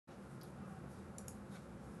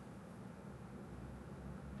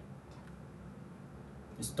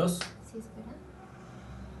¿Listos? Sí, espera.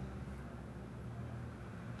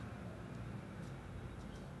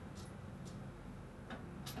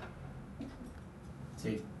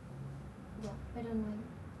 Sí. Ya, pero no hay.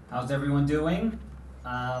 How's everyone doing?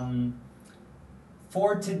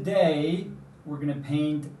 For today, we're going to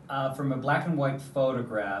paint from a black and white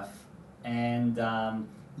photograph. And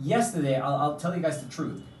yesterday, I'll tell you guys the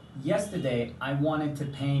truth. Yesterday, I wanted to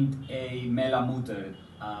paint a Mela Mutter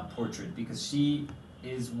portrait because she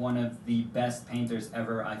is one of the best painters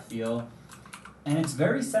ever, I feel. And it's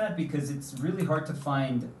very sad because it's really hard to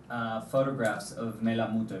find photographs of Mela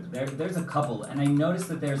Mutter. There's a couple, and I noticed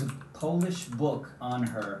that there's a Polish book on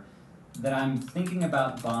her that I'm thinking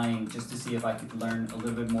about buying just to see if I could learn a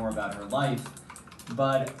little bit more about her life.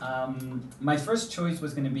 But my first choice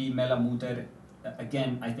was going to be Mela Mutter.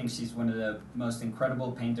 Again, I think she's one of the most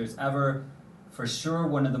incredible painters ever. For sure,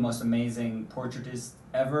 one of the most amazing portraitists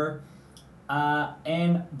ever.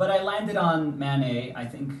 But I landed on Manet. I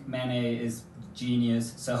think Manet is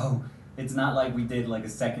genius, so it's not like we did like a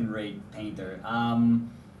second-rate painter.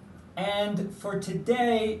 And for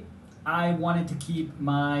today, I wanted to keep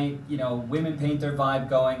my women painter vibe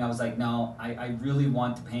going. I was like, no, I really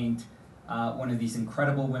want to paint one of these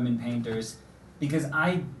incredible women painters because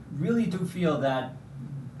I really do feel that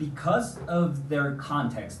because of their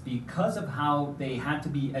context, because of how they had to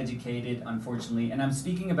be educated, unfortunately, and I'm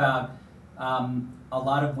speaking about a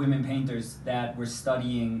lot of women painters that were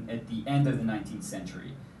studying at the end of the 19th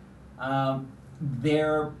century.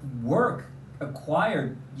 Their work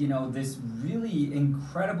acquired, this really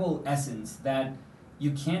incredible essence that you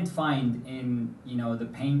can't find in, the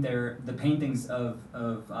paintings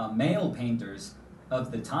of male painters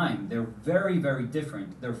of the time. They're very, very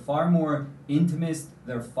different. They're far more intimist.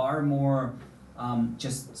 They're far more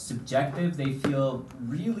just subjective. They feel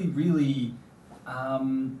really, really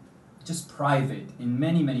just private in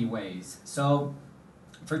many, many ways. So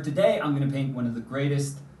for today, I'm going to paint one of the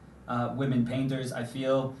greatest women painters. I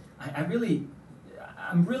feel I'm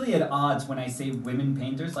really at odds when I say women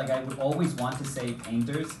painters. Like I would always want to say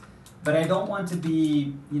painters, but I don't want to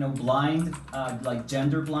be blind, like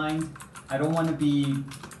gender blind. I don't want to be.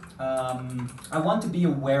 I want to be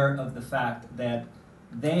aware of the fact that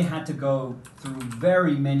they had to go through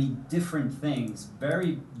very many different things,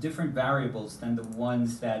 very different variables than the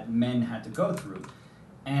ones that men had to go through.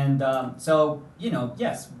 And so,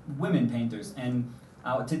 yes, women painters. And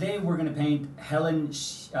today we're going to paint Helene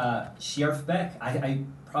Schjerfbeck. I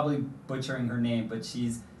probably butchering her name, but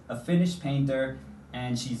she's a Finnish painter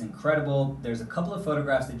and she's incredible. There's a couple of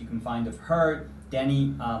photographs that you can find of her.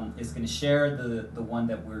 Danny is going to share the one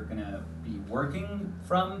that we're going to be working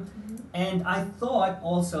from. And I thought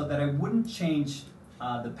also that I wouldn't change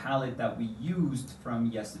the palette that we used from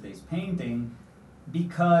yesterday's painting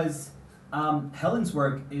because Helen's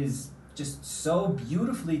work is just so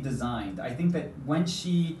beautifully designed. I think that when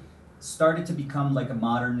she started to become like a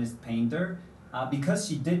modernist painter, because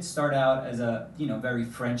she did start out as a very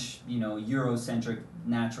French, Eurocentric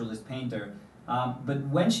naturalist painter, but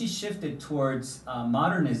when she shifted towards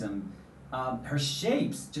modernism, her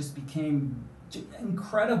shapes just became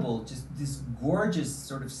incredible, just this gorgeous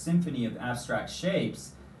sort of symphony of abstract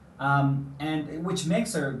shapes, and which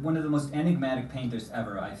makes her one of the most enigmatic painters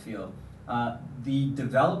ever, I feel. The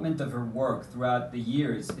development of her work throughout the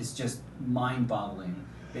years is just mind-boggling.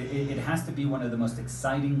 It has to be one of the most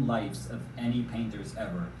exciting lives of any painters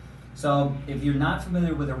ever. So if you're not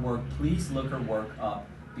familiar with her work, please look her work up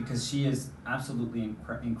because she is absolutely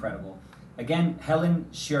incredible. Again, Helene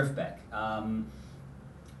Schjerfbeck.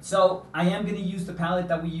 So I am going to use the palette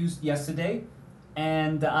that we used yesterday,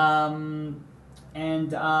 and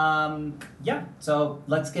yeah. So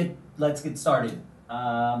let's get started.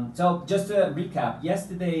 So just to recap,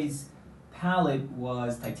 yesterday's palette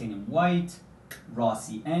was titanium white, raw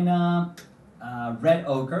sienna, red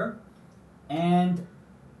ochre, and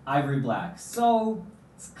ivory black. So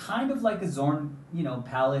it's kind of like a Zorn,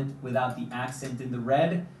 palette without the accent in the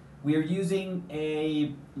red. We are using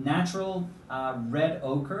a natural red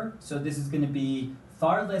ochre, so this is going to be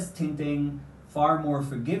far less tinting, far more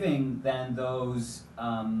forgiving than those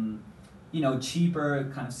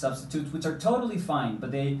cheaper kind of substitutes, which are totally fine,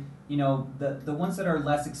 but they, the ones that are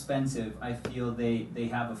less expensive, I feel they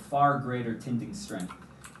have a far greater tinting strength.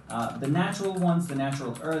 The natural ones, the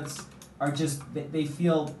natural earths, are just, they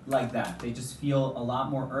feel like that. They just feel a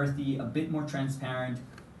lot more earthy, a bit more transparent,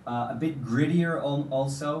 a bit grittier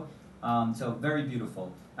also, so very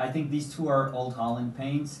beautiful. I think these two are Old Holland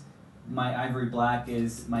paints. My ivory black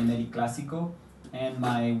is my Medi Classico, and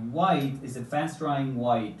my white is a fast-drying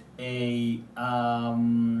white, a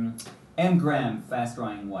M-gram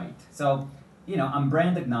fast-drying white. So, I'm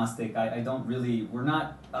brand agnostic. I don't really, we're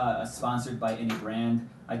not sponsored by any brand.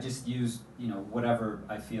 I just use, whatever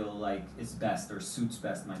I feel like is best or suits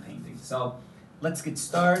best my painting. So let's get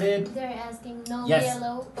started. They're asking no Yes.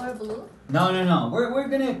 yellow or blue. No.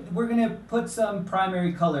 We're gonna put some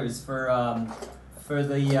primary colors for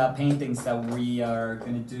the paintings that we are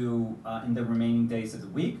gonna do in the remaining days of the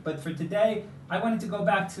week. But for today, I wanted to go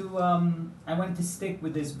back to I wanted to stick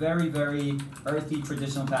with this very, very earthy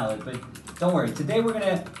traditional palette. But don't worry, today we're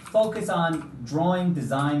gonna focus on drawing,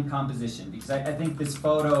 design, composition, because I think this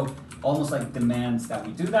photo almost like demands that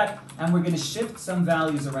we do that, and we're gonna shift some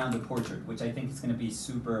values around the portrait, which I think is gonna be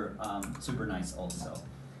super super nice also.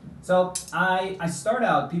 So I start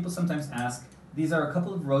out, people sometimes ask, these are a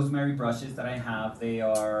couple of rosemary brushes that I have. They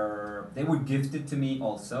were gifted to me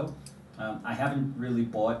also. I haven't really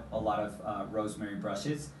bought a lot of rosemary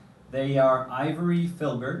brushes. They are ivory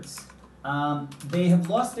filberts. They have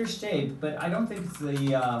lost their shape, but I don't think it's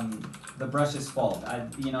the brush's fault.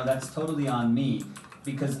 That's totally on me,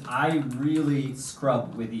 because I really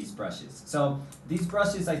scrub with these brushes. So these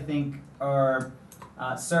brushes, I think, are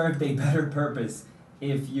served a better purpose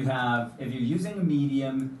if you're using a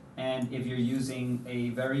medium and if you're using a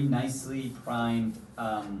very nicely primed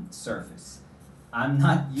surface. I'm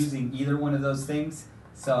not using either one of those things,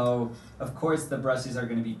 so of course the brushes are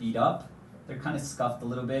going to be beat up. They're kind of scuffed a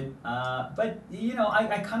little bit, but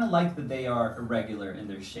I kind of like that they are irregular in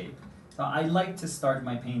their shape. So I like to start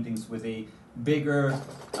my paintings with a bigger,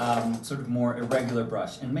 sort of more irregular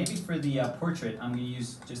brush. And maybe for the portrait, I'm going to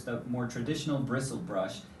use just a more traditional bristle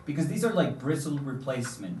brush, because these are like bristle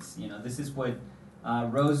replacements. This is what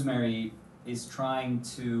Rosemary is trying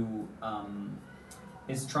to,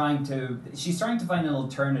 she's trying to find an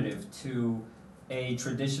alternative to a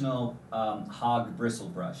traditional hog bristle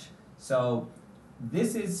brush. So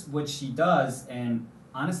this is what she does, and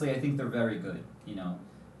honestly, I think they're very good.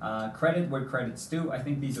 Credit where credit's due. I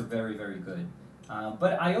think these are very, very good.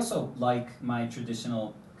 But I also like my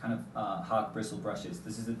traditional kind of hog bristle brushes.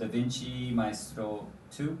 This is the Da Vinci Maestro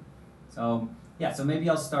 2. So yeah, so maybe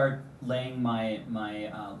I'll start laying my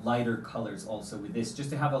lighter colors also with this, just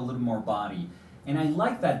to have a little more body. And I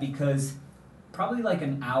like that because probably like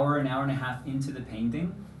an hour and a half into the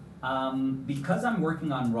painting, because I'm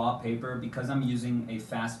working on raw paper, because I'm using a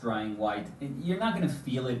fast drying white, you're not going to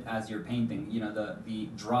feel it as you're painting, the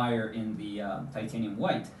drier in the titanium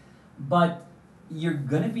white. But you're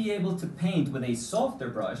going to be able to paint with a softer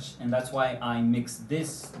brush, and that's why I mix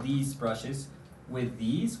these brushes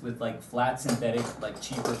with like flat synthetic, like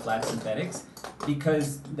cheaper flat synthetics,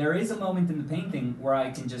 because there is a moment in the painting where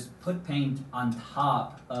I can just put paint on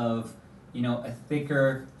top of, a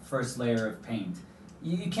thicker first layer of paint.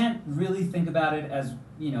 You can't really think about it as,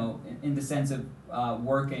 in the sense of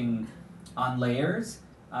working on layers,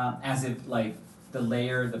 as if like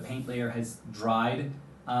the paint layer has dried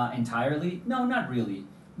entirely. No, not really.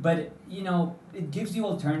 But, it gives you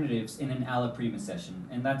alternatives in an alla prima session,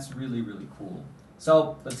 and that's really, really cool.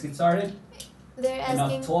 So, let's get started. They're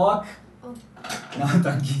asking... Enough talk. Oh. No,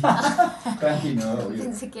 tranqui. Tranqui, no.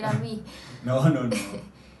 Pensé que era mí. No.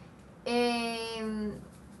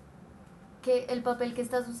 Que el papel que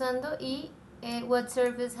estás usando y what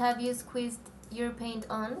surface have you squeezed your paint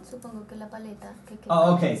on? Supongo que la paleta.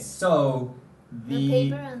 Oh, okay. So the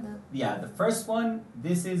paper and the first one.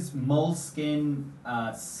 This is Moleskine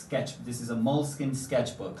This is a Moleskine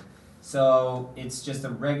sketchbook. So it's just a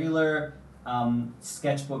regular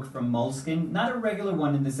sketchbook from Moleskine. Not a regular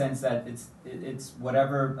one in the sense that it's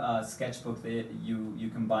whatever sketchbook that you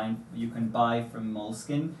can buy from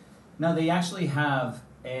Moleskine. Now they actually have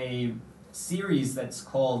a series that's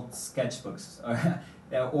called sketchbooks,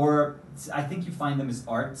 or I think you find them as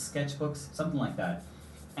art sketchbooks, something like that.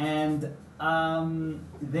 And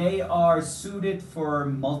they are suited for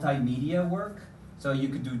multimedia work. So you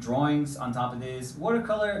could do drawings on top of this.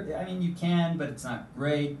 Watercolor, I mean, you can, but it's not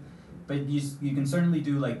great. But you can certainly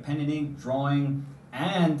do like pen and ink, drawing,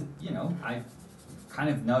 and I've kind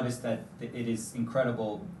of noticed that it is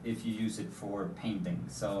incredible if you use it for painting.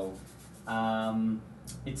 So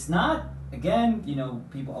it's not, again,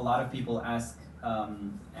 a lot of people ask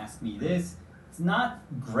me this. It's not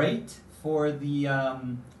great for the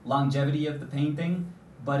longevity of the painting,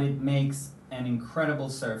 but it makes an incredible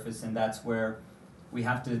surface, and that's where we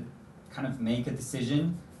have to kind of make a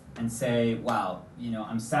decision and say, wow,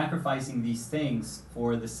 I'm sacrificing these things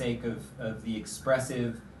for the sake of the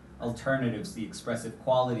expressive alternatives, the expressive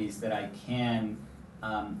qualities that I can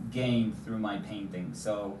gain through my painting.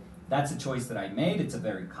 So that's a choice that I made. It's a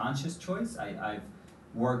very conscious choice. I've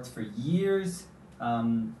worked for years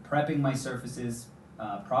prepping my surfaces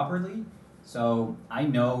properly. So I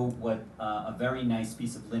know what a very nice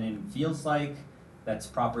piece of linen feels like that's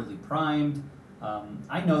properly primed.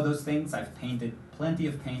 I know those things. I've painted plenty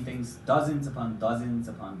of paintings, dozens upon dozens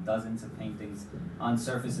upon dozens of paintings on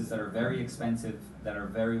surfaces that are very expensive, that are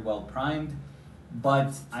very well primed.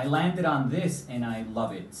 But I landed on this and I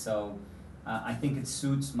love it. So I think it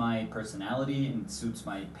suits my personality and it suits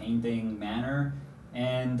my painting manner.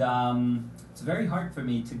 And it's very hard for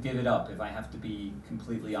me to give it up, if I have to be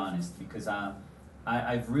completely honest, because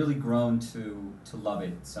I've really grown to love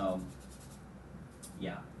it. So,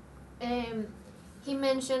 yeah. He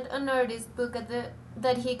mentioned an artist book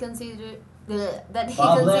that he considered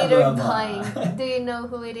buying. Do you know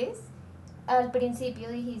who it is? Al principio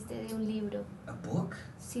dijiste de un libro. A book?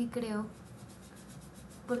 Sí, creo.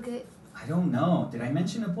 Porque I don't know. Did I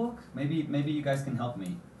mention a book? Maybe you guys can help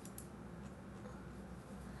me.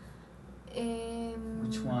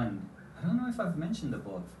 Which one? I don't know if I've mentioned the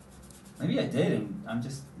book. Maybe I did and I'm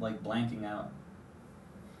just like blanking out.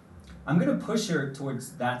 I'm gonna push her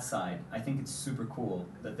towards that side. I think it's super cool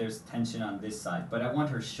that there's tension on this side, but I want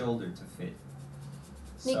her shoulder to fit.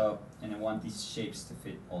 So, and I want these shapes to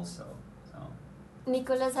fit also. So.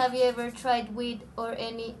 Nicholas, have you ever tried weed or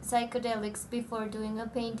any psychedelics before doing a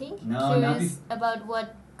painting? No, Curious about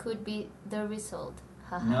what could be the result.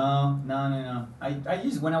 No. I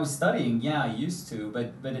used, when I was studying, yeah, I used to,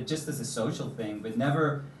 but it just as a social thing, but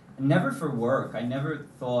never for work. I never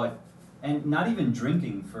thought, and not even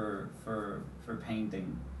drinking for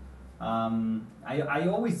painting. I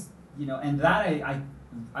always, and that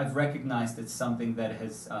I've recognized it's something that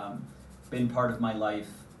has been part of my life,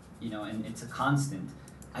 and it's a constant.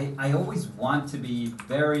 I always want to be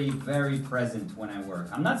very, very present when I work.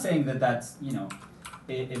 I'm not saying that that's,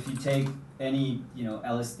 if you take any,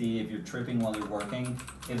 LSD, if you're tripping while you're working,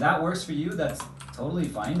 if that works for you, that's totally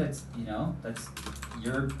fine. That's, that's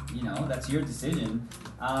your decision.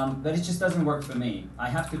 But it just doesn't work for me. I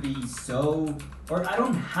have to be or I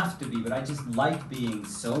don't have to be, but I just like being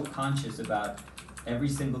so conscious about every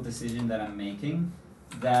single decision that I'm making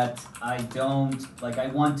that I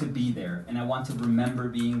want to be there, and I want to remember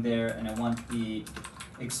being there, and I want the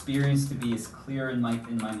experience to be as clear in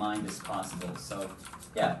my mind as possible. So,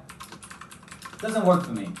 yeah, it doesn't work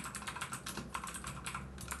for me.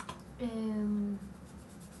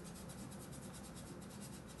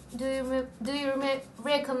 Do you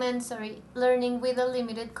recommend learning with a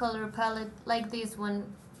limited color palette like this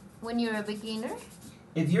one when you're a beginner?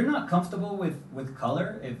 If you're not comfortable with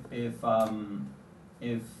color, if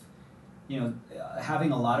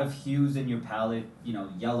having a lot of hues in your palette,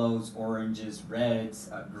 yellows, oranges, reds,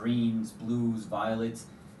 greens, blues, violets,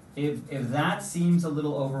 if that seems a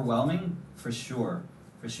little overwhelming, for sure.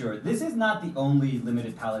 This is not the only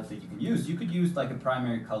limited palette that you can use. You could use like a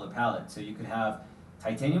primary color palette. So you could have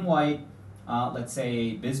titanium white, let's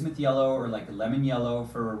say bismuth yellow or like a lemon yellow.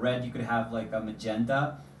 For a red, you could have like a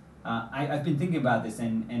magenta. I've been thinking about this,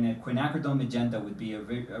 and a quinacridone magenta would be a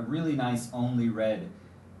really nice only red.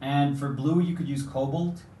 And for blue, you could use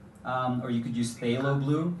cobalt, or you could use phthalo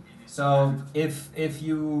blue. So if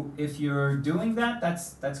you're doing that,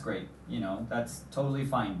 that's great. That's totally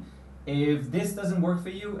fine. If this doesn't work for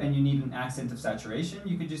you and you need an accent of saturation,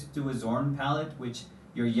 you could just do a Zorn palette, which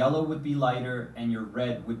your yellow would be lighter and your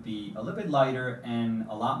red would be a little bit lighter and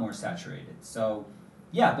a lot more saturated. So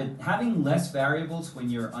yeah, but having less variables when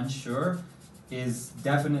you're unsure is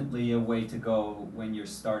definitely a way to go when you're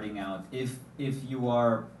starting out. If you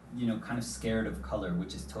are, kind of scared of color,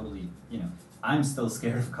 which is totally, I'm still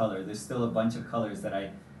scared of color. There's still a bunch of colors that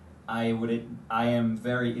I am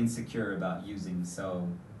very insecure about using, so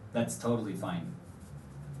that's totally fine.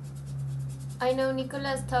 I know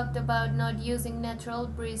Nicolas talked about not using natural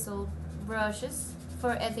bristle brushes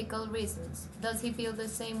for ethical reasons. Does he feel the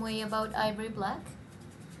same way about ivory black?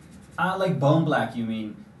 Like bone black, you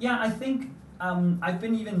mean? Yeah, I think I've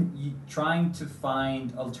been even trying to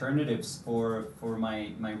find alternatives for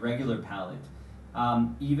my regular palette.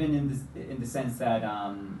 Even in the sense that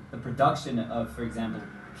the production of, for example,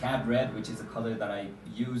 cad red, which is a color that I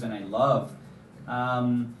use and I love,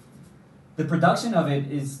 the production of it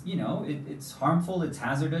is, it's harmful, it's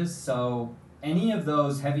hazardous. So any of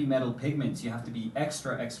those heavy metal pigments, you have to be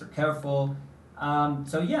extra careful.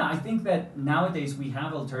 So yeah, I think that nowadays we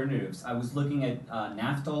have alternatives. I was looking at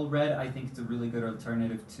naphthol red. I think it's a really good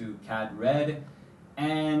alternative to cad red.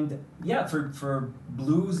 And yeah, for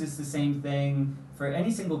blues, it's the same thing. For any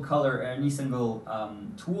single color or any single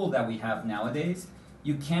tool that we have nowadays,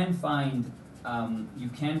 you can find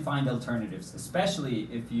alternatives, especially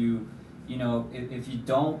if if you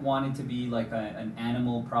don't want it to be like an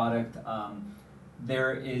animal product.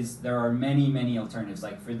 there are many alternatives.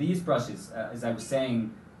 Like for these brushes, as I was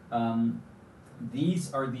saying,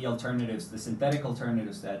 these are the alternatives, the synthetic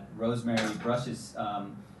alternatives that Rosemary Brushes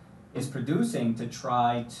is producing to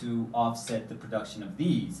try to offset the production of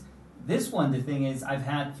these. This one, the thing is, I've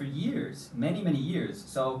had for years, many years.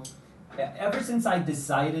 So ever since I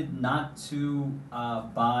decided not to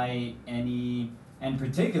buy any, and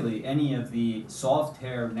particularly any of the soft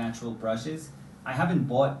hair natural brushes, I haven't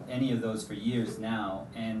bought any of those for years now,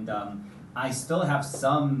 and I still have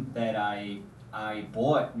some that I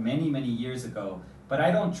bought many years ago, but I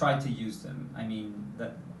don't try to use them. I mean,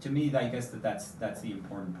 to me, I guess that's the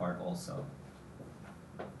important part also.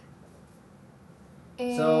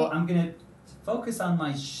 So I'm gonna focus on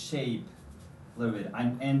my shape a little bit,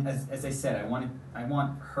 and as I said, I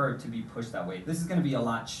want her to be pushed that way. This is gonna be a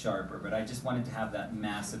lot sharper, but I just wanted to have that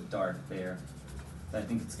massive dark there. I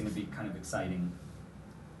think it's gonna be kind of exciting.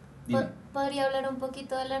 ¿Podría hablar un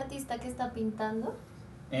poquito del artista que está pintando?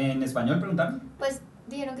 ¿En español preguntaron? Pues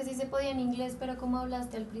dijeron que sí se podía en inglés, pero como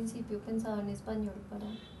hablaste al principio pensaba en español para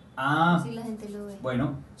si la gente lo ve.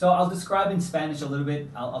 Bueno, so I'll describe in Spanish a little bit.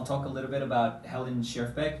 I'll talk a little bit about Helene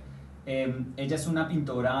Schjerfbeck. Ella es una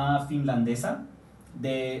pintora finlandesa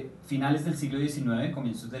de finales del siglo XIX,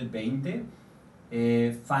 comienzos del XX.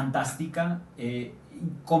 Fantástica.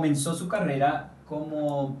 Comenzó su carrera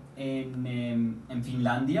como en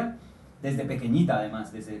Finlandia desde pequeñita,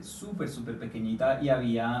 además, desde súper pequeñita, y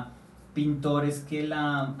había pintores que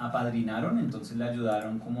la apadrinaron, entonces le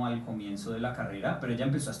ayudaron como al comienzo de la carrera, pero ella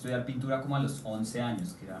empezó a estudiar pintura como a los 11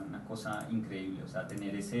 años, que era una cosa increíble, o sea,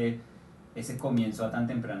 tener ese comienzo a tan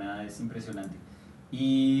temprana edad es impresionante.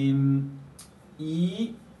 Y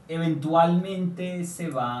eventualmente se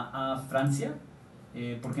va a Francia,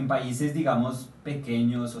 porque en países, digamos,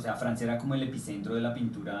 pequeños, o sea, Francia era como el epicentro de la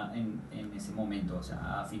pintura en ese momento, o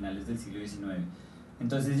sea, a finales del siglo XIX.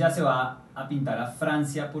 Entonces ella se va a pintar a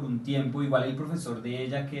Francia por un tiempo. Igual el profesor de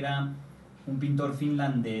ella, que era un pintor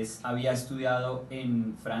finlandés, había estudiado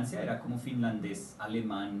en Francia, era como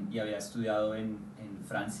finlandés-alemán y había estudiado en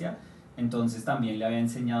Francia. Entonces también le había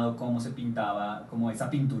enseñado cómo se pintaba, como esa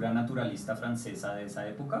pintura naturalista francesa de esa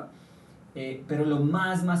época. Pero lo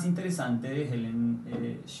más interesante de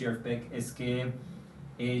Helene Schjerfbeck es que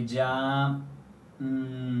ella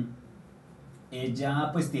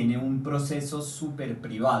pues tiene un proceso súper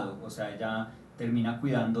privado, o sea, ella termina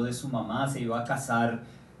cuidando de su mamá, se iba a casar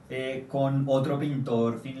con otro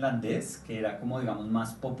pintor finlandés que era como, digamos,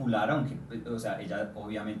 más popular, aunque, o sea, ella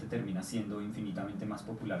obviamente termina siendo infinitamente más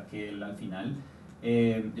popular que él al final.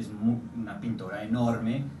 Es una pintora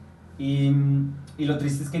enorme. Y lo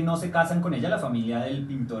triste es que no se casan con ella, la familia del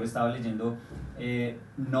pintor, estaba leyendo,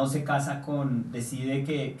 no se casa decide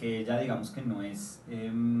que ella, digamos, que no es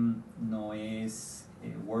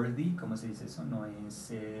worthy, ¿cómo se dice eso? No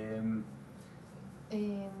es,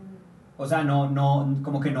 o sea,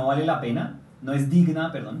 como que no vale la pena, no es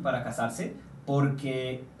digna, perdón, para casarse,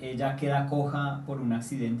 porque ella queda coja por un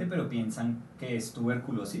accidente, pero piensan que es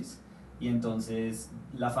tuberculosis. Y entonces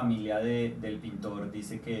la familia del pintor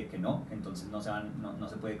dice que no, entonces no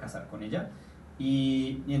se puede casar con ella.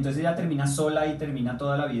 Y entonces ella termina sola y termina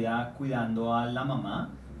toda la vida cuidando a la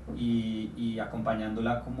mamá y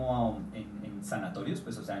acompañándola como en sanatorios,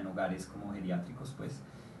 pues, o sea, en hogares como geriátricos, pues.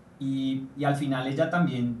 Y al final ella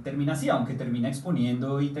también termina así, aunque termina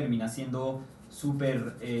exponiendo y termina siendo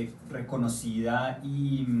súper reconocida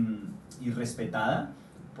y respetada,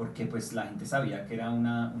 porque pues la gente sabía que era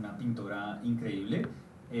una pintora increíble.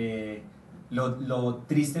 Lo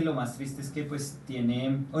triste, lo más triste es que pues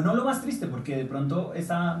tiene, o no lo más triste, porque de pronto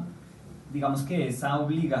digamos que esa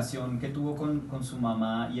obligación que tuvo con su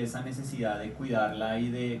mamá y esa necesidad de cuidarla y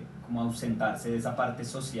de como ausentarse de esa parte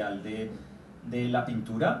social de la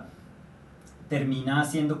pintura, termina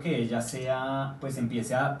haciendo que ella pues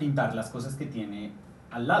empiece a pintar las cosas que tiene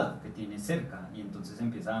al lado, que tiene cerca, y entonces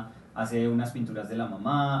hace unas pinturas de la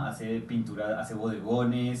mamá, hace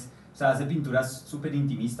bodegones, o sea, hace pinturas súper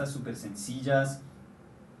intimistas, súper sencillas.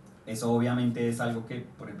 Eso obviamente es algo que,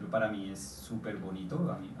 por ejemplo, para mí es súper bonito,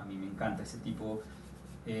 a mí me encanta ese tipo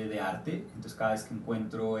de arte. Entonces cada vez que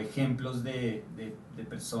encuentro ejemplos de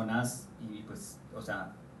personas, y pues, o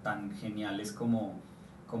sea, tan geniales como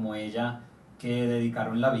ella, que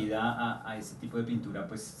dedicaron la vida a ese tipo de pintura,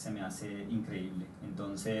 pues se me hace increíble.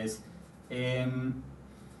 Entonces,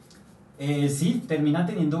 sí, termina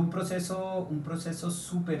teniendo un proceso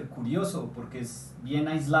súper curioso, porque es bien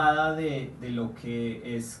aislada de lo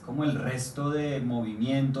que es como el resto de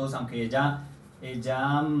movimientos, aunque ella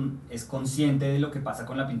es consciente de lo que pasa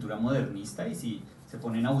con la pintura modernista, y si se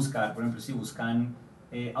ponen a buscar, por ejemplo, si buscan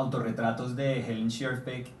autorretratos de Helene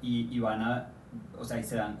Schjerfbeck y van o sea, y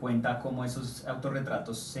se dan cuenta cómo esos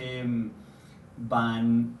autorretratos se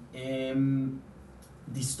van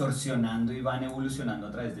distorsionando y van evolucionando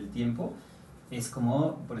a través del tiempo. Es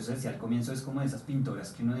como, por eso decía al comienzo, es como de esas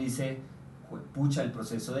pintoras que uno dice, pucha, el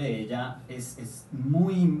proceso de ella es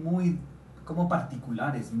muy, muy como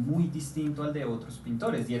particular, es muy distinto al de otros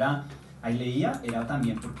pintores. Y era, ahí leía, era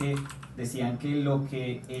también porque decían que lo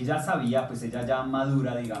que ella sabía, pues ella ya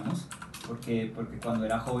madura, digamos, porque cuando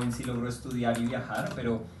era joven sí logró estudiar y viajar,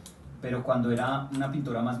 pero cuando era una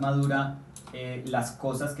pintora más madura, las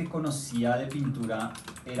cosas que conocía de pintura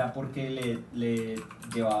era porque le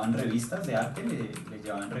llevaban revistas de arte, le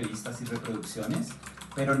llevaban revistas y reproducciones,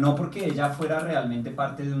 pero no porque ella fuera realmente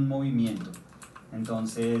parte de un movimiento.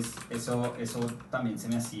 Entonces eso también se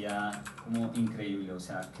me hacía como increíble, o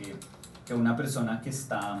sea, que una persona que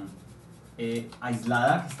está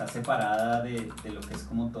aislada, que está separada de lo que es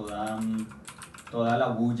como toda la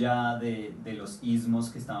bulla de los ismos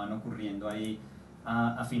que estaban ocurriendo ahí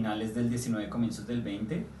a finales del 19, comienzos del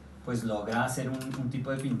 20, pues logra hacer un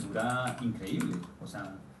tipo de pintura increíble. O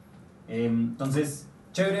sea, entonces,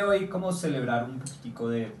 chévere hoy como celebrar un poquitico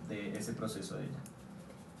de ese proceso de ella.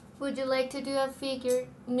 Would you like to do a figure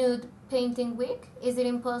nude painting week? Is it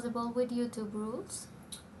impossible with YouTube rules?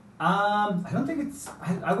 I don't think it's.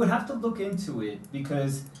 I would have to look into it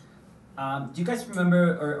because. Do you guys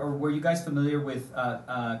remember, or were you guys familiar with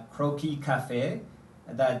Croquis Cafe?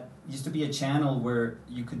 That used to be a channel where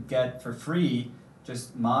you could get for free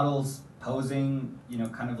just models posing, you know,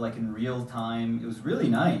 kind of like in real time. It was really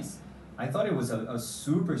nice. I thought it was a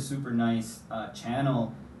super, super nice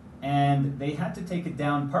channel. And they had to take it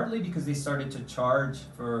down partly because they started to charge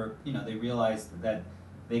for, you know, they realized that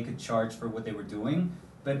they could charge for what they were doing,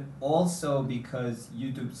 but also because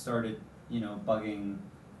YouTube started, you know, bugging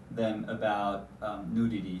them about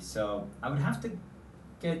nudity. So I would have to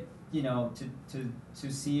get, you know,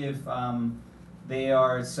 to see if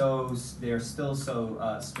they're still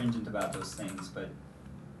so stringent about those things. But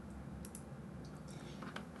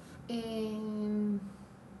a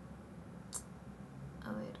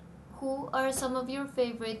ver, who are some of your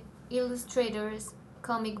favorite illustrators,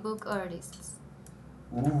 comic book artists?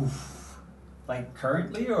 oof, like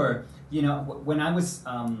currently, or you know, when I was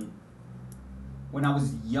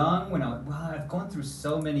young, I've gone through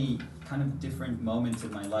so many kind of different moments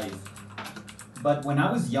in my life. But when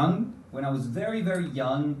I was young, when I was very, very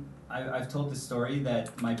young, I've told the story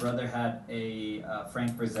that my brother had a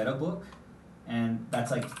Frank Frazetta book, and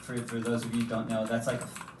that's like, for those of you who don't know, that's like a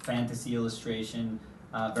fantasy illustration,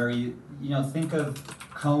 very, you know, think of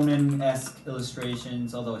Conan-esque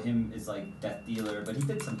illustrations, although him is like Death Dealer, but he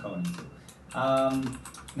did some Conan too.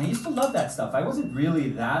 And I used to love that stuff. I wasn't really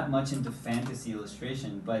that much into fantasy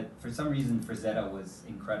illustration, but for some reason Frazetta was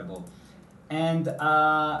incredible. And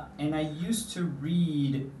I used to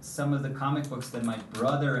read some of the comic books that my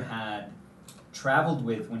brother had traveled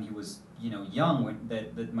with when he was, you know, young,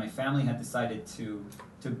 that my family had decided to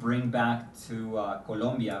bring back to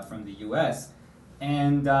Colombia from the U.S.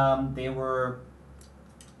 And they were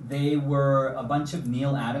a bunch of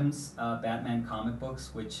Neil Adams Batman comic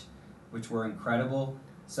books, which were incredible.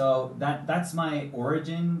 So that's my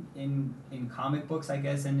origin in comic books, I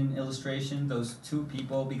guess, and in illustration, those two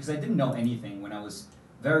people, because I didn't know anything when I was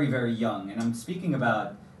very, very young. And I'm speaking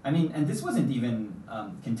about, I mean, and this wasn't even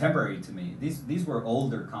contemporary to me. These were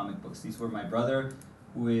older comic books. These were my brother,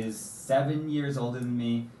 who is 7 years older than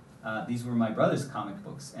me. These were my brother's comic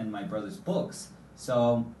books and my brother's books.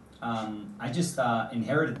 So I just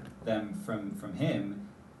inherited them from him.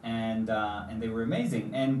 And they were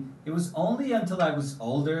amazing. And it was only until I was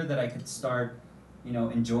older that I could start, you know,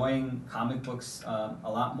 enjoying comic books a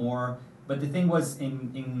lot more. But the thing was,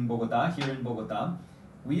 in Bogota, here in Bogota,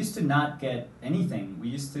 we used to not get anything. We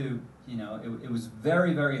used to, you know, it was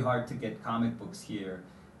very, very hard to get comic books here.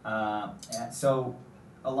 So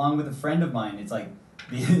along with a friend of mine, it's like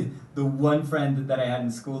the one friend that I had in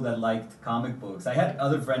school that liked comic books. I had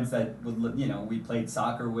other friends that would, you know, we played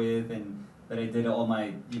soccer with and that I did all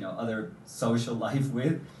my, you know, other social life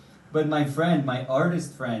with. But my friend, my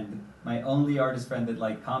artist friend, my only artist friend that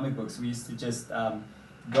liked comic books, we used to just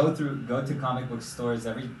go to comic book stores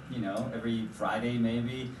every Friday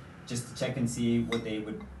maybe, just to check and see what they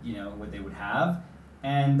would, you know, what they would have.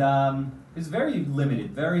 And it was very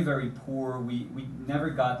limited, very, very poor. We never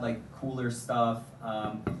got like cooler stuff.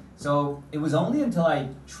 So it was only until I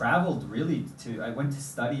traveled I went to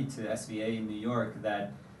study to SVA in New York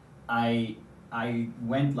that I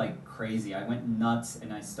went like crazy. I went nuts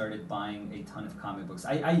and I started buying a ton of comic books.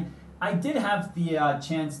 I did have the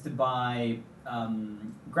chance to buy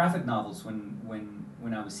graphic novels when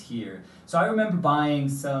when I was here. So I remember buying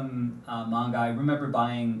some manga. I remember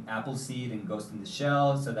buying Appleseed and Ghost in the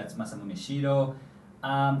Shell. So that's Masamune Shirow.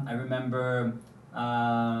 I remember,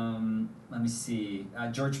 let me see,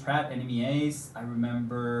 George Pratt, Enemy Ace. I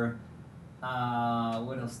remember,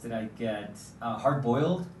 what else did I get? Hard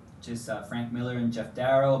Boiled, just Frank Miller and Jeff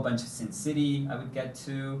Darrow. A bunch of Sin City I would get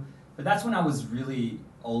to. But that's when I was really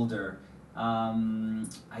older.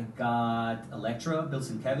 I got Elektra, Bill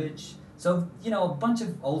Sienkiewicz. So, a bunch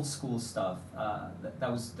of old school stuff.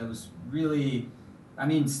 That was really, I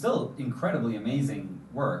mean, still incredibly amazing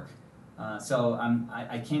work. So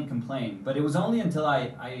I can't complain. But it was only until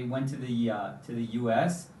I went to the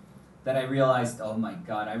U.S. that I realized, oh my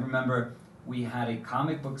God, I remember we had a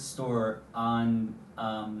comic book store on,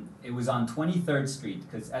 it was on 23rd Street,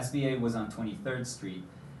 because SVA was on 23rd Street.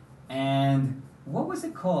 And what was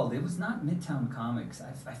it called? It was not Midtown Comics.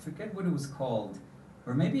 I forget what it was called.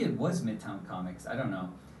 Or maybe it was Midtown Comics. I don't know.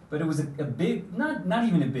 But it was a big, not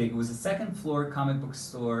even a big, it was a second floor comic book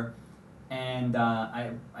store. And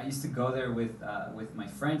I used to go there with my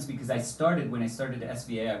friends because when I started at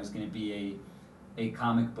SVA, I was going to be a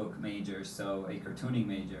comic book major, so a cartooning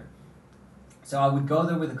major. So I would go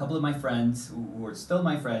there with a couple of my friends, who are still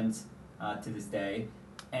my friends to this day.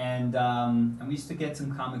 And we used to get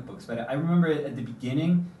some comic books. But I remember at the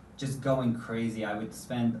beginning just going crazy. I would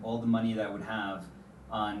spend all the money that I would have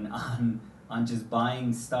on just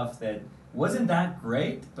buying stuff that wasn't that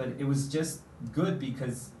great, but it was just good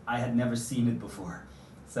because I had never seen it before.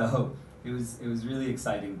 So it was really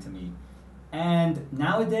exciting to me. And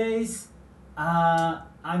nowadays,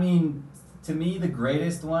 I mean, to me the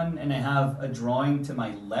greatest one, and I have a drawing to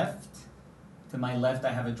my left. To my left,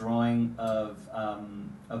 I have a drawing of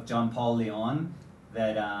John Paul Leon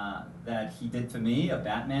that he did for me, a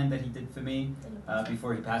Batman that he did for me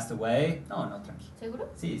before he passed away. No, tranquilo. ¿Seguro?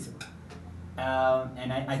 Sí, seguro.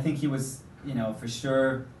 And I think he was, for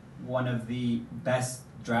sure one of the best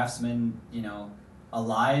draftsmen,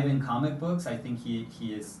 alive in comic books. I think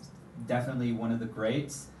he is definitely one of the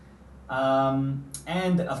greats.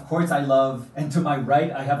 And of course I love, and to my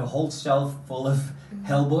right I have a whole shelf full of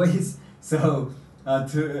Hellboys. So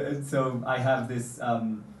I have this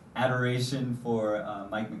adoration for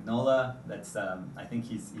Mike Mignola. That's I think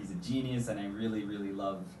he's a genius, and I really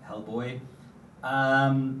love Hellboy.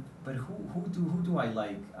 But who do I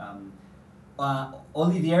like?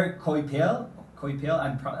 Olivier Coipel.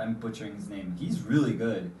 I'm butchering his name. He's really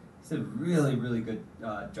good. He's a really good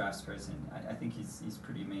draftsperson. I think he's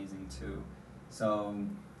pretty amazing too. So,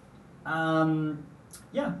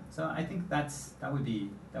 yeah. So I think that would be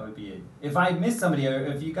it. If I miss somebody, or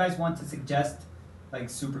if you guys want to suggest like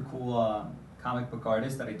super cool comic book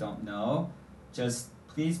artists that I don't know, just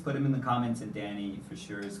please put them in the comments, and Danny for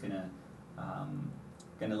sure is gonna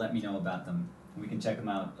let me know about them. We can check them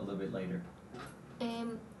out a little bit later.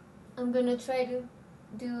 I'm gonna try to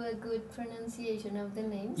do a good pronunciation of the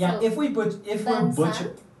name. Yeah, so, if we're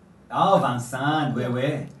butcher. Oh, Vincent,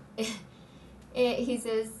 oui. He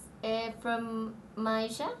says from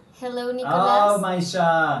Maisha. Hello, Nicolas. Oh,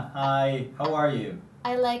 Maisha. Hi. How are you?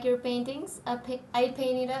 I like your paintings. I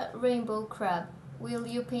painted a rainbow crab. Will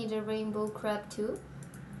you paint a rainbow crab too?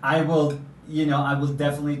 I will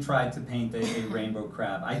definitely try to paint a rainbow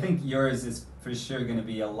crab. I think yours is for sure going to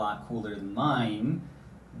be a lot cooler than mine,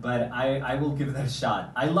 but I will give that a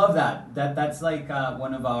shot. I love that. That's like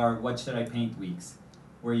one of our What Should I Paint weeks,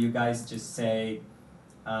 where you guys just say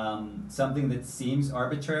something that seems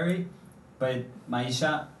arbitrary, but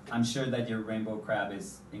Maisha, I'm sure that your rainbow crab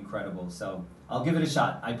is incredible. So I'll give it a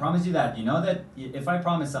shot. I promise you that. You know that if I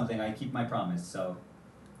promise something, I keep my promise. So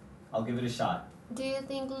I'll give it a shot. Do you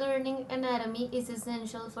think learning anatomy is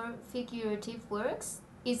essential for figurative works?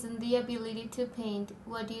 Isn't the ability to paint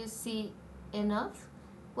what you see enough?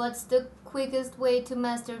 What's the quickest way to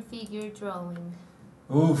master figure drawing?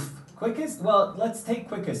 Oof. Quickest? Well, let's take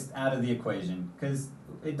quickest out of the equation, because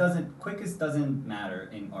quickest doesn't matter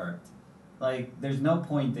in art. Like, there's no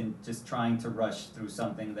point in just trying to rush through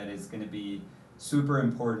something that is going to be super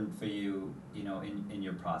important for you, in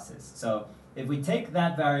your process. So if we take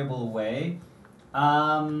that variable away,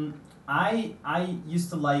 I used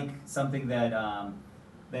to like something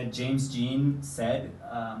that James Jean said.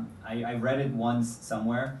 I read it once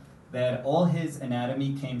somewhere, that all his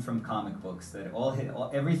anatomy came from comic books. That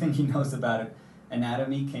everything he knows about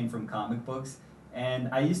anatomy came from comic books. And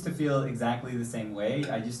I used to feel exactly the same way.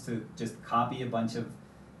 I used to just copy a bunch of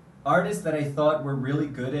artists that I thought were really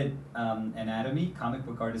good at anatomy, comic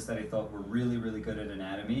book artists that I thought were really good at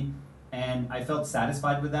anatomy, and I felt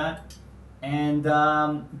satisfied with that. And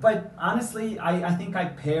but honestly, I think I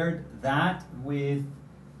paired that with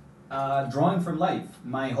drawing for life.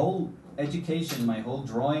 My whole education, my whole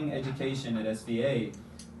drawing education at SVA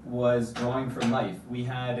was drawing for life.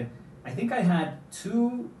 I think I had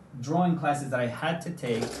 2 drawing classes that I had to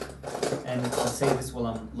take, and I'll say this while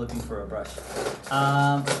I'm looking for a brush.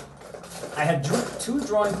 I had 2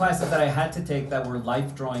 drawing classes that I had to take that were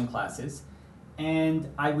life drawing classes, and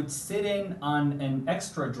I would sit in on an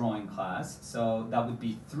extra drawing class, so that would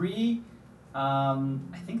be 3,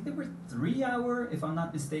 I think there were 3-hour, if I'm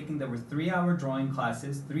not mistaken, there were 3-hour drawing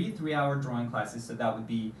classes, 3-hour drawing classes, so that would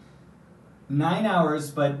be 9 hours,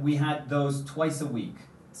 but we had those twice a week.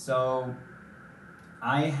 So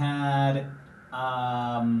I had,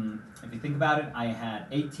 if you think about it, I had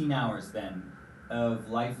 18 hours then of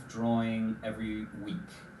life drawing every week.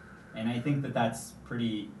 And I think that that's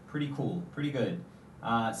pretty cool, pretty good.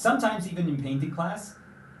 Sometimes even in painting class,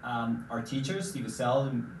 our teachers, Steve Assell,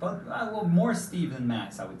 and more Steve than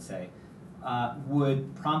Max, I would say,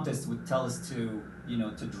 would prompt us, would tell us to,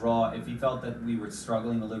 to draw. If he felt that we were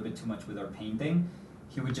struggling a little bit too much with our painting,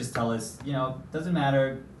 he would just tell us, doesn't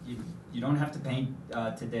matter, you don't have to paint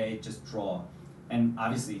today, just draw. And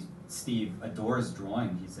obviously, Steve adores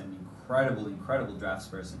drawing. He's an incredible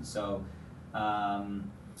draftsperson. So,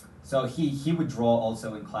 so he would draw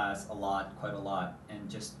also in class quite a lot, and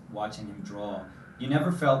just watching him draw, you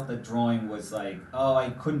never felt that drawing was like, oh, I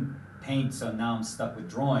couldn't paint, so now I'm stuck with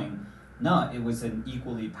drawing. No, it was an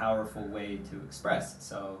equally powerful way to express.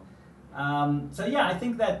 So, so yeah, I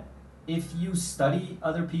think that if you study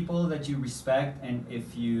other people that you respect, and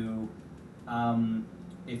if you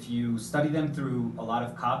study them through a lot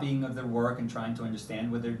of copying of their work and trying to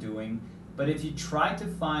understand what they're doing, but if you try to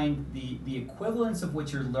find the equivalence of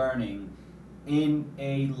what you're learning in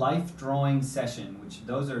a life drawing session, which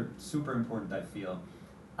those are super important, I feel,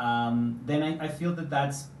 then I feel that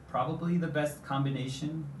that's probably the best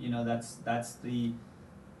combination. That's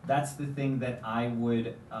the thing that I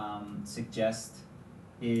would suggest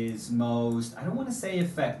is most, I don't want to say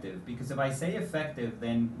effective, because if I say effective,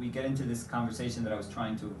 then we get into this conversation that I was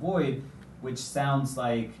trying to avoid, which sounds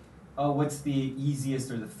like, oh, what's the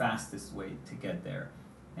easiest or the fastest way to get there?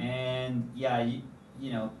 And yeah,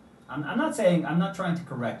 I'm not trying to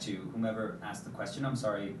correct you, whomever asked the question. I'm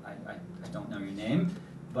sorry, I don't know your name,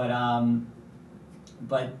 but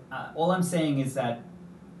all I'm saying is that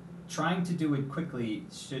trying to do it quickly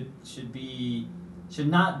should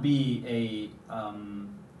not be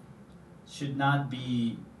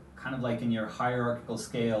kind of like in your hierarchical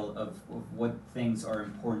scale of what things are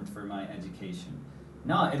important for my education.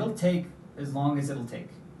 No, it'll take as long as it'll take.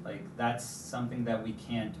 Like, that's something that we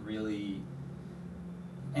can't really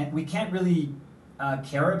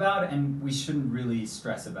care about, and we shouldn't really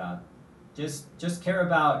stress about. Just care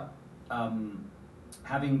about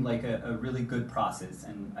having like a really good process,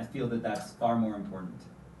 and I feel that that's far more important.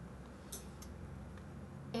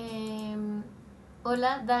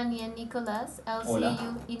 Hola, Dani and Nicolas. I'll Hola. see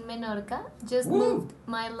you in Menorca. Just Woo! moved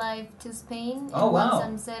my life to Spain, and Oh, wow. once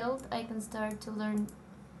I'm settled, I can start to learn.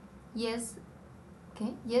 Yes,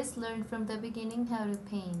 learn from the beginning how to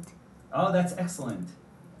paint. Oh, that's excellent.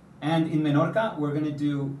 And in Menorca, we're going to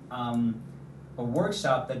do a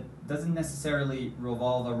workshop that doesn't necessarily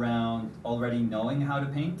revolve around already knowing how to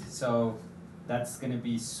paint. So that's going to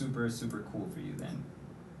be super cool for you then.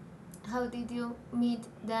 How did you meet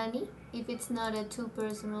Dani? If it's not a too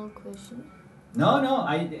personal question. No.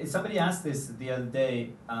 Somebody asked this the other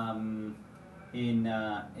day in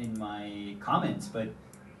my comments, but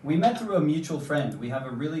we met through a mutual friend. We have a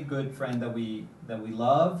really good friend that we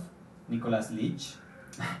love, Nicolas Lich.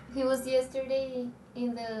 He was yesterday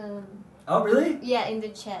in the. Oh, really? Yeah, in the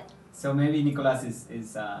chat. So maybe Nicolas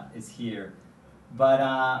is here, but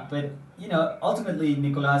ultimately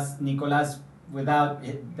Nicolas, without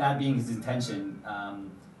that being his intention,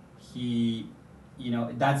 he's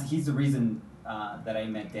the reason that I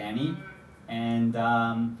met Dani, and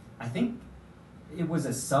I think it was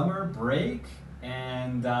a summer break,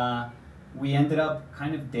 and we ended up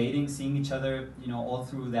kind of dating, seeing each other, all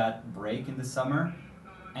through that break in the summer,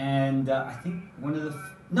 and I think one of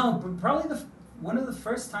the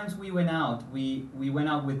first times we went out, we went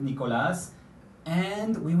out with Nicolas,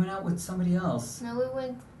 and we went out with somebody else. No, we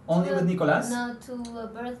went. Only with Nicolas? No, to a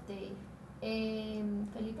birthday.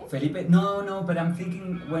 Felipe? Felipe? No, but I'm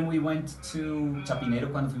thinking when we went to Chapinero,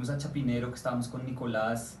 cuando fuimos a Chapinero, que estábamos con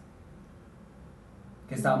Nicolás,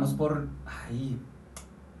 que estábamos por, I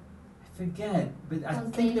forget, but I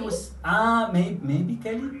think Kelly? there was, maybe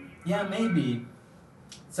Kelly? Yeah, maybe.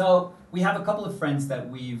 So we have a couple of friends that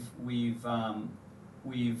we've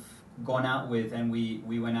gone out with, and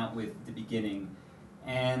we went out with at the beginning,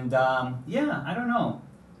 and yeah, I don't know.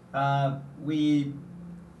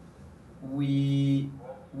 we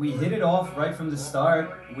hit it off right from the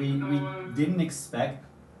start. We didn't expect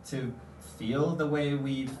to feel the way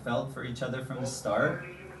we felt for each other from the start.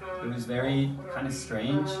 It was very kind of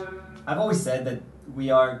strange. I've always said that we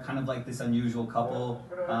are kind of like this unusual couple.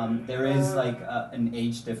 There is like an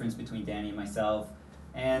age difference between Danny and myself,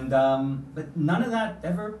 and but none of that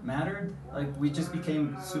ever mattered. Like we just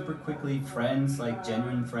became super quickly friends, like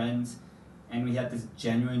genuine friends, and we had this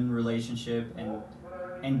genuine relationship.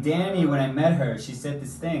 And Danny, when I met her, she said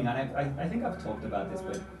this thing, and I think I've talked about this,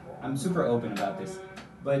 but I'm super open about this.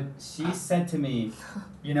 But she said to me,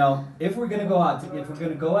 you know, if we're gonna go out,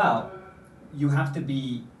 you have to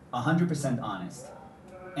be 100% honest.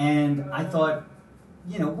 And I thought,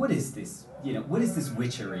 you know, what is this? You know, what is this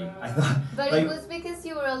witchery? I thought, But like, it was because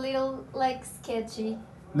you were a little like sketchy.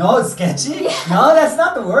 no, sketchy? No, that's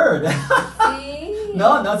not the word. Sí.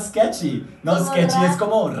 No, not sketchy. No, Como sketchy ra- es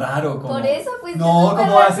como raro. Como, Por eso fuiste no, súper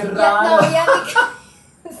como hace ya, raro. no, ya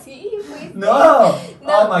me sí, fuiste. No. No.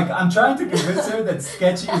 Oh my god, I'm trying to convince her that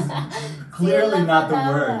sketchy is clearly Sí, not the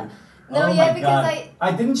palabra. word. No, oh yeah, my because god.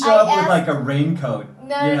 I didn't show I up with asked- like a raincoat.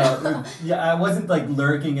 No, you know, no. Yeah, I wasn't like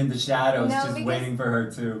lurking in the shadows, No, just because waiting for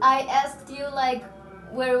her to. I asked you like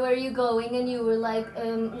where were you going and you were like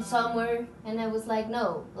somewhere and I was like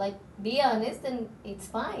no, like be honest and it's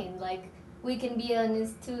fine, like we can be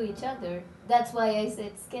honest to each other. That's why I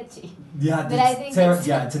said sketchy. Yeah, But I think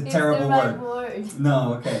it's a terrible the right word. word.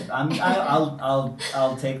 No, okay.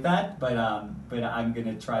 I'll take that, but I'm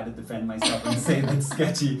gonna try to defend myself and say that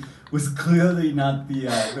sketchy was clearly not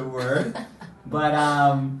the word. But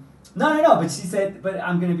no. But she said, but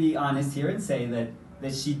I'm gonna be honest here and say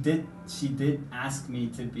that she did ask me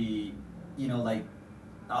to be, you know, like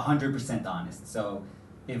 100% honest. So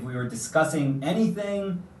if we were discussing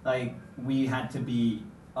anything, like we had to be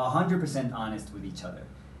 100% honest with each other.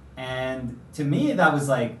 And to me, that was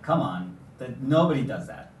like, come on, that nobody does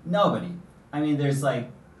that. Nobody. I mean, there's like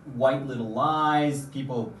white little lies.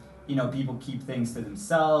 People keep things to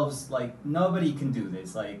themselves. Like nobody can do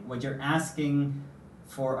this. Like what you're asking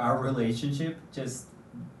for our relationship just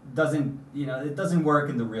doesn't, it doesn't work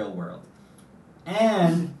in the real world.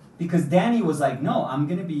 And because Danny was like, no, I'm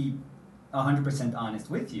gonna be 100% honest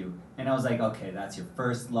with you. And I was like, okay, that's your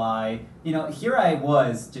first lie. Here I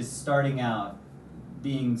was just starting out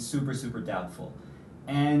being super, super doubtful.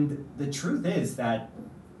 And the truth is that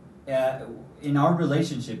in our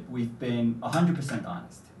relationship, we've been 100%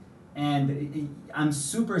 honest. And I'm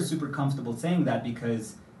super, super comfortable saying that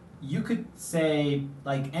because you could say,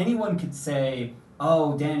 like anyone could say,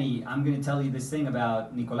 oh, Danny, I'm going to tell you this thing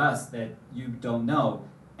about Nicolas that you don't know.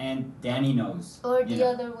 And Danny knows. Or the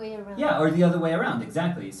other way around. Yeah, or the other way around,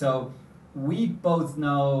 exactly. So we both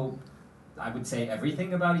know, I would say,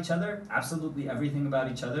 everything about each other, absolutely everything about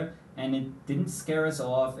each other, and it didn't scare us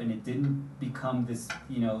off, and it didn't become this,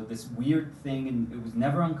 this weird thing, and it was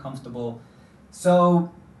never uncomfortable.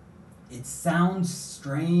 So it sounds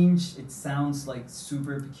strange, it sounds like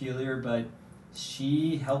super peculiar, but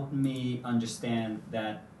she helped me understand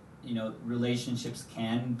that, relationships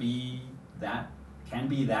can be that.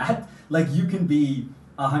 Like you can be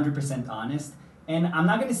 100% honest. And I'm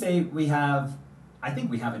not going to say I think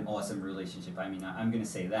we have an awesome relationship. I mean, I'm going to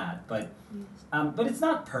say that, but it's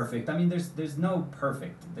not perfect. I mean, there's no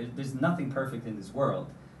perfect. There's nothing perfect in this world.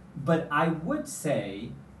 But I would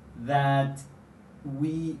say that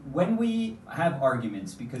when we have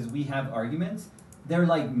arguments, because we have arguments, they're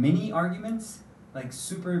like mini arguments, like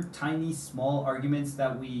super tiny, small arguments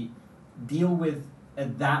that we deal with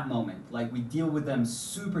at that moment. Like we deal with them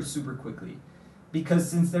super, super quickly. Because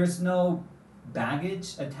since there's no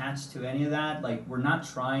baggage attached to any of that, like we're not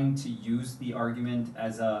trying to use the argument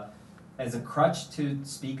as a crutch to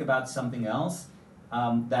speak about something else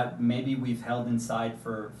that maybe we've held inside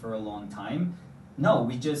for a long time. No,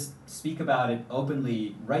 we just speak about it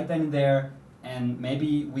openly right then and there, and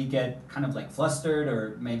maybe we get kind of like flustered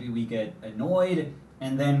or maybe we get annoyed,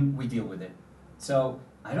 and then we deal with it. So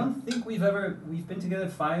I don't think we've been together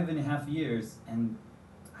 5.5 years, and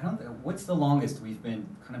I don't. What's the longest we've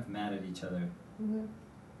been kind of mad at each other? Mm-hmm.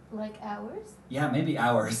 Like hours? Yeah, maybe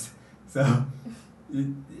hours. So,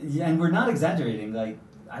 yeah, and we're not exaggerating. Like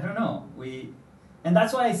I don't know. And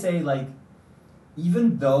that's why I say like,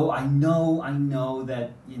 even though I know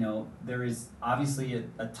that there is obviously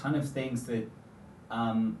a ton of things that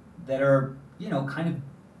that are kind of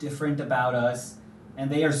different about us. And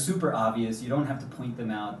they are super obvious. You don't have to point them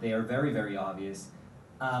out. They are very, very obvious.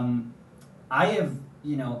 I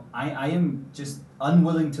am just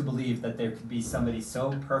unwilling to believe that there could be somebody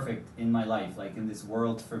so perfect in my life, like in this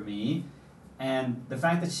world for me. And the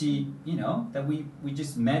fact that that we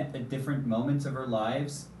just met at different moments of our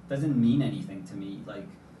lives doesn't mean anything to me. Like,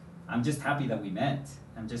 I'm just happy that we met.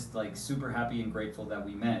 I'm just like super happy and grateful that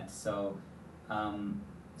we met. So, I'm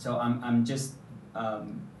just,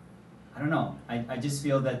 I don't know. I just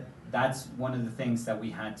feel that that's one of the things that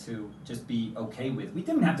we had to just be okay with. We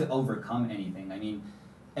didn't have to overcome anything. I mean,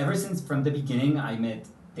 ever since from the beginning, I met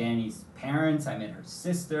Danny's parents, I met her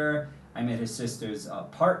sister, I met her sister's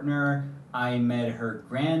partner, I met her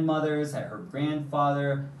grandmothers, her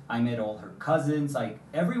grandfather, I met all her cousins. Like,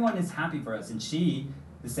 everyone is happy for us. And she,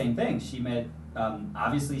 the same thing. She met,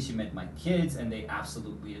 obviously she met my kids and they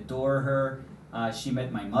absolutely adore her. She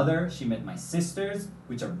met my mother, she met my sisters,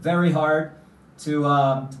 which are very hard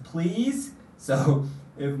to please. So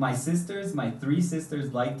if my 3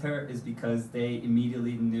 sisters liked her, is because they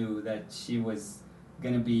immediately knew that she was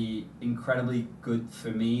gonna be incredibly good for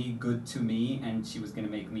me, good to me, and she was gonna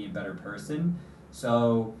make me a better person.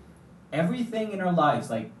 So everything in our lives,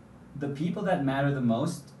 like the people that matter the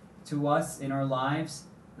most to us in our lives,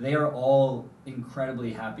 they are all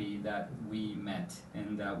incredibly happy that we met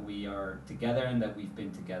and that we are together and that we've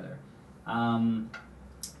been together.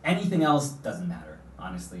 Anything else doesn't matter,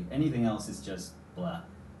 honestly. Anything else is just blah.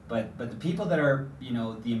 But the people that are,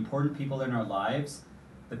 the important people in our lives,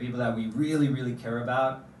 the people that we really, really care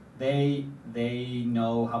about, they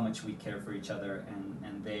know how much we care for each other,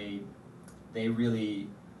 and they really,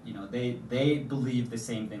 they believe the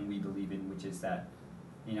same thing we believe in, which is that,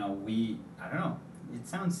 I don't know, it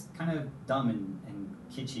sounds kind of dumb and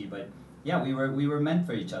kitschy, but yeah, we were meant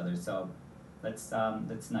for each other, so that's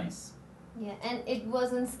nice. Yeah, and it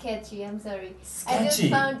wasn't sketchy, I'm sorry. Sketchy. I just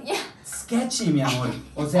found, yeah. Sketchy, mi amor.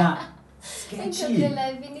 O sea, sketchy. Encontré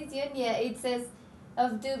la definición, yeah, it says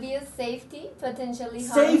of dubious safety, potentially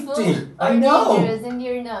harmful I or know. dangerous, and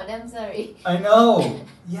you're not, I'm sorry. I know.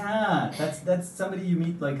 Yeah, that's somebody you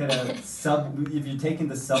meet like at a if you're taking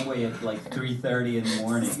the subway at like 3:30 in the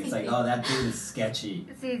morning. It's like, oh, that dude is sketchy.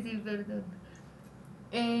 Sí, perdón.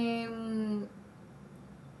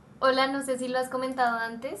 Hola, no sé si lo has comentado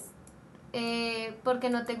antes. ¿Por qué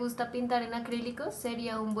no te gusta pintar en acrílicos?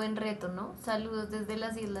 Sería un buen reto, ¿no? Saludos desde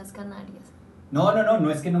las Islas Canarias. No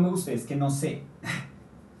es que no me guste, es que no sé.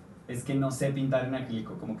 Es que no sé pintar en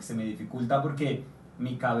acrílico, como que se me dificulta porque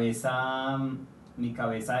mi cabeza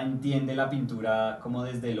entiende la pintura como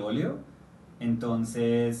desde el óleo,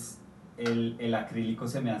 entonces el acrílico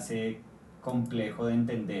se me hace complejo de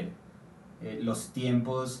entender. Los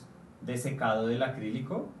tiempos de secado del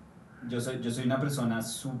acrílico, yo soy una persona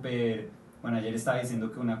súper, bueno, ayer estaba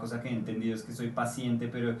diciendo que una cosa que he entendido es que soy paciente,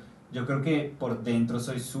 pero yo creo que por dentro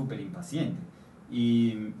soy súper impaciente.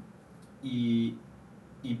 Y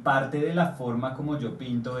parte de la forma como yo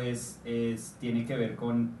pinto tiene que ver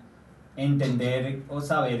con entender o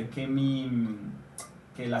saber que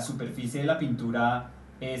la superficie de la pintura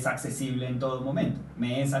es accesible en todo momento,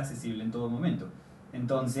 me es accesible en todo momento.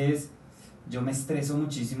 Entonces yo me estreso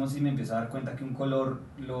muchísimo si me empiezo a dar cuenta que un color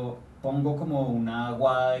lo pongo como una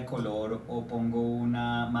aguada de color o pongo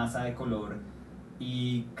una masa de color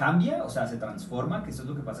y cambia, o sea, se transforma, que eso es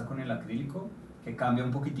lo que pasa con el acrílico, que cambia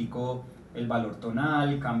un poquitico el valor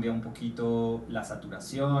tonal, cambia un poquito la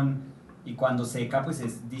saturación, y cuando seca pues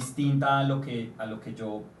es distinta a lo que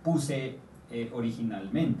yo puse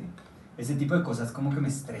originalmente. Ese tipo de cosas como que me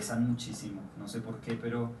estresan muchísimo, no sé por qué,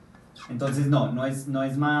 pero entonces no es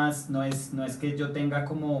que yo tenga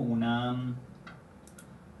como una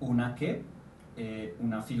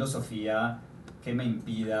filosofía que me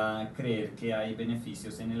impida creer que hay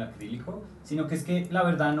beneficios en el acrílico, sino que es que la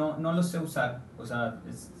verdad no lo sé usar. O sea,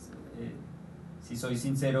 si soy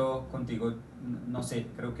sincero contigo, no sé,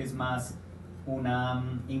 creo que es más una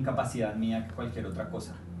incapacidad mía que cualquier otra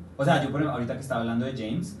cosa. O sea, yo por ejemplo, ahorita que estaba hablando de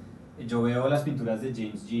James, yo veo las pinturas de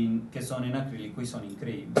James Jean que son en acrílico y son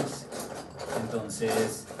increíbles.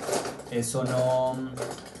 Entonces, eso no...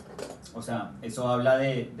 O sea, eso habla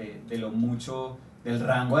de lo mucho, del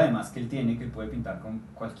rango además que él tiene, que él puede pintar con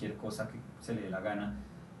cualquier cosa que se le dé la gana,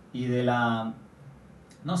 y de la,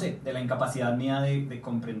 no sé, de la incapacidad mía de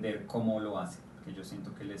comprender cómo lo hace, porque yo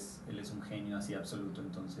siento que él es un genio así absoluto.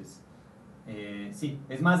 Entonces, sí,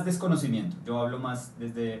 es más desconocimiento, yo hablo más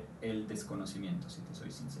desde el desconocimiento, si te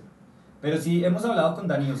soy sincero. Pero sí, hemos hablado con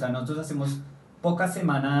Dani, o sea, nosotros hacemos pocas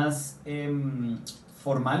semanas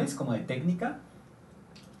formales, como de técnica,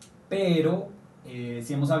 pero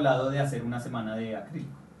sí hemos hablado de hacer una semana de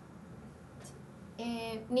acrílico.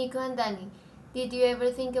 Nico and Danny, did you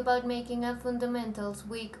ever think about making a fundamentals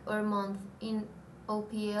week or month in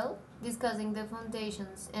OPL, discussing the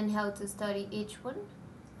foundations and how to study each one?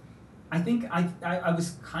 I think I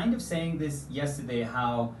was kind of saying this yesterday,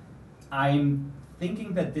 how I'm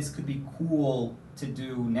thinking that this could be cool to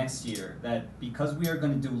do next year, that because we are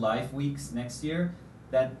going to do live weeks next year,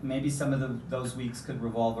 that maybe some of those weeks could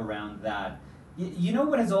revolve around that. You know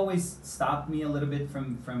what has always stopped me a little bit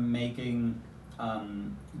from making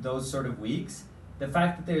those sort of weeks? The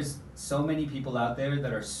fact that there's so many people out there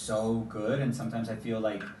that are so good, and sometimes I feel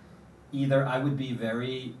like either I would be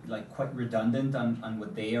very, like, quite redundant on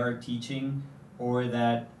what they are teaching, or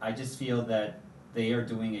that I just feel that they are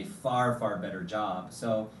doing a far, far better job.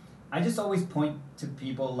 So I just always point to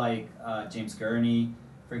people like James Gurney,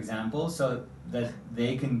 for example, so that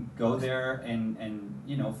they can go there and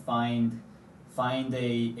you know, find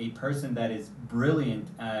a person that is brilliant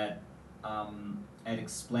at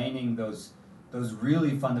explaining those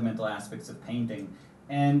really fundamental aspects of painting.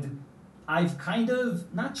 And I've kind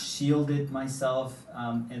of not shielded myself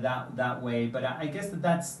in that way, but I guess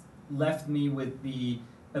that's left me with the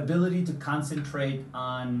ability to concentrate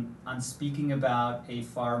on speaking about a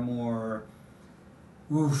far more,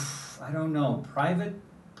 I don't know, private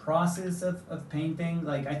process of painting.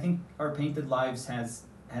 Like, I think Our Painted Lives has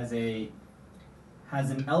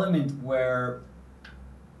an element where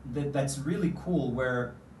that's really cool,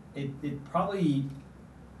 where it probably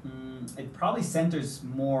centers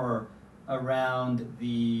more around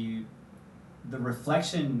the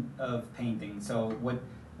reflection of painting. So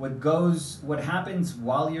what happens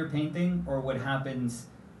while you're painting, or what happens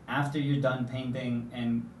after you're done painting,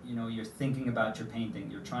 and you know, you're thinking about your painting,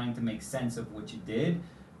 you're trying to make sense of what you did,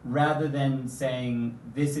 rather than saying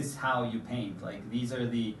this is how you paint. Like, these are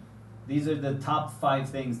the top 5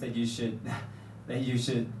 things that you should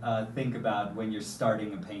think about when you're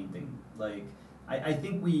starting a painting. Like, I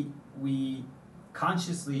think we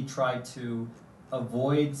consciously try to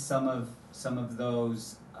avoid some of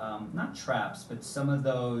those not traps, but some of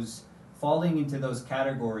those falling into those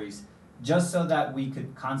categories, just so that we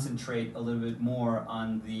could concentrate a little bit more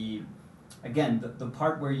on the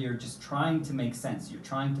part where you're just trying to make sense. You're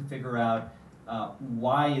trying to figure out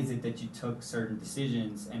why is it that you took certain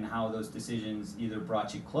decisions, and how those decisions either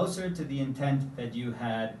brought you closer to the intent that you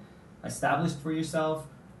had established for yourself,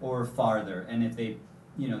 or farther. And if they,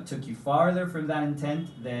 you know, took you farther from that intent,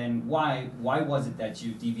 then why was it that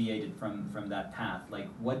you deviated from that path? Like,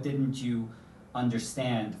 what didn't you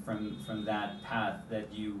understand from that path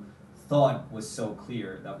that you thought was so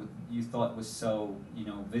clear, that you thought was so, you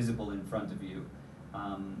know, visible in front of you?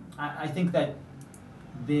 I think that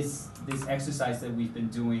this exercise that we've been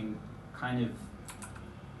doing kind of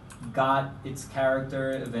got its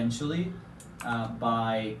character eventually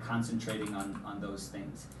by concentrating on those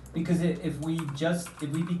things. Because if we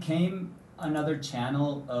became another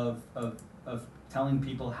channel of telling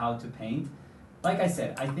people how to paint, like I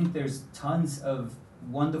said, I think there's tons of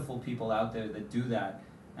wonderful people out there that do that,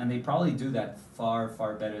 and they probably do that far,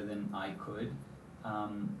 far better than I could.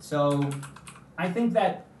 So I think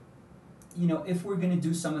that, you know, if we're gonna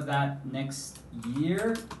do some of that next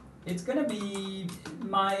year, it's gonna be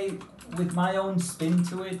with my own spin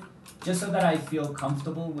to it, just so that I feel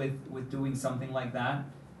comfortable with doing something like that.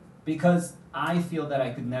 Because I feel that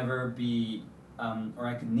I could never be, or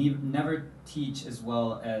I could never teach as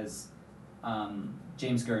well as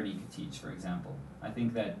James Gurney could teach, for example. I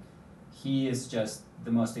think that he is just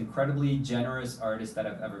the most incredibly generous artist that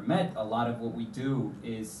I've ever met. A lot of what we do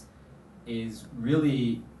is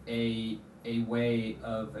really a way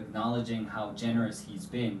of acknowledging how generous he's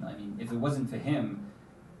been. I mean, if it wasn't for him,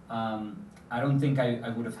 I don't think I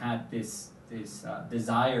would have had this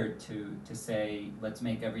desire to say, let's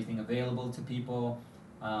make everything available to people,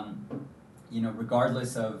 you know,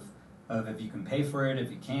 regardless of if you can pay for it,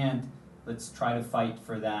 if you can't, let's try to fight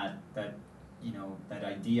for that you know, that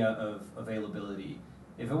idea of availability.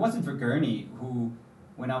 If it wasn't for Gurney, who,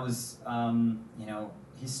 when I was, you know,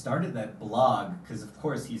 he started that blog, because of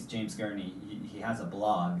course he's James Gurney, he has a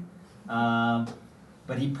blog,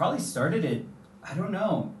 but he probably started it, I don't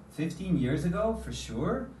know, 15 years ago for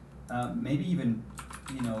sure. Maybe even,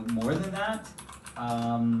 you know, more than that.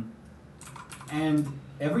 And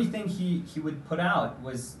everything he would put out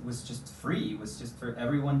was just free, was just for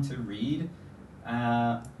everyone to read.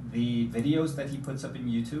 The videos that he puts up in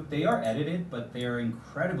YouTube, they are edited, but they are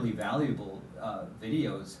incredibly valuable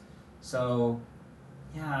videos. So,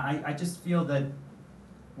 yeah, I just feel that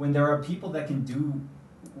when there are people that can do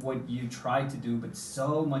what you try to do, but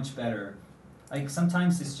so much better, like,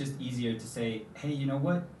 sometimes it's just easier to say, hey, you know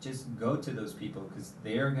what, just go to those people, because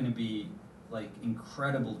they're going to be, like,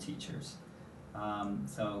 incredible teachers.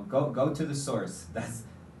 So go to the source.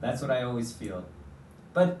 That's what I always feel.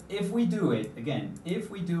 But if we do it, again, if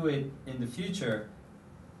we do it in the future,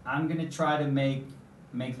 I'm going to try to make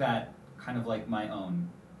that kind of like my own,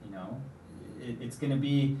 you know? it's gonna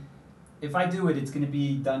be, if I do it, it's gonna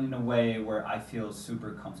be done in a way where I feel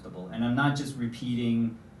super comfortable, and I'm not just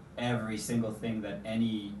repeating every single thing that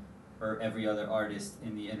any or every other artist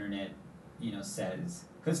in the internet, says.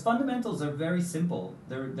 Because fundamentals are very simple.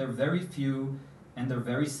 They're very few, and they're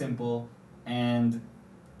very simple, and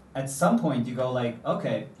at some point you go like,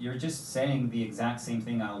 okay, you're just saying the exact same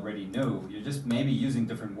thing I already knew. You're just maybe using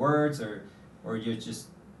different words, or you're just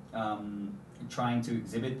trying to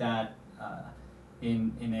exhibit that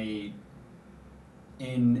in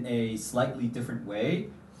a slightly different way.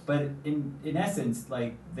 But in essence,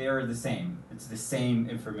 like, they're the same. It's the same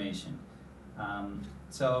information.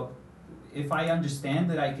 So if I understand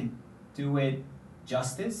that I could do it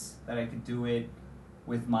justice, that I could do it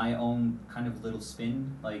with my own kind of little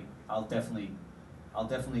spin, like, I'll definitely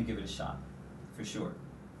give it a shot, for sure.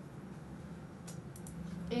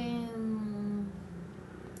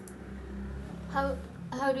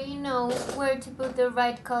 How do you know where to put the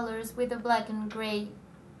right colors with a black and gray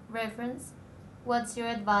reference? What's your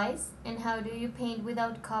advice, and how do you paint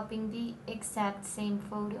without copying the exact same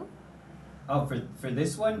photo? Oh, for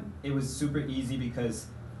this one, it was super easy because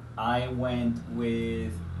I went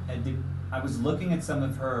with, I was looking at some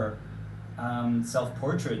of her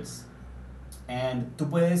self-portraits, and tú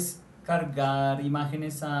puedes cargar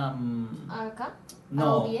imágenes a... ¿Acá?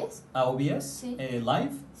 No, ¿A OBS? a OBS, Sí.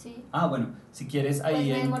 Live. Sí. Ah, bueno, si quieres Pues ahí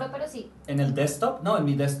me demoro, pero sí. en el desktop, no, en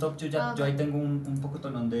mi desktop yo Okay. ahí tengo un poco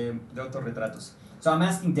tonón de autorretratos. So I'm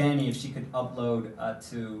asking Danny if she could upload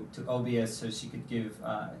to OBS so she could give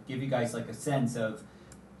you guys like a sense of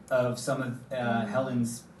some of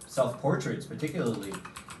Helene's self-portraits particularly.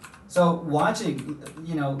 So watching,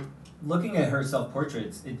 looking at her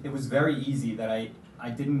self-portraits, it was very easy that I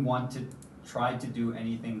didn't want to try to do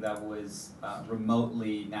anything that was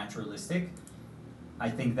remotely naturalistic. I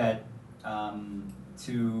think that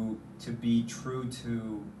to be true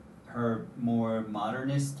to her more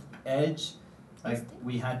modernist edge, like,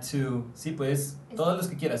 we had to... Sí, pues, todos los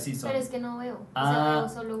que quieras, sí son. Pero es que no veo. O sea, veo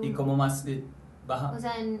solo uno. ¿Y cómo más baja? O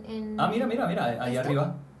sea, en... Mira, ahí ¿Este?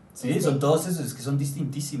 arriba. Sí, son todos esos, es que son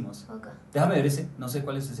distintísimos. Okay. Déjame ver ese, no sé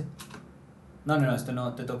cuál es ese. No, esto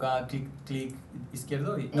no, te toca clic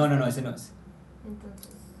izquierdo y... No, ese no es.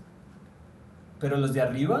 Entonces... Pero los de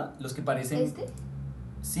arriba, los que parecen... ¿Este?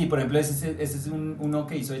 Sí, por ejemplo, ese es uno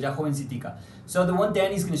que hizo ella jovencitica. So the one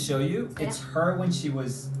Danny's going to show you, it's her when she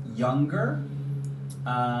was younger,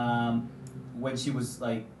 when she was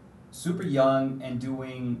like super young and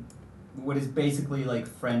doing what is basically like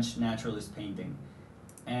French naturalist painting.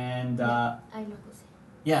 And Ahí lo puse.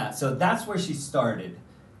 yeah, so that's where she started.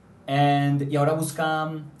 And y ahora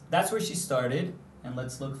busca, that's where she started, and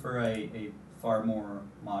let's look for a far more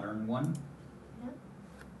modern one.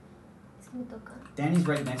 Me toca. Danny's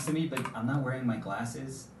right next to me, but I'm not wearing my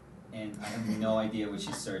glasses, and I have no idea what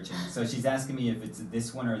she's searching. So she's asking me if it's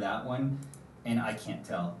this one or that one, and I can't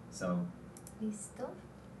tell. So. Listo.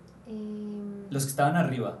 Los que estaban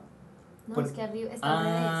arriba. No, es que arriba está al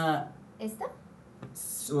revés. ¿Esta?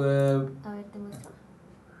 A ver, te muestro.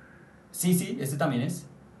 Sí, este también es.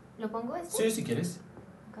 ¿Lo pongo este? Sí, si quieres.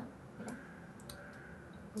 Acá, mira.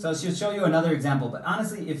 So she'll show you another example, but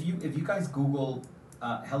honestly, if you guys Google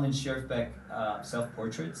Helene Schjerfbeck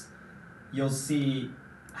self-portraits, you'll see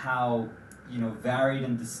how varied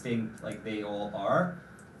and distinct like they all are,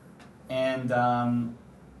 and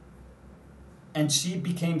she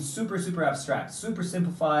became super abstract, super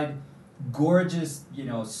simplified, gorgeous,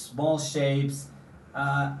 small shapes.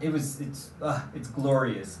 It's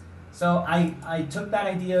glorious. So I took that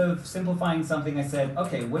idea of simplifying something. I said,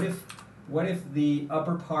 okay, what if the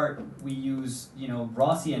upper part we use,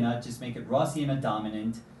 raw sienna, just make it raw sienna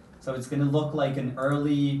dominant, so it's going to look like an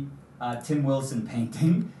early Tim Wilson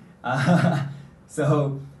painting.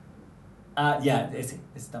 So ese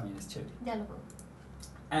también es chévere. Ya lo pongo.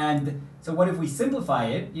 And so what if we simplify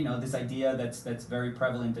it, this idea that's very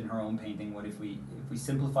prevalent in her own painting, what if we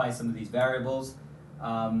simplify some of these variables,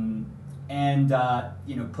 and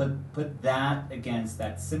put that against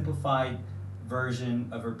that simplified version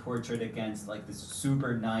of her portrait against like this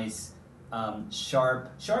super nice,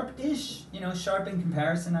 sharp-ish, sharp in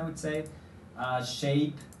comparison, I would say,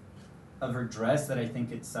 shape of her dress that I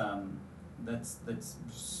think it's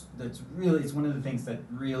that's really, it's one of the things that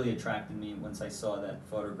really attracted me once I saw that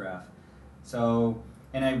photograph. So,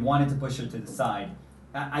 and I wanted to push her to the side.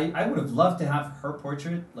 I would have loved to have her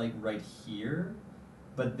portrait like right here,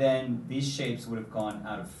 but then these shapes would have gone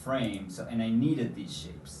out of frame. So, and I needed these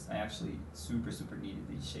shapes. I actually super needed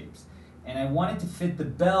these shapes. And I wanted to fit the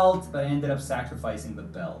belt, but I ended up sacrificing the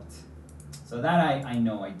belt. So that I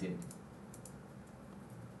know I did.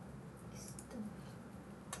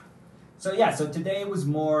 So yeah, so today was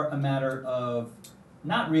more a matter of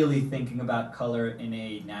not really thinking about color in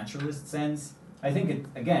a naturalist sense. I think it,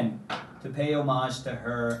 again, to pay homage to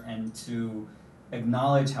her and to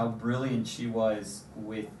acknowledge how brilliant she was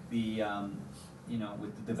with the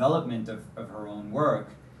with the development of her own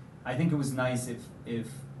work. I think it was nice if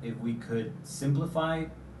we could simplify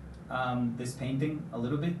this painting a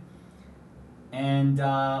little bit and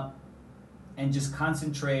just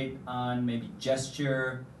concentrate on maybe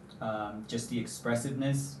gesture, just the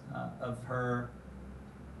expressiveness of her,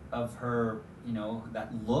 that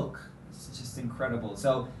look. It's just incredible.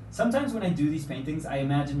 So sometimes when I do these paintings, I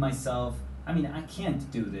imagine myself, I mean, I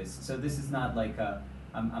can't do this, so this is not like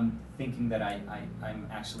I'm thinking that I'm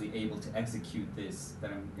actually able to execute this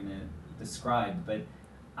that I'm gonna describe, but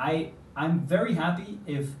I'm very happy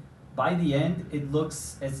if by the end it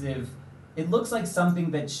looks as if it looks like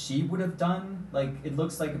something that she would have done. Like it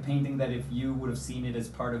looks like a painting that if you would have seen it as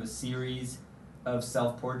part of a series of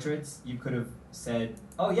self-portraits, you could have said,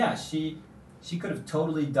 oh yeah, she could have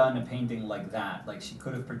totally done a painting like that. Like she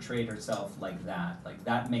could have portrayed herself like that. Like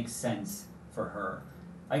that makes sense for her.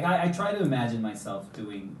 Like I try to imagine myself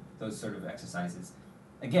doing those sort of exercises.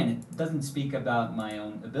 Again, it doesn't speak about my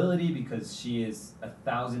own ability because she is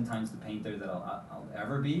 1,000 times the painter that I'll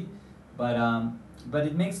ever be, but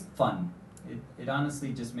it makes fun. It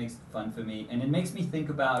honestly just makes fun for me, and it makes me think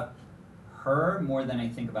about her more than I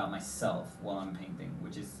think about myself while I'm painting,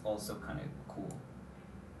 which is also kind of cool.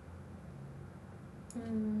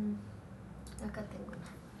 Acá tengo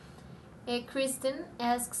una. Kristen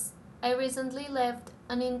asks, I recently left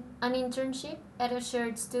an internship at a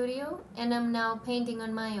shared studio and I'm now painting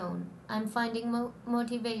on my own. I'm finding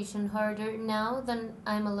motivation harder now than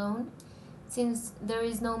I'm alone since there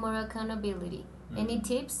is no more accountability. Any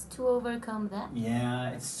tips to overcome that? Yeah,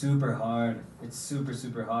 it's super hard. It's super,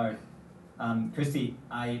 super hard. Christy,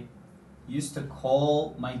 I used to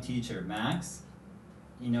call my teacher, Max,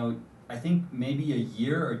 I think maybe a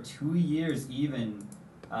year or 2 years even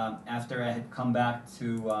after I had come back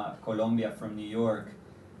to Colombia from New York,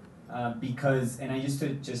 and I used to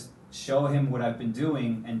just show him what I've been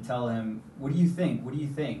doing and tell him, what do you think? What do you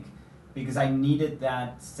think? Because I needed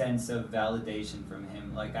that sense of validation from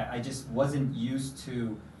him. Like I just wasn't used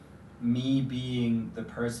to me being the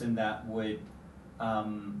person that would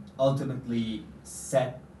ultimately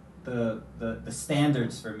set the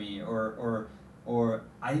standards for me, or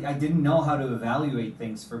I didn't know how to evaluate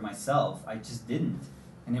things for myself. I just didn't.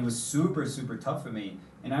 And it was super, super tough for me.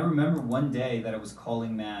 And I remember one day that I was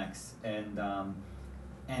calling Max, and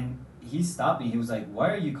he stopped me. He was like,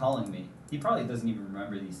 why are you calling me? He probably doesn't even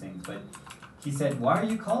remember these things, but he said, why are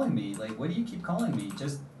you calling me? Like, what do you keep calling me?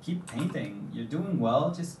 Just keep painting. You're doing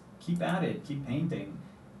well. Just keep at it. Keep painting.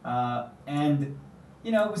 And,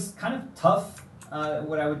 it was kind of tough,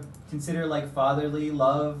 what I would consider like fatherly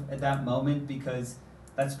love at that moment, because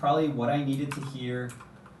that's probably what I needed to hear.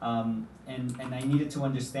 And I needed to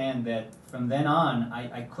understand that from then on,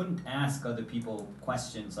 I couldn't ask other people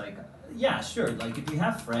questions like, yeah, sure, like if you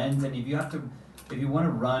have friends and if you want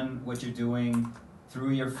to run what you're doing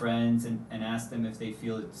through your friends and ask them if they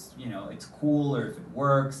feel it's cool or if it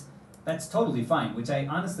works, that's totally fine, which I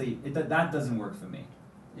honestly, that doesn't work for me.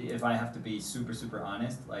 If I have to be super, super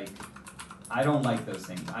honest, like, I don't like those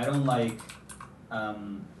things. I don't like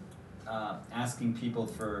asking people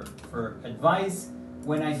for advice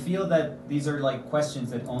when I feel that these are like questions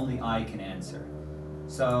that only I can answer.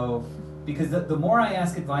 So, because the more I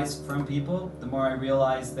ask advice from people, the more I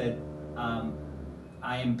realize that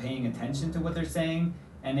I am paying attention to what they're saying.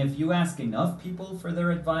 And if you ask enough people for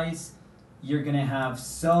their advice, you're gonna have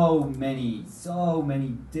so many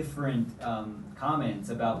different comments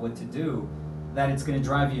about what to do that it's gonna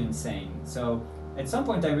drive you insane. So at some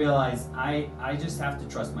point I realized I just have to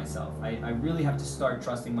trust myself. I really have to start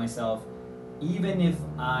trusting myself, even if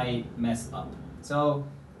I mess up. So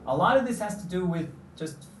a lot of this has to do with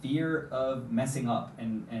just fear of messing up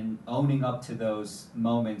and owning up to those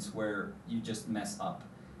moments where you just mess up.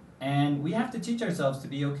 And we have to teach ourselves to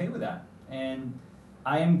be okay with that. And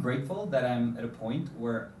I am grateful that I'm at a point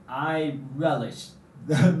where I relish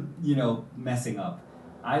messing up.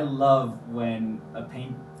 I love when a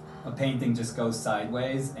painting just goes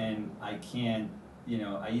sideways and I can't,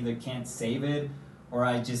 I either can't save it or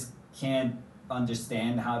I just can't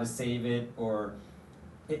understand how to save it, or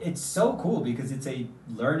it's so cool because it's a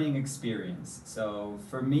learning experience. So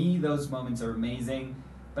for me, those moments are amazing,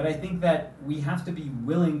 but I think that we have to be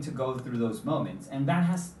willing to go through those moments, and that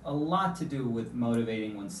has a lot to do with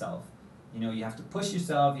motivating oneself. You have to push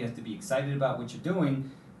yourself, you have to be excited about what you're doing,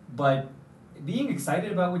 but being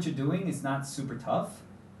excited about what you're doing is not super tough.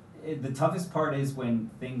 the toughest part is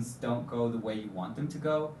when things don't go the way you want them to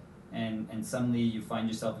go, and suddenly you find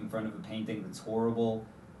yourself in front of a painting that's horrible,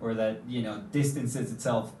 or that, you know, distances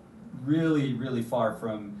itself really, really far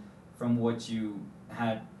from what you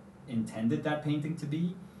had intended that painting to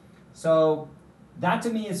be. So that to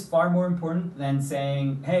me is far more important than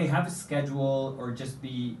saying, hey, have a schedule, or just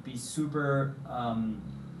be super,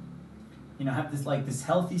 you know, have this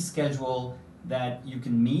healthy schedule that you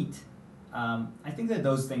can meet. I think that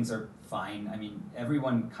those things are fine. I mean,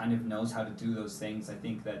 everyone kind of knows how to do those things. I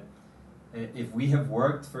think that if we have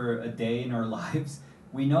worked for a day in our lives,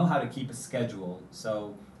 we know how to keep a schedule.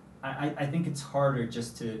 So I think it's harder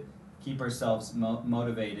just to keep ourselves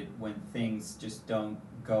motivated when things just don't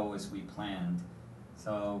go as we planned.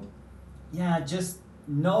 So yeah, just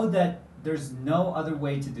know that there's no other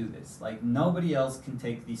way to do this. Like, nobody else can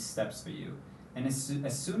take these steps for you. And as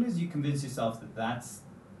soon as you convince yourself that that's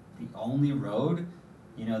the only road,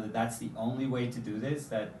 you know, that that's the only way to do this,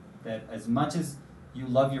 that as much as you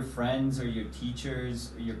love your friends or your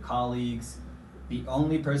teachers or your colleagues, the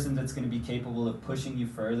only person that's going to be capable of pushing you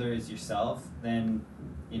further is yourself, then,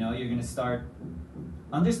 you know, you're going to start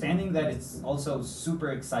understanding that it's also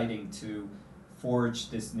super exciting to forge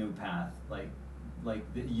this new path.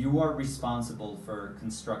 You are responsible for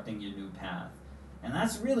constructing your new path. And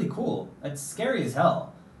that's really cool. It's scary as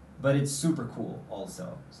hell, but it's super cool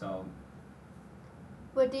also. So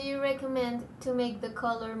What do you recommend to make the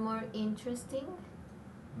color more interesting?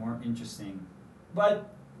 More interesting.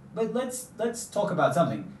 But let's talk about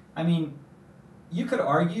something. I mean, you could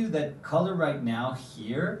argue that color right now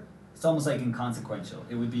here, it's almost like inconsequential.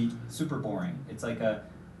 It would be super boring. It's like a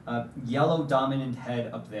yellow dominant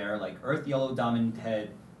head up there, like earth yellow dominant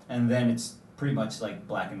head, and then it's pretty much like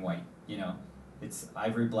black and white, you know? It's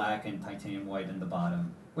ivory black and titanium white in the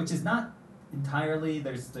bottom, which is not entirely,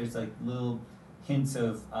 there's like little hints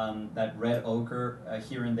of that red ochre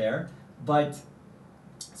here and there. But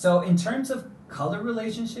so in terms of color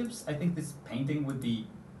relationships, I think this painting would be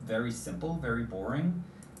very simple, very boring.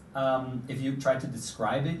 If you tried to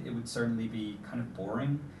describe it, it would certainly be kind of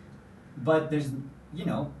boring. But there's, you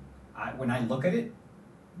know, when I look at it,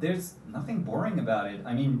 there's nothing boring about it.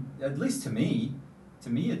 I mean, at least to me,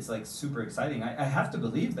 it's like super exciting. I have to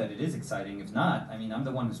believe that it is exciting. If not, I mean, I'm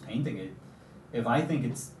the one who's painting it. If I think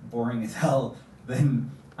it's boring as hell, then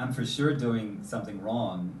I'm for sure doing something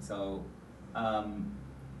wrong. So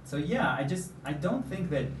yeah, I don't think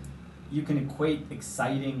that you can equate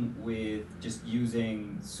exciting with just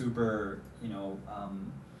using super, you know,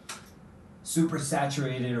 super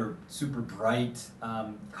saturated or super bright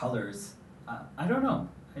colors. I don't know.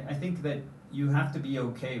 I think that you have to be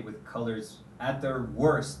okay with colors at their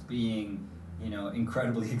worst being, you know,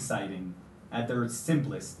 incredibly exciting, at their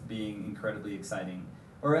simplest being incredibly exciting,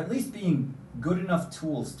 or at least being good enough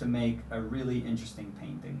tools to make a really interesting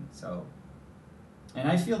painting. So, and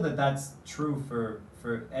I feel that that's true for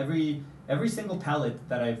every single palette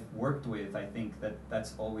that I've worked with. I think that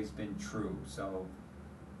that's always been true. So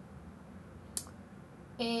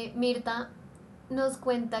Mirta nos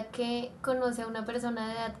cuenta que conoce a una persona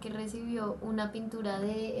de edad que recibió una pintura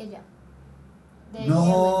de ella. De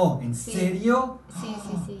no, Helene. ¿en Sí. serio? Sí,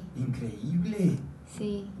 sí, sí. Increíble.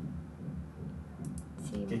 Sí.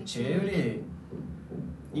 Sí, Qué muy chévere.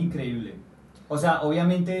 Increíble. O sea,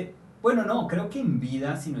 obviamente, bueno, no, creo que en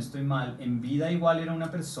vida, si no estoy mal, en vida igual era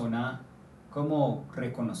una persona como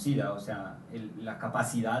reconocida, o sea, la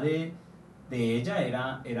capacidad de ella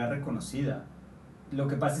era reconocida. Lo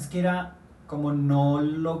que pasa es que era como no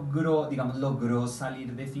logró, digamos, logró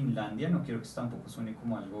salir de Finlandia. No quiero que esto tampoco suene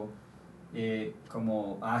como algo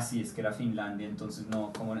como, sí, es que era Finlandia, entonces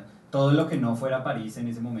no, como todo lo que no fuera París en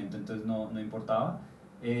ese momento, entonces no importaba.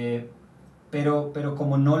 Pero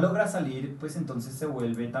como no logra salir, pues entonces se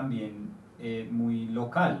vuelve también muy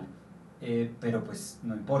local. Pero pues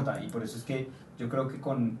no importa, y por eso es que yo creo que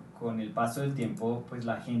con el paso del tiempo, pues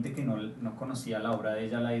la gente que no conocía la obra de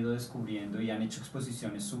ella la ha ido descubriendo, y han hecho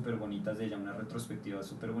exposiciones súper bonitas de ella, unas retrospectivas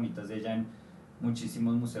súper bonitas de ella en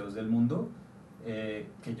muchísimos museos del mundo,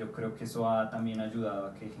 que yo creo que eso ha también ayudado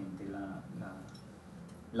a que gente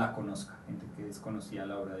la conozca, gente que desconocía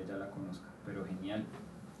la obra de ella la conozca, pero genial.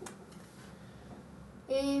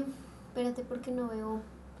 Espérate porque no veo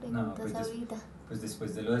preguntas ahorita. Pues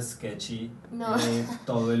después de lo de Sketchy, no.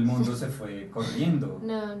 todo el mundo se fue corriendo.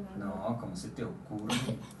 No, ¿cómo se te ocurre?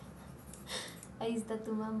 Ahí está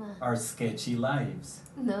tu mamá. Our sketchy lives.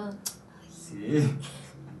 No. Sí.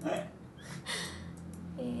 A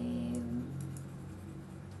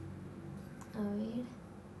ver.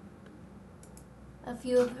 A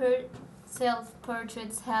few of her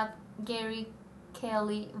self-portraits have Gary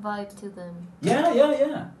Kelly vibe to them.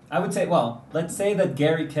 Yeah. I would say, well, let's say that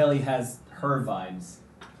Gary Kelly has her vibes.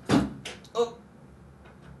 Oh.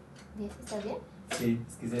 ¿Estás bien? Sí,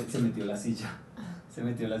 es que se metió la silla. Se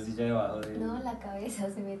metió la silla debajo de... No, la cabeza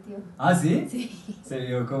se metió. ¿Ah, sí? Sí. ¿Se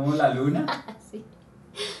vio como la luna? Sí.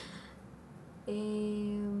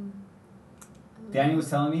 Danny was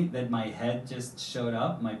telling me that my head just showed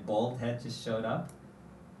up, my bald head just showed up.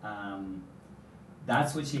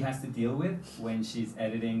 That's what she has to deal with when she's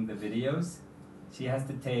editing the videos. She has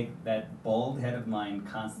to take that bald head of mine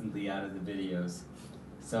constantly out of the videos.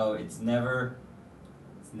 So it's never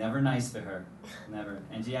nice for her, never.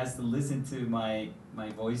 And she has to listen to my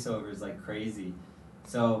voiceovers like crazy.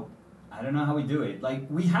 So I don't know how we do it. Like,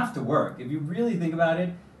 we have to work. If you really think about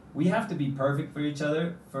it, we have to be perfect for each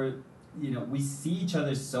other. We see each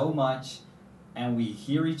other so much and we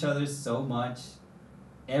hear each other so much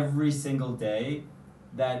every single day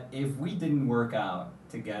that if we didn't work out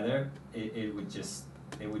together, it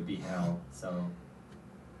would be hell. So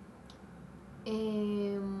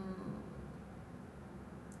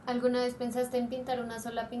 ¿alguna vez pensaste en pintar una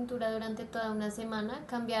sola pintura durante toda una semana?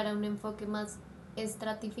 ¿Cambiar a un enfoque más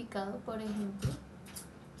estratificado, por ejemplo?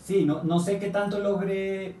 Sí, no sé qué tanto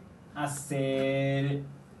logré hacer,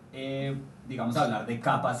 digamos, hablar de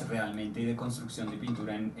capas realmente y de construcción de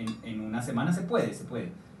pintura en una semana. Se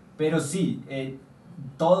puede. Pero sí,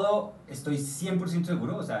 todo estoy 100%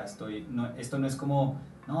 seguro, o sea, esto no es como,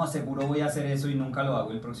 no, seguro voy a hacer eso y nunca lo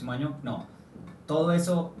hago el próximo año. No, todo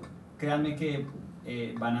eso, créanme que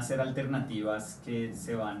van a ser alternativas que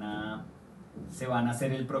se van a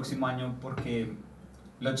hacer el próximo año, porque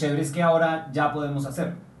lo chévere es que ahora ya podemos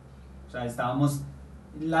hacerlo. O sea,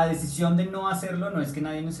 la decisión de no hacerlo no es que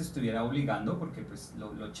nadie nos estuviera obligando, porque pues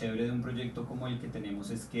lo chévere de un proyecto como el que tenemos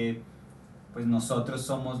es que pues nosotros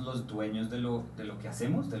somos los dueños de lo que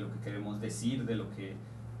hacemos, de lo que queremos decir, del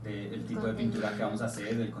tipo de pintura que vamos a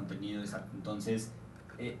hacer, del contenido, exacto. Entonces,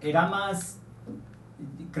 era más,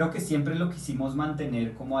 creo que siempre lo quisimos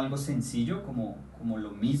mantener como algo sencillo, como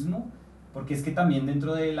lo mismo, porque es que también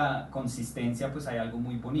dentro de la consistencia pues hay algo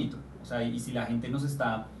muy bonito. O sea, y si la gente nos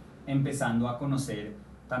está empezando a conocer,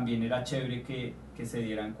 también era chévere que se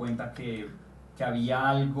dieran cuenta que había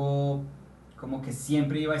algo como que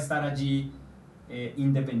siempre iba a estar allí,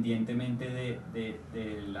 independientemente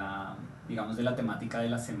de la temática de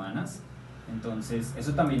las semanas. Entonces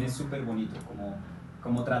eso también es súper bonito,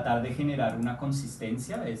 como tratar de generar una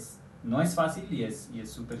consistencia. No es fácil y es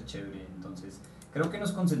súper chévere. Entonces creo que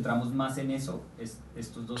nos concentramos más en eso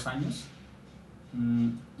estos 2 años.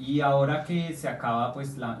 Y ahora que se acaba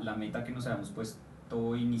pues la meta que nos habíamos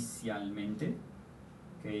puesto inicialmente,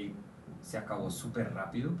 que se acabó súper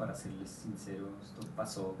rápido, para serles sincero, esto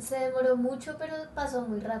pasó... Se demoró mucho, pero pasó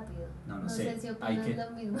muy rápido. No sé si opinas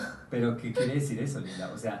lo mismo. ¿Pero qué quiere decir eso,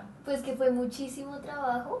 Lila? O sea... Pues que fue muchísimo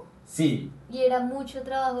trabajo. Sí. Y era mucho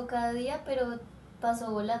trabajo cada día, pero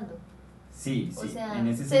pasó volando. Sí. O sea, en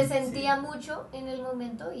ese se sentía mucho en el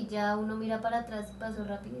momento y ya uno mira para atrás y pasó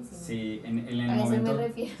rapidísimo. Sí, en el a momento... eso me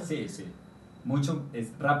refiero. Sí. Mucho,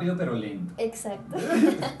 es rápido pero lento. Exacto.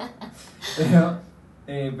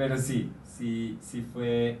 Pero sí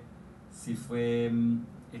fue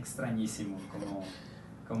extrañísimo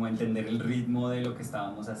como entender el ritmo de lo que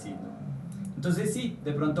estábamos haciendo. Entonces sí,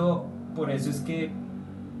 de pronto por eso es que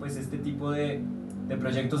pues este tipo de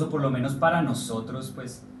proyectos, o por lo menos para nosotros,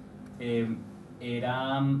 pues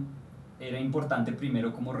era importante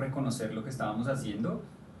primero como reconocer lo que estábamos haciendo,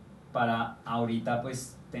 para ahorita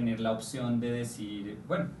pues tener la opción de decir,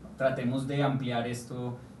 bueno, tratemos de ampliar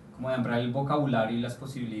esto, como de ampliar el vocabulario y las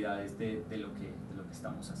posibilidades de lo que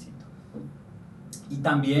estamos haciendo. Y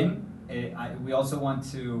también, we also want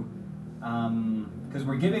to, because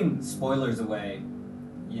we're giving spoilers away,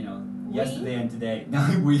 yesterday and today. No,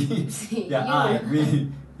 we,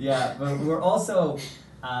 but we're also,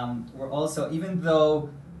 even though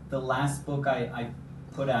the last book I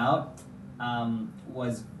put out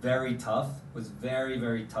was very tough, was very,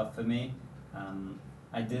 very tough for me.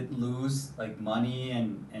 I did lose like money,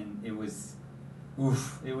 and it was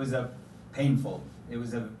painful. It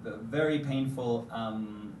was a very painful,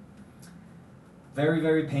 very,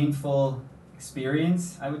 very painful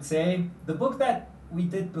experience, I would say. The book that we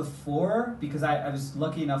did before, because I was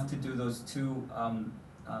lucky enough to do those 2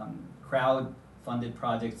 crowd-funded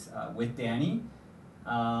projects with Danny.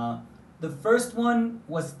 The first one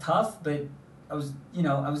was tough, but I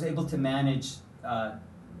was able to manage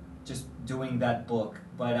just doing that book.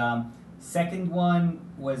 But second one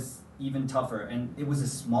was even tougher, and it was a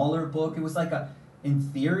smaller book. It was like in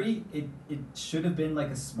theory, it should have been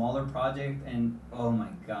like a smaller project, and oh my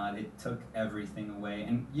god, it took everything away.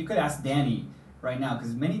 And you could ask Danny, right now,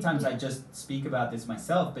 because many times I just speak about this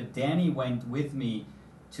myself, but Danny went with me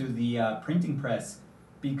to the printing press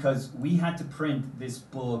because we had to print this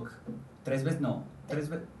book tres veces, no, tres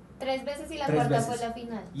veces. Tres veces y la Tres cuarta fue veces. la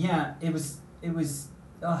final. Yeah, it was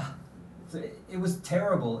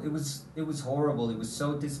terrible. It was horrible. It was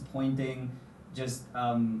so disappointing. Just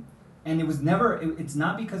and it was never. It's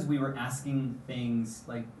not because we were asking things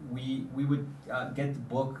like we would get the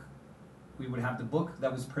book. We would have the book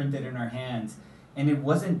that was printed in our hands, and it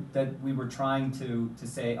wasn't that we were trying to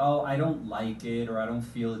say, oh, I don't like it or I don't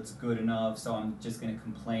feel it's good enough, so I'm just gonna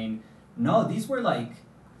complain. No, these were like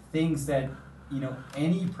things that, you know,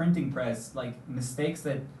 any printing press, like mistakes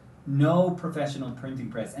that no professional printing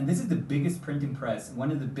press, and this is the biggest printing press, one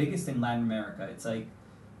of the biggest in Latin America. It's like,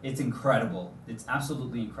 it's incredible. It's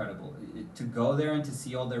absolutely incredible to go there and to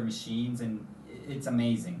see all their machines, and it's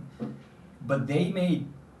amazing. But they made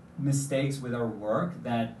mistakes with our work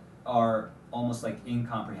that are almost like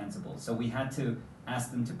incomprehensible. So we had to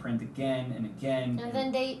ask them to print again and again. And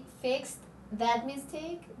then they fixed that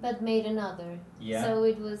mistake, but made another. Yeah. So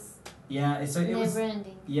it was so it was never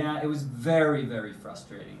ending. Yeah, it was very, very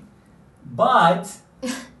frustrating. But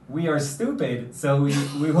we are stupid, so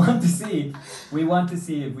we want to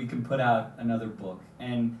see if we can put out another book,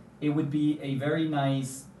 and it would be a very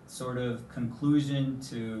nice sort of conclusion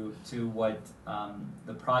to what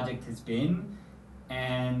the project has been.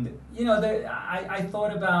 And you know, I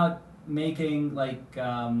thought about making like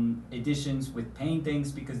editions with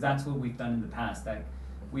paintings, because that's what we've done in the past. Like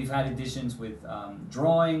we've had editions with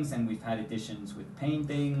drawings, and we've had editions with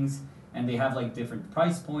paintings, and they have like different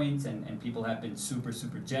price points, and people have been super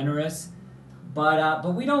generous. But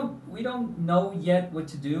we don't know yet what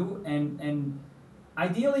to do, and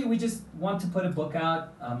ideally we just want to put a book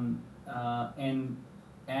out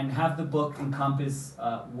and have the book encompass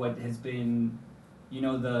what has been, you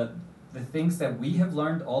know, the things that we have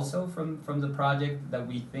learned also from the project that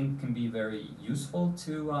we think can be very useful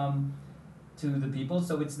to the people.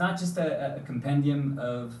 So it's not just a compendium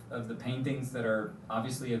of the paintings that are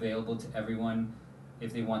obviously available to everyone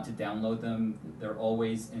if they want to download them. They're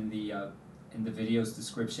always in the video's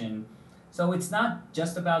description. So it's not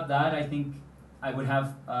just about that. I think I would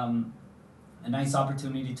have a nice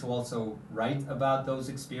opportunity to also write about those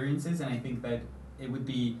experiences, and I think that it would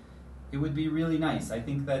be really nice. I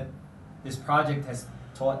think that this project has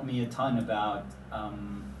taught me a ton about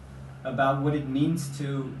what it means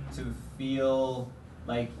to feel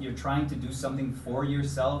like you're trying to do something for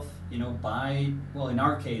yourself, you know, well, in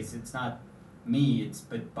our case, it's not me,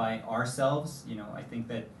 but by ourselves. You know, I think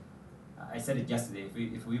that I said it yesterday,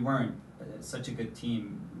 if we weren't such a good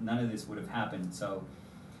team, none of this would have happened. So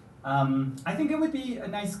I think it would be a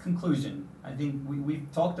nice conclusion. I think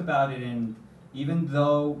we've talked about it, and even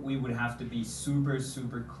though we would have to be super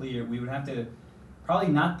clear, we would have to probably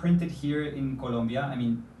not print it here in Colombia. I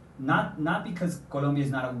mean, not because Colombia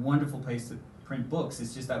is not a wonderful place to print books.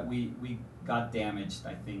 It's just that we got damaged,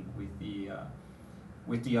 I think, with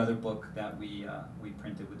the other book that we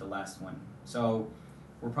printed with the last one. So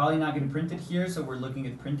we're probably not going to print it here. So we're looking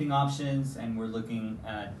at printing options, and we're looking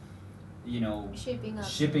at, you know,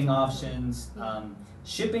 shipping options. Yeah.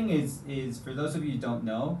 Shipping is for those of you who don't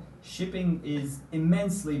know, shipping is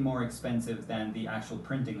immensely more expensive than the actual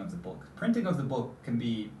printing of the book. Printing of the book can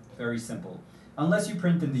be very simple, unless you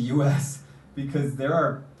print in the US, because there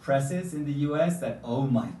are presses in the US that, oh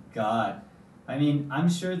my God. I mean, I'm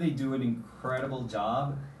sure they do an incredible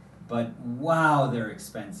job, but wow, they're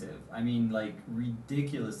expensive. I mean, like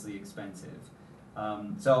ridiculously expensive.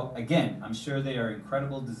 So again, I'm sure they are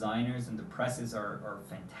incredible designers, and the presses are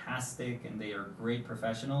fantastic, and they are great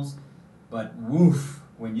professionals, but woof,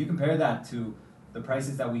 when you compare that to the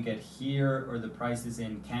prices that we get here, or the prices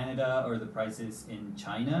in Canada, or the prices in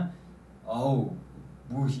China, oh,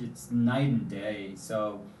 whoosh, it's night and day.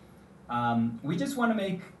 So we just want to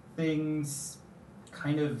make things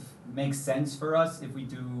kind of make sense for us if we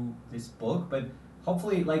do this book, but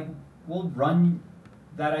hopefully, like, we'll run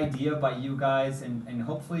that idea by you guys, and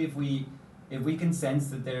hopefully if we can sense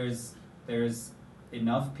that there's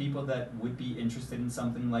enough people that would be interested in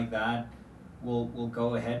something like that, we'll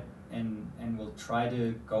go ahead and we'll try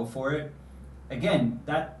to go for it. Again,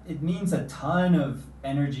 that it means a ton of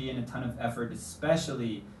energy and a ton of effort,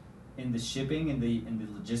 especially in the shipping and the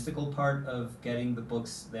logistical part of getting the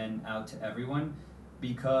books then out to everyone,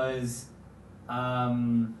 because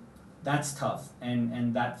that's tough.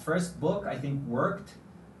 And that first book, I think, worked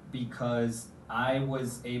because I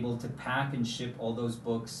was able to pack and ship all those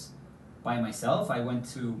books by myself. I went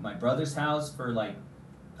to my brother's house for like,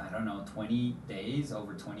 I don't know, 20 days,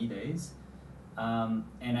 over 20 days.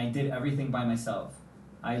 And I did everything by myself.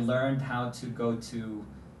 I learned how to go to,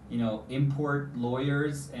 import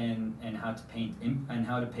lawyers and how to and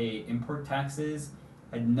how to pay import taxes.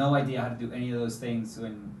 I had no idea how to do any of those things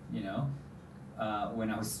when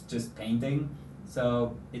I was just painting.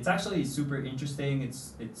 So it's actually super interesting.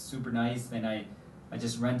 It's super nice. Then I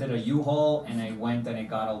just rented a U-Haul and I went and I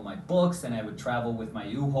got all my books and I would travel with my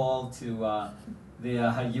U-Haul to the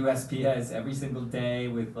USPS every single day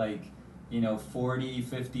with 40,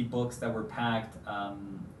 50 books that were packed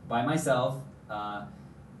by myself.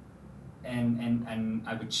 And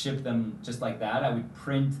I would ship them just like that. I would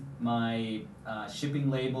print my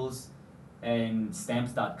shipping labels in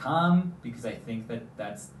stamps.com because I think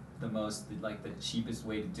that's the cheapest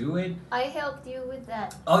way to do it. I helped you with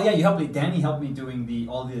that. Oh yeah, you helped me. Danny helped me doing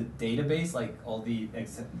all the database, all the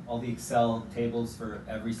Excel tables for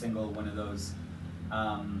every single one of those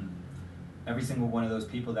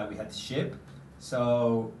people that we had to ship.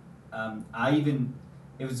 So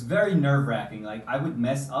it was very nerve-wracking. I would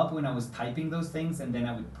mess up when I was typing those things, and then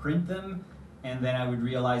I would print them, and then I would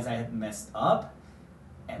realize I had messed up.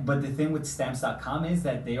 But the thing with stamps.com is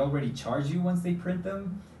that they already charge you once they print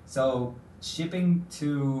them. So shipping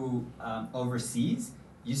to overseas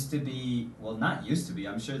used to be, well, not used to be,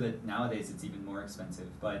 I'm sure that nowadays it's even more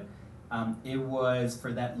expensive, but it was,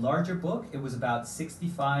 for that larger book, it was about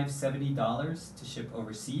 $65, $70 to ship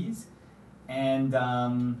overseas. And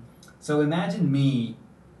so imagine me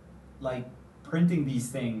printing these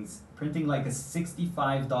things, printing a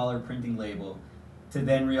 $65 printing label, to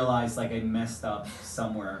then realize I messed up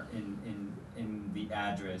somewhere in the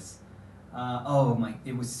address.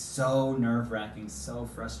 It was so nerve-wracking, so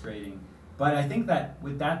frustrating. But I think that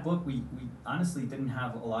with that book, we honestly didn't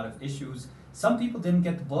have a lot of issues. Some people didn't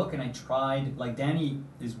get the book, and I tried, Danny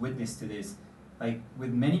is witness to this.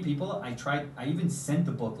 With many people, I even sent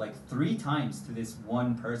the book 3 times to this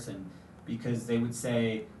one person because they would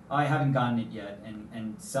say, oh, I haven't gotten it yet,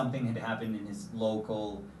 and something had happened in his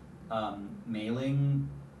local mailing,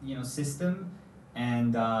 system,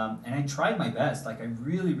 and I tried my best. I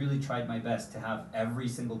really, really tried my best to have every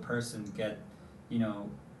single person get,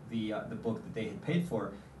 the book that they had paid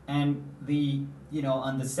for. And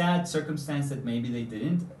on the sad circumstance that maybe they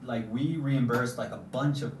didn't, we reimbursed a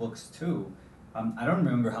bunch of books too. I don't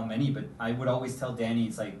remember how many, but I would always tell Danny,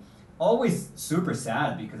 it's always super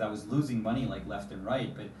sad because I was losing money left and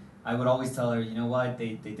right, but I would always tell her, you know what,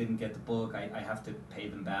 they didn't get the book, I have to pay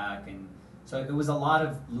them back. And so it was a lot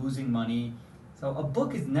of losing money. So a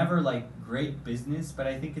book is never great business, but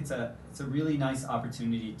I think it's a really nice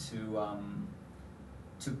opportunity to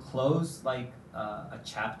close a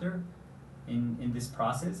chapter in this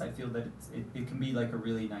process. I feel that it can be a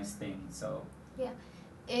really nice thing. So yeah,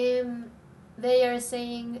 they are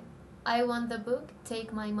saying, I want the book,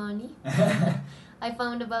 take my money. I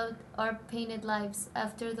found about our painted lives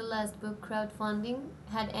after the last book crowdfunding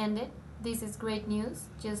had ended. This is great news,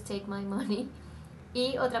 just take my money.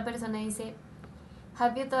 Y otra persona dice,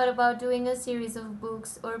 have you thought about doing a series of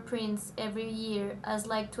books or prints every year as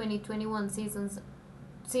 2021 season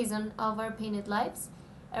of our painted lives?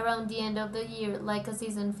 Around the end of the year, like a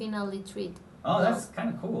season finale treat. Oh, that's kind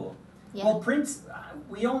of cool. Yeah. Well, prints,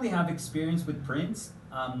 we only have experience with prints.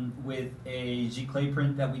 With a giclée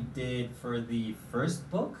print that we did for the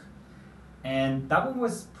first book, and that one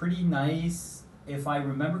was pretty nice. If I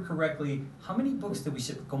remember correctly, how many books did we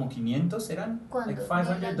ship? Como 500 eran? ¿Cuándo?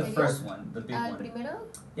 500, the first one, the big one. Primero?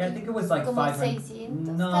 Yeah, I think it was 500.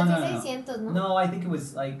 600? No, Casi no. 600, no? No, I think it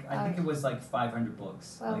was it was 500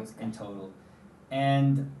 books, Wow, in total.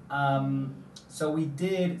 And so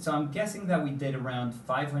I'm guessing that we did around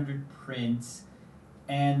 500 prints.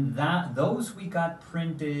 And those we got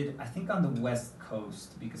printed, I think, on the West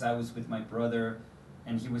Coast, because I was with my brother,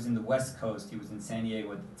 and he was in the West Coast. He was in San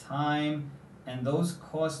Diego at the time, and those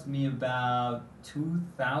cost me about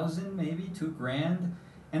 2,000, maybe $2,000.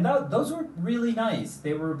 And those were really nice.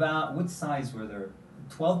 They were about, what size were there?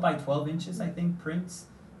 12 by 12 inches, I think, prints.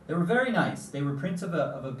 They were very nice. They were prints of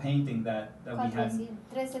a painting that we had.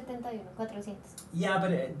 371, 400. Yeah,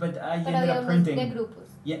 but I ended up printing. De grupos.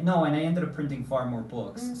 Yeah, no, and I ended up printing far more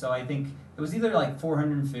books. So I think it was either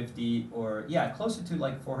 450 or, closer to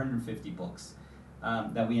 450 books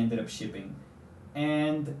that we ended up shipping.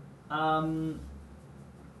 And so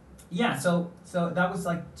that was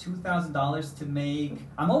 $2,000 to make.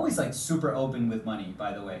 I'm always super open with money,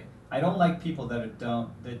 by the way. I don't like people that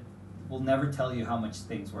will never tell you how much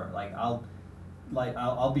things were. I'll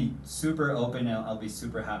be super open, and I'll be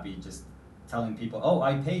super happy just telling people, oh,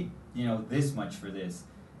 I paid this much for this.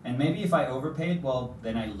 And maybe if I overpaid, well,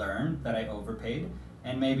 then I learned that I overpaid.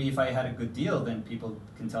 And maybe if I had a good deal, then people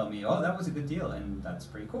can tell me, oh, that was a good deal, and that's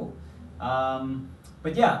pretty cool.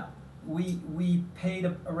 But yeah, we paid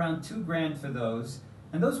around $2,000 for those,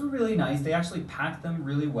 and those were really nice. They actually packed them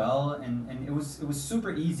really well, and it was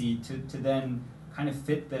super easy to then kind of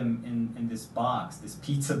fit them in this box, this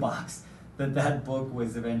pizza box that book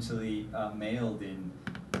was eventually mailed in.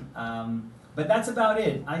 But that's about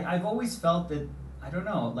it. I've always felt that, I don't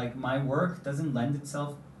know, like my work doesn't lend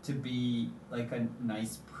itself to be like a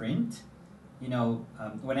nice print.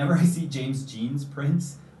 Whenever I see James Jean's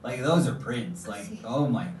prints, like those are prints. Like, oh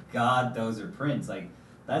my God, those are prints. Like,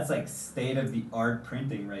 that's like state of the art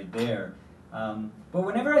printing right there. But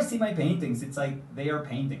whenever I see my paintings, it's like they are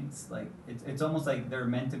paintings. Like it's almost like they're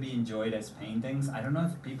meant to be enjoyed as paintings. I don't know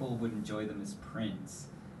if people would enjoy them as prints,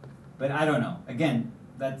 but I don't know. Again,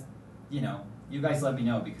 that's you guys let me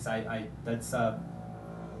know, because I that's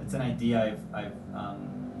an idea I've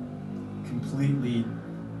completely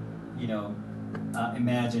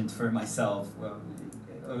imagined for myself,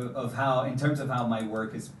 of how, in terms of how my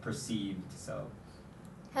work is perceived. So.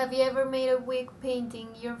 Have you ever made a week painting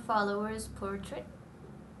your followers' portrait?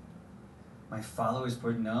 My followers'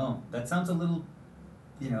 portrait? No, that sounds a little,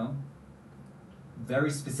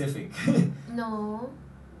 very specific. No.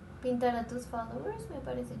 Pintar a tus followers me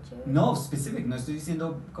parece chévere. No, specific. No estoy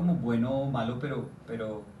diciendo como bueno o malo,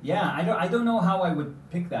 pero yeah, I don't know how I would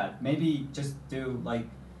pick that. Maybe just do like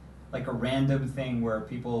a random thing where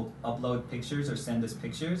people upload pictures or send us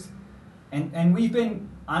pictures, and we've been,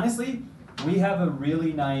 honestly, we have a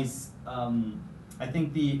really nice. I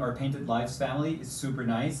think our Painted Lives family is super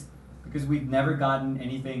nice, because we've never gotten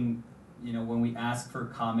anything, when we ask for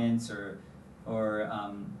comments or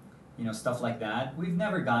stuff like that. We've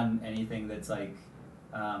never gotten anything that's like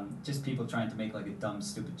just people trying to make like a dumb,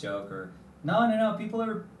 stupid joke, or no. People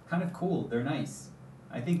are kind of cool. They're nice.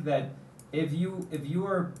 I think that if you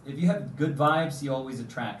have good vibes, you always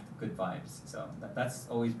attract good vibes. So that's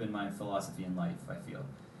always been my philosophy in life, I feel.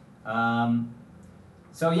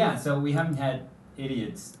 So we haven't had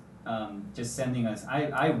idiots just sending us.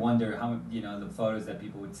 I wonder how the photos that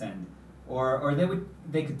people would send. Or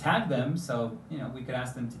they could tag them, so we could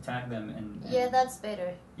ask them to tag them and yeah, that's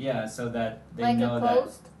better. Yeah, so that they like know a that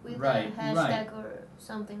post with a hashtag or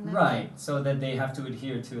something like that. Right, so that they have to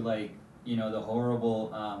adhere to like the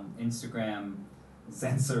horrible Instagram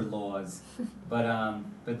censor laws, but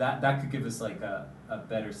that could give us like a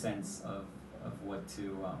better sense of what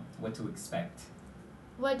to expect.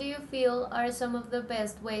 What do you feel are some of the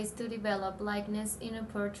best ways to develop likeness in a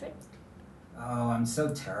portrait? Oh, I'm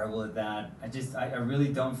so terrible at that. I really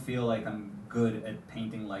don't feel like I'm good at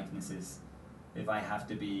painting likenesses, if I have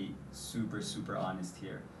to be super, super honest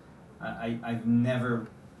here. I've never,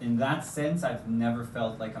 in that sense, I've never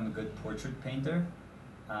felt like I'm a good portrait painter.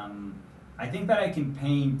 I think that I can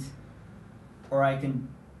paint, or I can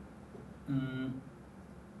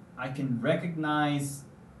recognize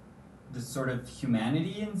the sort of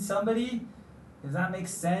humanity in somebody, if that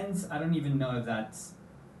makes sense. I don't even know if that's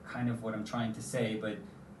kind of what I'm trying to say, but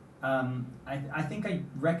I think I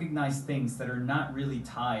recognize things that are not really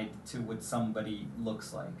tied to what somebody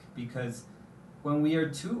looks like, because when we are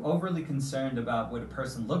too overly concerned about what a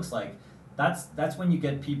person looks like, that's when you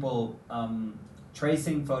get people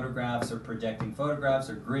tracing photographs or projecting photographs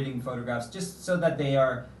or gridding photographs, just so that they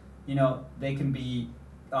are, they can be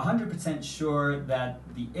 100% sure that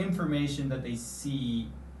the information that they see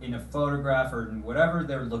in a photograph or in whatever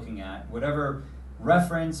they're looking at, whatever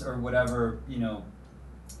reference or whatever,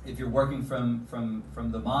 if you're working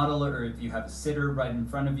from the model, or if you have a sitter right in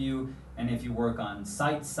front of you, and if you work on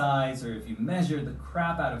site size, or if you measure the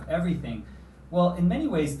crap out of everything, well, in many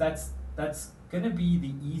ways that's going to be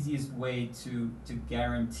the easiest way to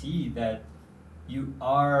guarantee that you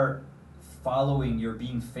are following, you're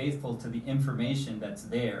being faithful to the information that's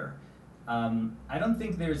there. I don't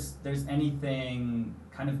think there's anything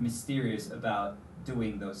kind of mysterious about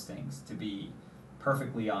doing those things, to be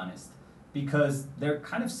perfectly honest, because they're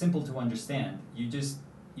kind of simple to understand. You just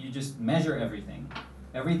measure everything.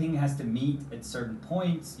 Everything has to meet at certain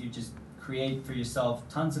points. You just create for yourself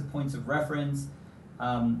tons of points of reference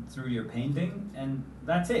through your painting, and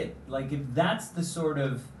that's it. Like, if that's the sort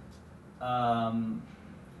of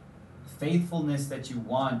faithfulness that you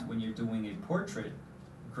want when you're doing a portrait,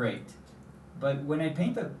 great. But when I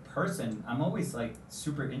paint a person, I'm always like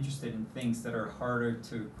super interested in things that are harder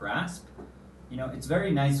to grasp. It's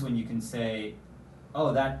very nice when you can say,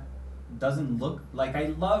 oh, that doesn't look like,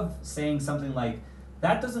 I love saying something like,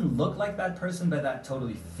 that doesn't look like that person, but that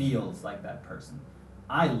totally feels like that person.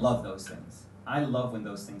 I love those things. I love when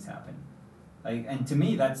those things happen. And to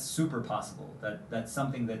me, that's super possible. That's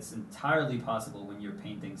something that's entirely possible when you're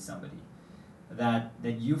painting somebody. That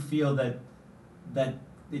you feel that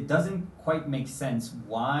it doesn't quite make sense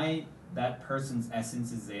why that person's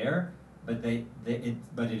essence is there, but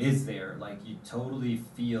but it is there. Like you totally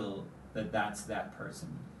feel that that's that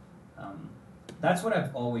person. That's what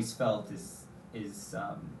I've always felt is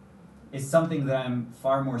something that I'm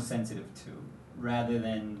far more sensitive to, rather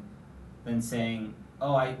than saying,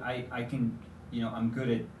 oh, I can, I'm good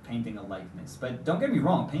at painting a likeness. But don't get me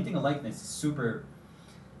wrong, painting a likeness is super.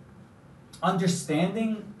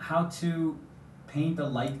 Understanding how to paint a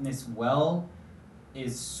likeness well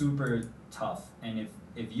is super tough, and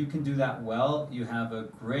if you can do that well, you have a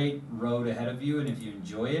great road ahead of you, and if you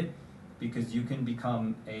enjoy it, because you can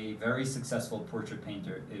become a very successful portrait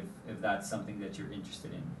painter if that's something that you're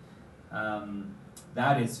interested in.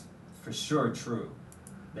 That is for sure true.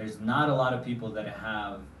 There's not a lot of people that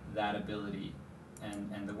have that ability,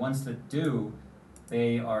 and the ones that do,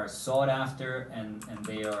 they are sought after, and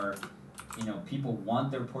they are, people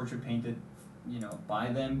want their portrait painted,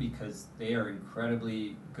 by them, because they are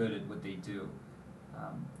incredibly good at what they do.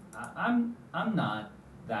 I'm not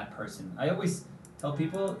that person. I always tell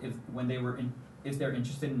people if they're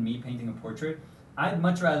interested in me painting a portrait, I'd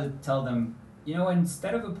much rather tell them,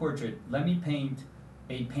 instead of a portrait, let me paint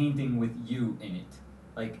a painting with you in it.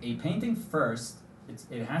 Like a painting first,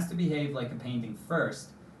 it has to behave like a painting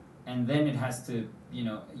first, and then it has to,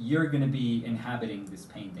 you're gonna be inhabiting this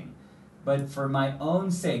painting. But for my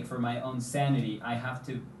own sake, for my own sanity, I have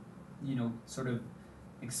to, sort of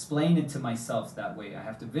explain it to myself that way. I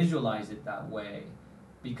have to visualize it that way,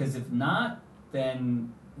 because if not,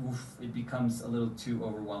 then it becomes a little too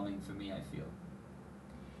overwhelming for me, I feel.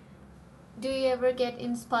 Do you ever get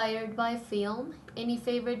inspired by film? Any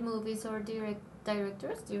favorite movies or directors?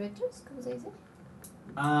 ¿Cómo se dice?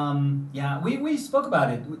 Yeah, we spoke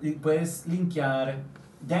about it. Puedes linkear.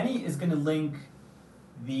 Danny is going to link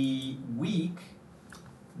the week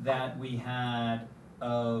that we had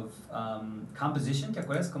of composition. ¿Te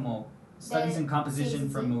acuerdas? Como studies in composition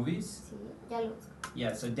for movies. Sí, ya lo.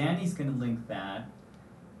 Yeah, so Danny's going to link that.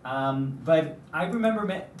 But I remember,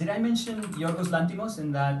 did I mention Yorgos Lanthimos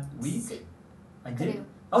in that week? Sí. I did? Creo.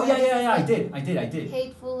 Oh, yeah, I did.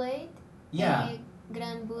 Hateful Eight. Yeah.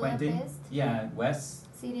 Grand Quentin. Budapest. Yeah, Wes.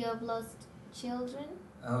 City of Lost Children.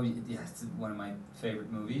 Oh, yeah, it's one of my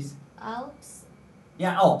favorite movies. Alps.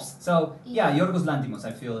 Yeah, Alps. So, yeah, Yorgos Lanthimos,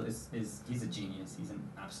 I feel, he's a genius. He's an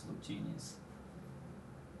absolute genius.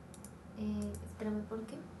 Espérame, ¿por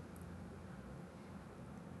qué?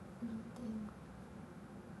 No tengo.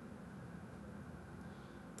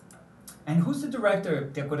 And who's the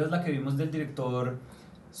director? ¿Te acuerdas la que vimos del director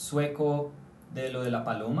sueco de lo de la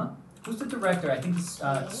paloma? Who's the director? I think he's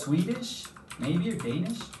Swedish, maybe, or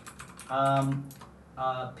Danish.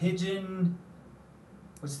 Pigeon.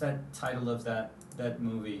 What's that title of that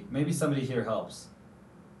movie? Maybe somebody here helps.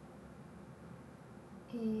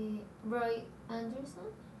 Roy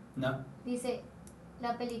Anderson. No. Dice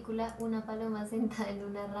la película Una paloma sentada en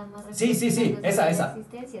una rama. Sí, esa.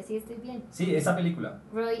 Existencia. Sí, estoy bien. Sí, esa película.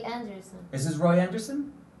 Roy Anderson. ¿Ese es Roy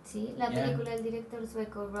Anderson? Sí, la película del director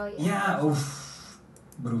sueco Roy Anderson. Yeah,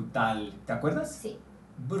 brutal. ¿Te acuerdas? Sí.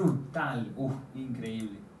 Brutal.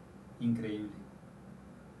 Increíble.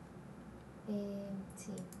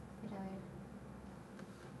 Sí, a ver.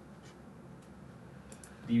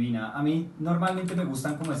 Divina. A mí normalmente me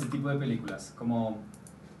gustan como ese tipo de películas, como...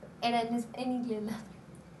 Era en inglés.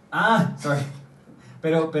 Sorry.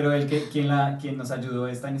 Pero quien nos ayudó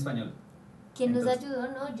está en español. ¿Quién nos ayudó?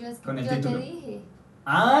 No, con el yo título. te dije.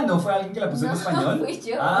 ¿No fue alguien que la puso en español? No, fui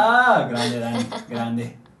yo. Grande, Dani.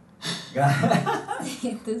 Grande.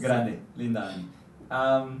 Sí, Grande. Linda,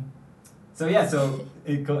 Dani. So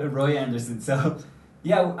Roy Anderson. So,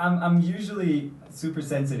 yeah, I'm usually super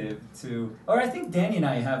sensitive to, or I think Danny and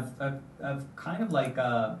I have kind of like,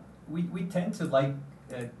 we tend to like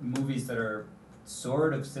movies that are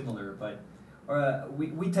sort of similar, but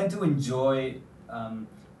we tend to enjoy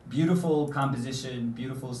beautiful composition,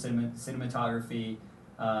 beautiful cinematography,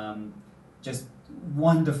 just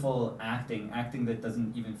wonderful acting that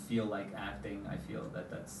doesn't even feel like acting. I feel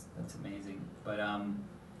that's amazing.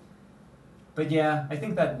 But yeah, I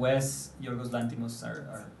think that Yorgos Lanthimos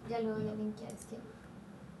are Ya lo voy a linkear, es que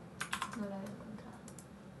no lo había encontrado.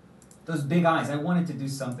 Those big eyes. I wanted to do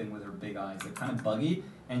something with her big eyes. They're kind of buggy,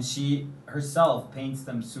 and she herself paints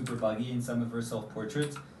them super buggy in some of her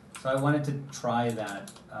self-portraits. So I wanted to try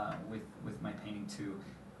that with my painting too.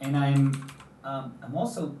 And I'm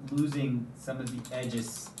also losing some of the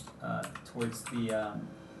edges towards the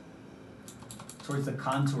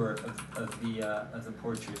contour of the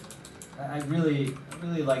portrait. I really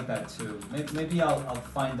like that too. Maybe I'll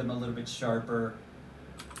find them a little bit sharper.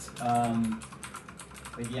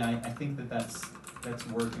 But yeah, I think that's that's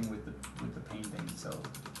working with the painting. So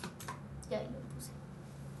Ya lo puse.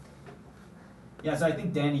 yeah, so I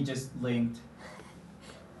think Danny just linked.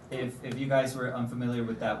 If you guys were unfamiliar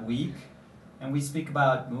with that week, and we speak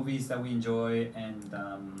about movies that we enjoy and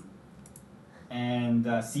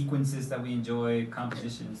sequences that we enjoy,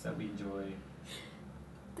 compositions that we enjoy.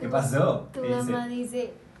 ¿Qué pasó? Tu ¿Qué mamá dice?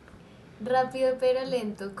 dice rápido pero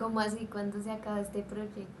lento, como así cuando se acaba este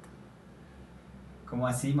proyecto. ¿Cómo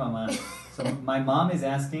así, mamá? So my mom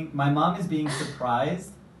is being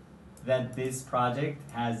surprised that this project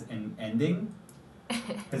has an ending.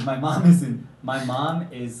 Because my mom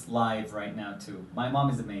is live right now too. My mom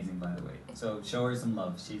is amazing, by the way. So show her some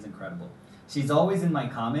love. She's incredible. She's always in my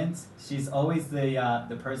comments. She's always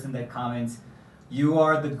the person that comments, "You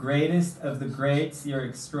are the greatest of the greats. You're an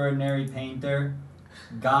extraordinary painter.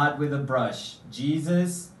 God with a brush.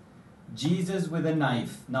 Jesus with a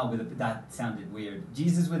knife. That sounded weird.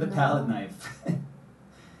 Jesus with a palette knife."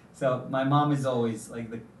 So my mom is always like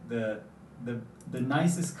the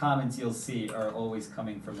nicest comments you'll see are always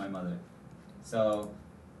coming from my mother. So,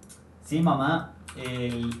 sí, mamá,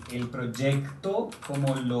 el proyecto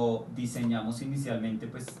como lo diseñamos inicialmente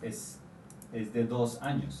pues es de 2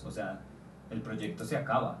 años, o sea, el proyecto se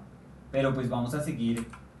acaba, pero pues vamos a seguir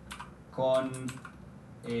con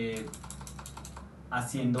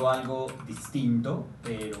haciendo algo distinto,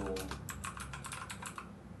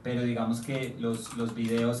 pero digamos que los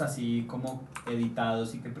videos así como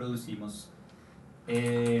editados y que producimos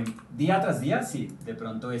día tras día, sí, de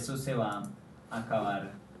pronto eso se va a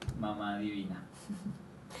acabar, mamá divina.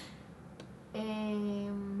 A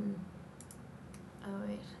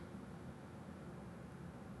ver.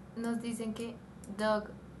 Nos dicen que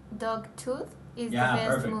Dogtooth is the best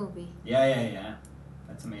perfect. movie. Yeah.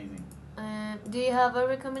 That's amazing. Do you have a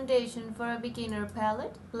recommendation for a beginner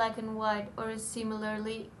palette, black and white, or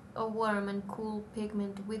similarly a warm and cool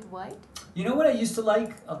pigment with white? You know what I used to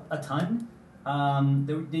like a ton?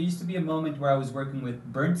 There used to be a moment where I was working with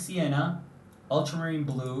burnt sienna, ultramarine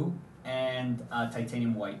blue, and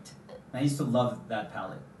titanium white. And I used to love that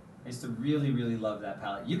palette. I used to really, really love that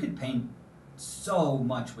palette. You could paint so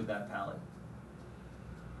much with that palette.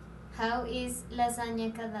 How is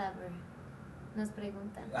lasaña cadáver? Nos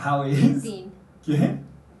preguntan. How is? Tintín. ¿Qué?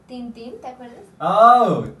 Tintín, ¿te acuerdas?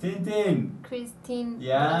 Oh, Tintin. Christine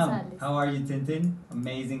Yeah. Rosales. How are you, Tintin?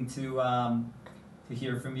 Amazing to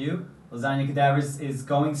hear from you. Lasagna Cadavers is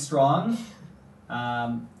going strong.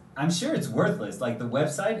 I'm sure it's worthless. Like the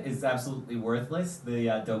website is absolutely worthless.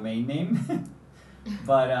 The domain name,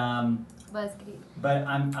 but I'm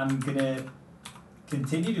gonna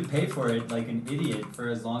continue to pay for it like an idiot for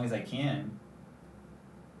as long as I can.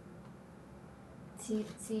 Sí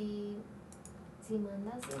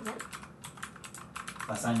mandas, ¿verdad?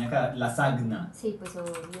 Lasagna. Sí, pues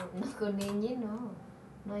obvio. No con ñ, no.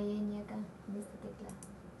 No hay ñ acá, en esta tecla.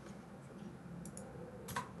 Sí.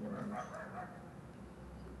 Lo mando.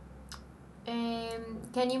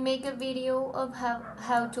 Can you make a video of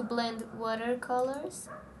how to blend watercolors?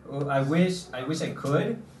 Oh, I wish I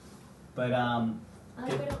could, but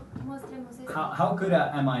Pero mostremos esto. how good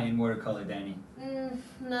am I in watercolor, Danny?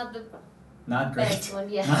 Not the Not great. best one,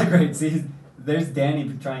 yeah. Not great. See, there's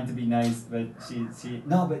Danny trying to be nice, but she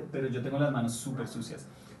no, pero yo tengo las manos super sucias.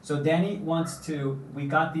 So Danny wants to. We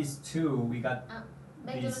got these two. We got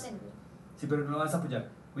these. Sí, pero no vas a apoyar.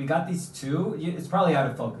 We got these two. It's probably out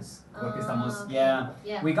of focus. Porque estamos. Okay. Yeah.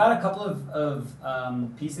 Yeah. We got a couple of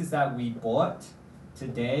pieces that we bought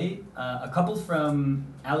today. A couple from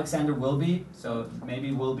Alexander Wilby. So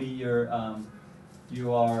maybe Wilby,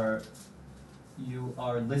 you are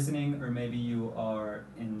listening, or maybe you are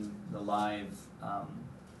in the live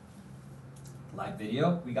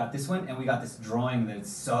video. We got this one, and we got this drawing that's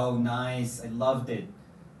so nice. I loved it.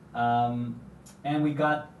 And we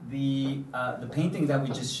got the painting that we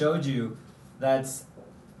just showed you. That's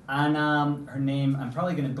Anna. Her name, I'm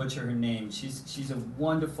probably going to butcher her name. She's a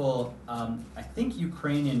wonderful, I think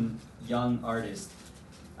Ukrainian young artist.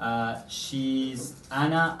 She's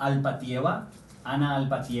Anna Alpatieva.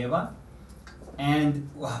 And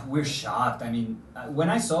we're shocked. I mean, when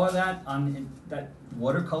I saw that that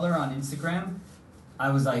watercolor on Instagram, I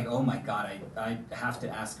was like, oh my god, I have to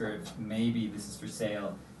ask her if maybe this is for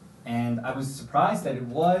sale. And I was surprised that it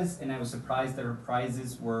was, and I was surprised that her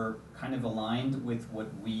prices were kind of aligned with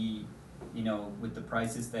what we, with the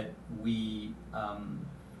prices that we, I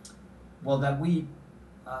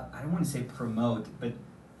don't want to say promote, but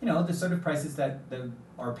the sort of prices that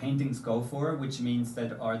our paintings go for, which means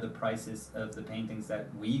that are the prices of the paintings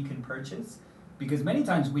that we can purchase. Because many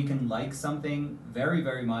times we can like something very,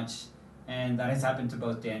 very much, and that has happened to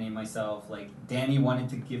both Danny and myself. Like, Danny wanted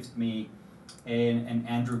to gift me an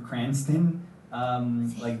Andrew Cranston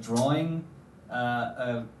like drawing,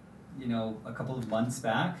 a couple of months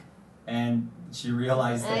back, and she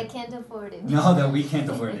realized that I can't afford it. no, that we can't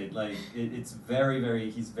afford it. Like it's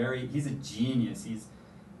he's a genius.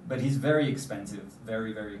 But he's very expensive,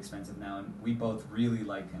 very, very expensive now, and we both really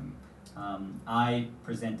like him. I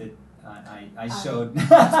presented, I showed,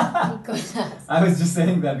 I was just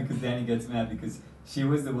saying that because Danny gets mad because she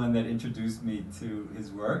was the one that introduced me to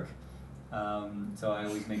his work. So I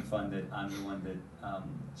always make fun that I'm the one that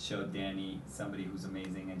showed Danny somebody who's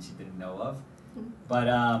amazing and she didn't know of. But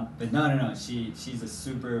no, she's a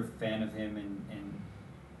super fan of him,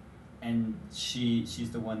 and she's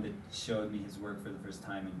the one that showed me his work for the first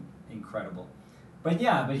time, and incredible. But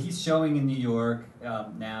he's showing in New York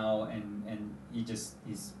now, and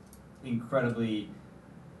he's incredibly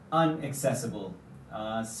unaccessible.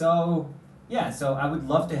 So I would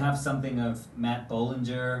love to have something of Matt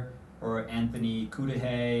Bollinger or Anthony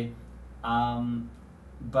Cudahy,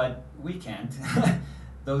 but we can't.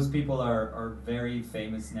 Those people are very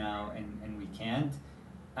famous now, and we can't.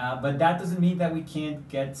 But that doesn't mean that we can't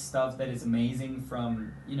get stuff that is amazing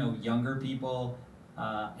from younger people,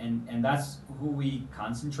 and that's who we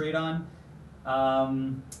concentrate on.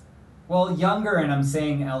 Well, younger, and I'm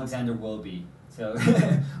saying Alexander Wilby. So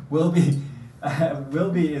Wilby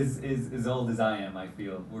is old as I am. I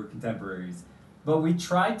feel we're contemporaries, but we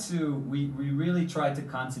really try to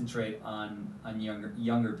concentrate on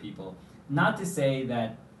younger people. Not to say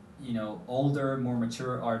that older, more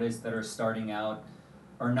mature artists that are starting out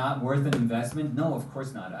are not worth an investment. No, of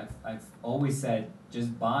course not. I've always said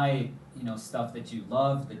just buy stuff that you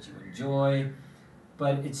love, that you enjoy.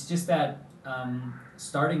 But it's just that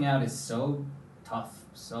starting out is so tough,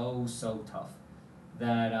 so tough,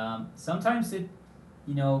 that sometimes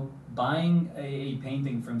buying a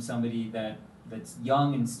painting from somebody that's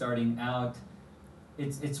young and starting out,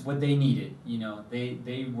 it's what they needed.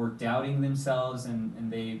 They were doubting themselves,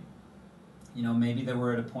 and they maybe they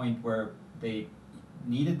were at a point where they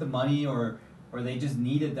needed the money, or they just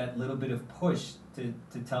needed that little bit of push to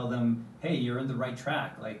tell them, hey, you're in the right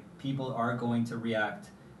track. Like, people are going to react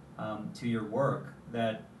to your work.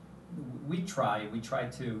 That we try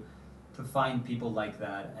to find people like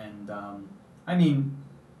that, and I mean,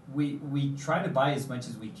 we try to buy as much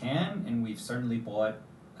as we can, and we've certainly bought.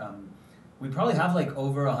 We probably have like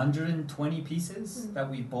over 120 pieces that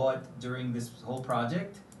we bought during this whole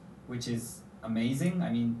project, which is amazing. I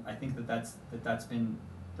mean, I think that's been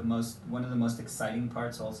one of the most exciting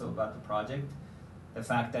parts also about the project. The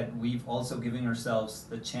fact that we've also given ourselves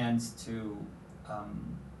the chance to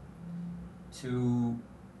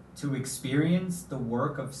experience the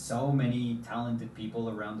work of so many talented people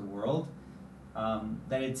around the world,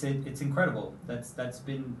 that it's incredible. That's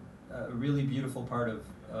been a really beautiful part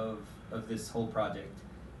of this whole project,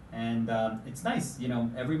 and it's nice.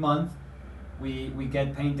 Every month we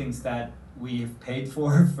get paintings that we've paid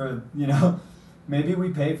for maybe we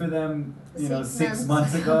paid for them 6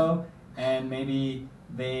 months ago, and maybe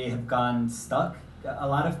they have gone stuck. A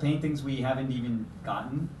lot of paintings we haven't even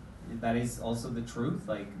gotten. That is also the truth.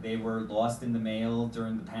 Like, they were lost in the mail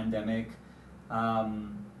during the pandemic.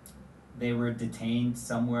 They were detained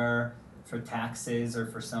somewhere for taxes or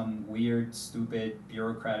for some weird, stupid,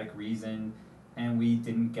 bureaucratic reason, and we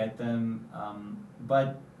didn't get them.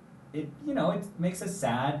 But it makes us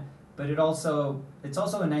sad. But it's also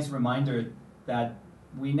a nice reminder that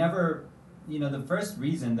we never, the first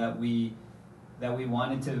reason that we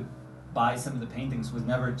wanted to buy some of the paintings was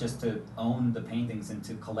never just to own the paintings and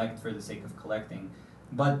to collect for the sake of collecting,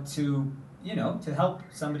 but to help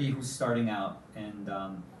somebody who's starting out, and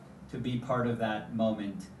to be part of that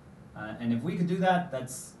moment. And if we could do that,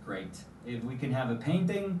 that's great. If we can have a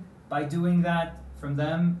painting by doing that from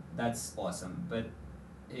them, that's awesome. But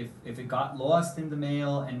if it got lost in the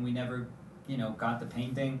mail and we never got the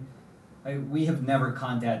painting, we have never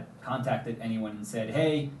contacted anyone and said,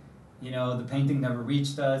 hey, the painting never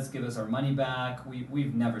reached us, give us our money back.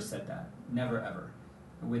 We've never said that, never ever,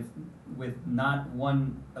 with not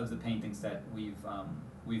one of the paintings that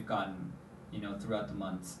we've gotten, throughout the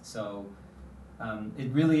months. So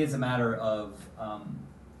it really is a matter of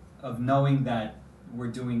knowing that we're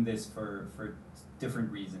doing this for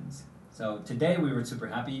different reasons. So today we were super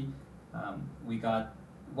happy. We got,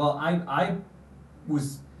 well, I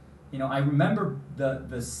was. I remember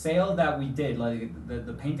the sale that we did, like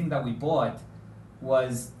the painting that we bought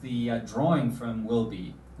was the drawing from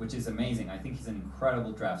Wilby, which is amazing. I think he's an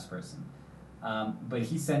incredible draftsperson. But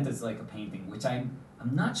he sent us like a painting, which I'm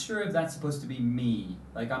not sure if that's supposed to be me.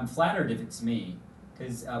 Like, I'm flattered if it's me,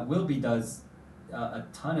 because Wilby does a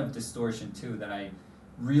ton of distortion too that I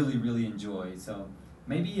really, really enjoy. So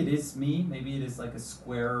maybe it is me, maybe it is like a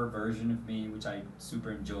squarer version of me, which I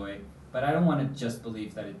super enjoy. But I don't want to just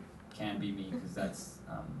believe that it can be me, because that's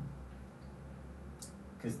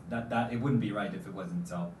because that it wouldn't be right if it wasn't.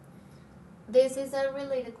 So This is a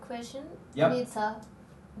related question, Yep. and it's a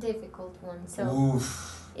difficult one. So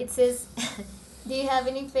oof. it says, do you have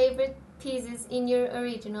any favorite pieces in your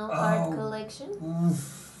original art Oh. collection?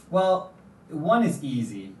 Oof. Well, one is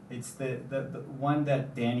easy. It's the one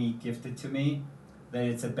that Danny gifted to me. That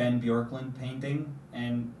it's a Ben Bjorklund painting,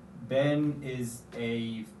 and Ben is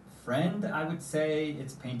a friend. I would say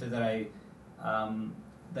it's a painter that I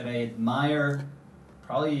admire,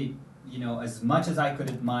 probably, you know, as much as I could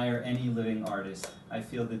admire any living artist. I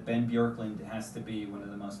feel that Ben Bjorklund has to be one of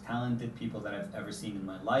the most talented people that I've ever seen in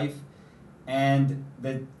my life. And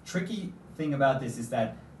the tricky thing about this is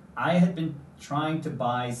that I had been trying to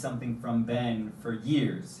buy something from Ben for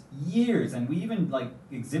years, and we even like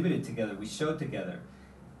exhibited together, we showed together.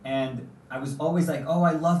 And I was always like, oh,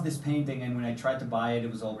 I love this painting, and when I tried to buy it,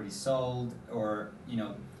 it was already sold, or, you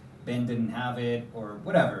know, Ben didn't have it, or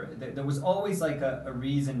whatever. There was always like a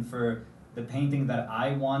reason for the painting that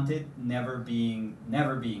I wanted never being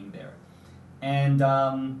there. And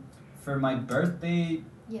for my birthday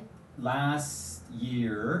Yeah. last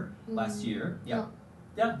year, yeah, No,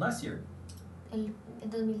 yeah, last year. el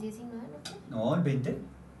 2019, ¿no fue? No, el 20.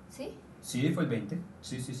 ¿Sí? Sí, fue el 20.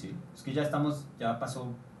 Sí. Es que ya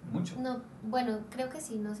pasó mucho. No, bueno, creo que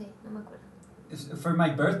sí, no sé, no me acuerdo. For my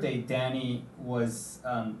birthday, Danny was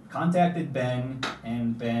contacted Ben,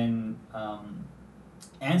 and Ben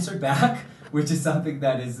answered back, which is something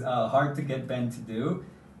that is hard to get Ben to do.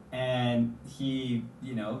 And he,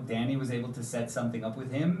 you know, Danny was able to set something up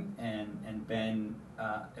with him, and Ben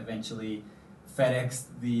eventually FedExed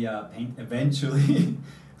the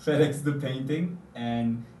FedExed the painting,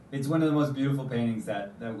 and it's one of the most beautiful paintings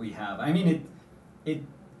that we have. I mean, it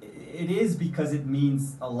is because it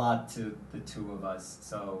means a lot to the two of us.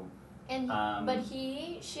 So And but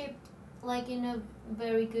he shipped like in a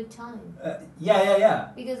very good time. yeah.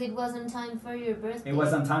 Because it wasn't time for your birthday. It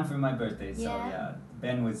was on time for my birthday, so yeah.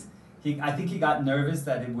 Ben was I think he got nervous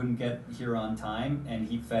that it wouldn't get here on time, and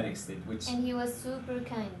he FedExed it, which And he was super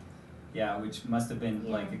kind. yeah, which must have been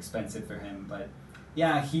Yeah. like expensive for him, but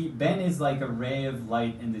yeah, Ben is like a ray of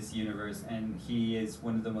light in this universe, and he is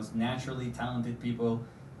one of the most naturally talented people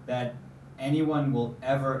that anyone will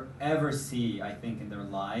ever see, I think, in their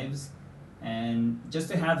lives. And just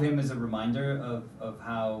to have him as a reminder of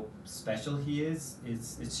how special he is,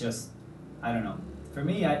 it's just, I don't know. For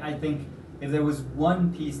me, I think if there was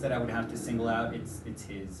one piece that I would have to single out, it's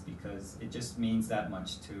his, because it just means that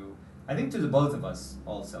much to, I think, to the both of us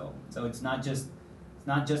also. So it's not just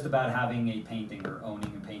about having a painting or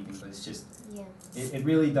owning a painting, but it's just, Yeah. it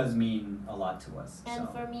really does mean a lot to us. And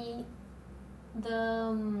so. for me,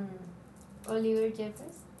 the Oliver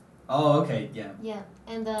Jeffers. Oh, okay, yeah. Yeah.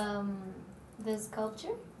 And the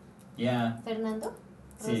sculpture, Yeah, Fernando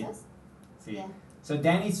Sí. Rosas. see. Yeah. So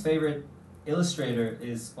Danny's favorite illustrator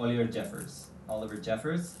is Oliver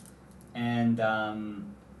Jeffers. And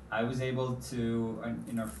I was able to,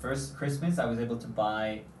 in our first Christmas, I was able to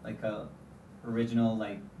buy like a original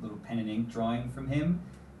like little pen and ink drawing from him.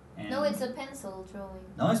 And No, it's a pencil drawing.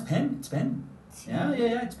 No, it's pen.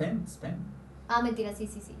 Yeah, it's pen. Ah, mentira, sí.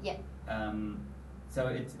 Yeah. So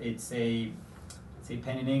it's a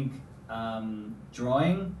pen and ink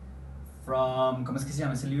drawing from, ¿cómo es que se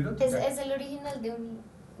llama ese libro? Es el original de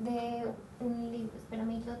un libro.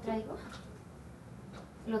 Espérame, lo traigo.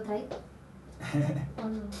 ¿Lo traigo? ¿O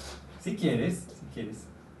no? Si quieres.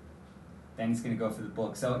 Danny's gonna go for the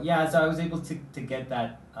book. So yeah, so I was able to get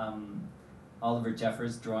that Oliver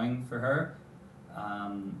Jeffers drawing for her.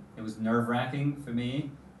 It was nerve-wracking for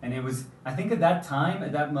me, and it was, I think at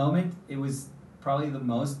that moment, it was probably the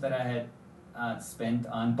most that I had spent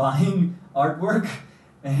on buying artwork,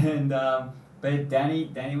 and but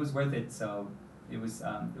Danny was worth it. So it was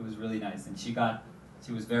really nice, and she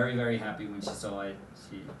was very, very happy when she saw it.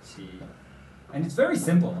 She and it's very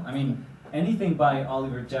simple. I mean, anything by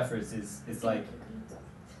Oliver Jeffers is like,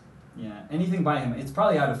 yeah, anything by him. It's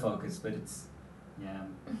probably out of focus, but it's, yeah.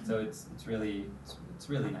 So it's really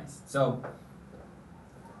nice. So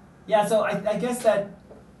yeah, so I guess that,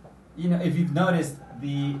 you know, if you've noticed,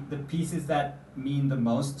 the pieces that mean the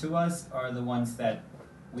most to us are the ones that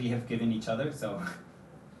we have given each other. So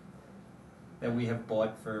that we have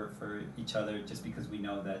bought for each other, just because we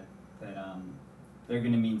know that they're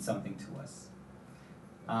going to mean something to us.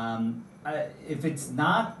 If it's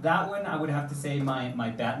not that one, I would have to say my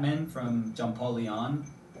Batman from Jean-Paul Leon,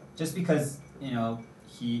 just because, you know,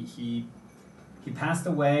 he he passed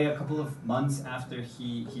away a couple of months after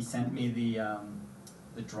he sent me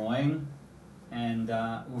the drawing, and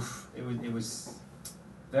it was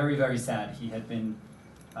very, very sad. He had been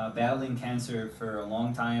battling cancer for a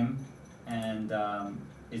long time, and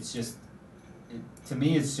it's just, to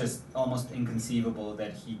me, it's just almost inconceivable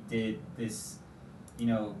that he did this,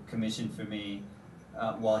 commission for me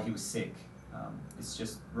while he was sick. It's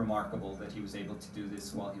just remarkable that he was able to do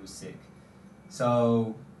this while he was sick.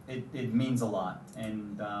 So it means a lot,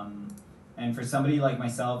 and for somebody like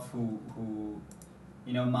myself who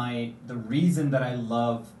the reason that I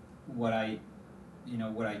love what I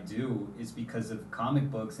do is because of comic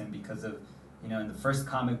books, and because of in the first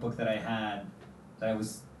comic book that I had that I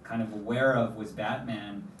was kind of aware of was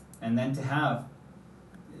Batman, and then to have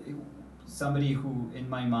somebody who in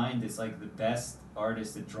my mind is like the best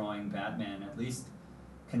artist at drawing Batman, at least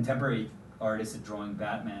contemporary artist at drawing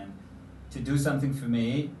Batman, to do something for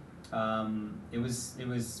me, it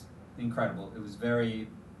was incredible. It was very,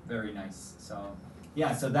 very nice. So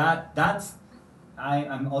yeah, so that's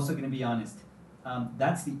I'm also going to be honest.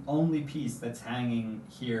 That's the only piece that's hanging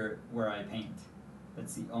here where I paint.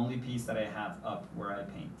 That's the only piece that I have up where I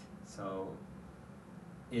paint. So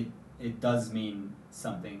it does mean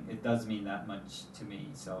something. It does mean that much to me.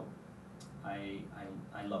 So I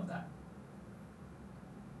love that.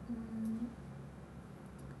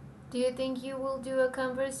 Do you think you will do a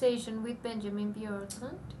conversation with Benjamin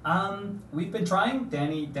Bjorklund? We've been trying.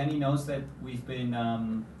 Danny knows that we've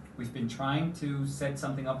been trying to set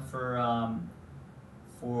something up for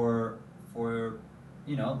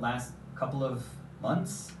last couple of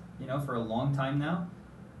months, for a long time now.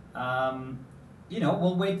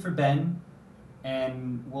 We'll wait for Ben,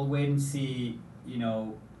 and we'll wait and see,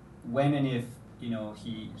 when and if,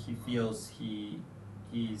 he feels he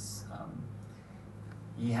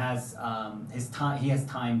has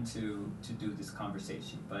time to do this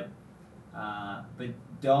conversation. But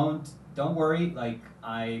don't worry. Like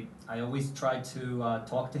I always try to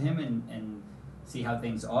talk to him and see how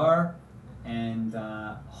things are, and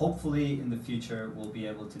hopefully in the future we'll be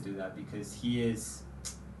able to do that, because he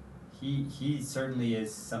certainly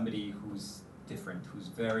is somebody who's different, who's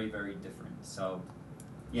very, very different. So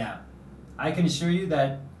yeah, I can assure you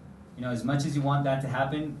that as much as you want that to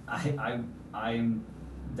happen, I'm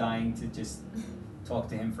dying to just talk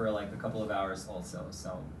to him for like a couple of hours also.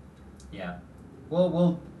 So yeah,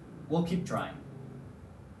 we'll keep trying.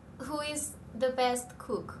 Who is the best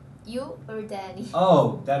cook, you or Danny?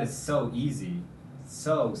 Oh, that is so easy,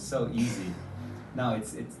 so easy. No,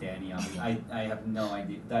 it's Danny. I have no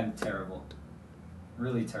idea. I'm terrible,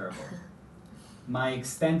 really terrible. My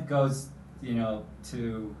extent goes,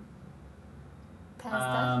 to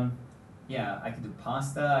Pasta? Yeah, I could do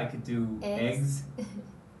pasta. I could do eggs.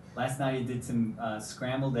 Last night I did some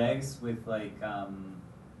scrambled eggs with like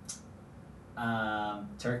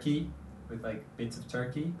turkey, with like bits of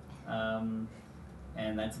turkey, and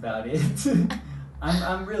that's about it.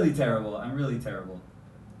 I'm really terrible. I'm really terrible.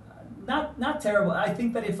 Not terrible. I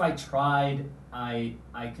think that if I tried, I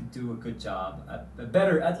could do a good job,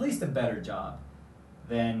 at least a better job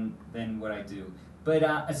than what I do. But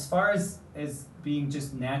as far as being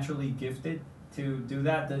just naturally gifted to do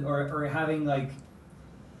that, or having like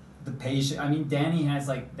the patient. I mean,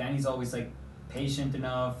 Danny's always like patient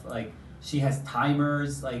enough. Like she has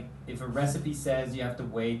timers. Like if a recipe says you have to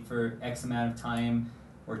wait for X amount of time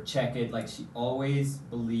or check it, like she always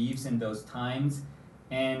believes in those times.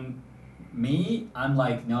 And me, I'm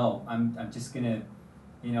like, no, I'm just gonna,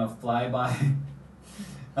 fly by.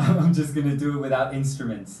 I'm just gonna do it without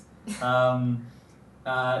instruments. So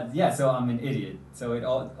I'm an idiot.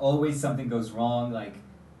 So always something goes wrong. Like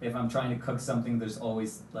if I'm trying to cook something, there's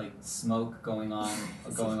always like smoke going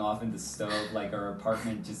off in the stove. Like our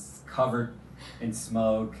apartment just covered in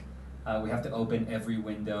smoke. We have to open every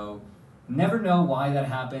window. Never know why that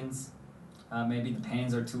happens. Maybe the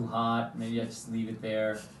pans are too hot. Maybe I just leave it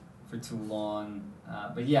there for too long.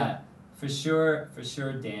 But yeah, for sure,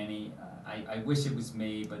 Danny. I wish it was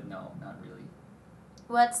me, but no, not really.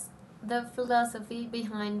 What's the philosophy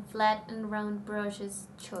behind flat and round brushes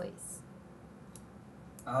choice?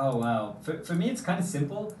 Oh wow. For me, it's kind of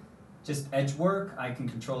simple. Just edge work, I can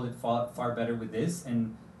control it far better with this,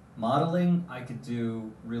 and modeling, I could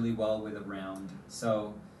do really well with a round.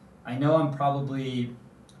 So I know I'm probably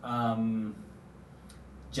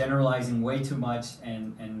generalizing way too much,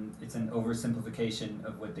 and it's an oversimplification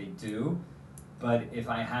of what they do. But if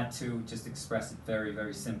I had to just express it very,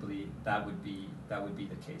 very simply, that would be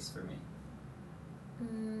the case for me.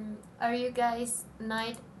 Are you guys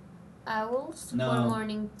night owls No. or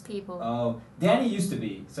morning people? Oh, Danny used to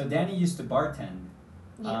be. So Danny used to bartend.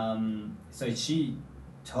 Yeah. So she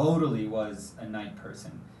totally was a night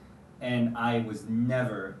person, and I was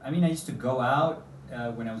never. I mean, I used to go out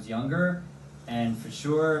when I was younger, and for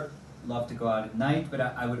sure love to go out at night. But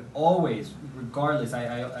I would always, regardless,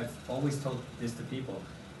 I've always told this to people,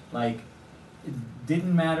 like it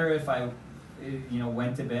didn't matter if I,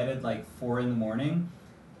 went to bed at like 4 in the morning.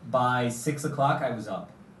 By 6 o'clock, I was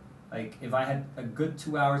up. Like if I had a good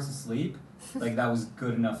 2 hours of sleep, like that was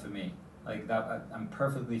good enough for me. Like that, I'm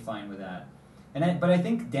perfectly fine with that. But I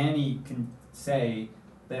think Danny can say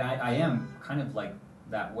that I am kind of like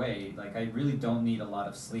that way. Like I really don't need a lot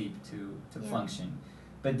of sleep to Yeah. function.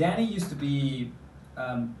 But Danny used to be,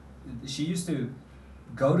 she used to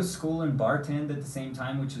go to school and bartend at the same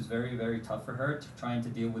time, which was very, very tough for her, trying to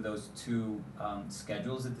deal with those two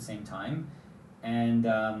schedules at the same time. And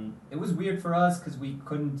it was weird for us because we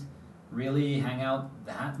couldn't really hang out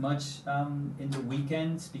that much in the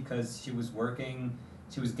weekends because she was working.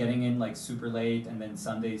 She was getting in like super late, and then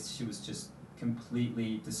Sundays she was just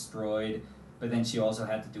completely destroyed. But then she also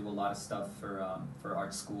had to do a lot of stuff for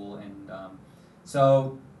art school, and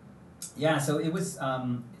so yeah. So it was.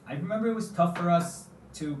 I remember it was tough for us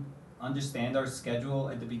to understand our schedule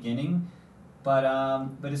at the beginning, but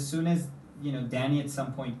as soon as Danny at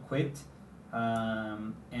some point quit,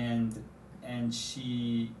 and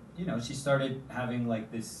she she started having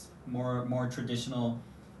like this more traditional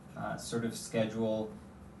sort of schedule,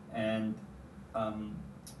 and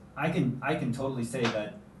I can totally say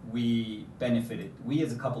that we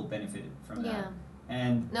as a couple benefited from that. Yeah.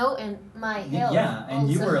 And No, and my health. yeah, and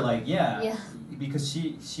you also. were like, Yeah. because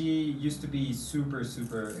she used to be super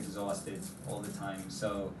exhausted all the time.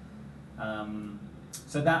 So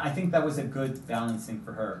that I think that was a good balancing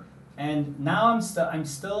for her. And now I'm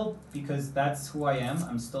still, because that's who I am.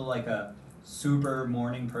 I'm still like a super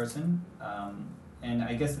morning person, and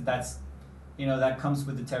I guess that's that comes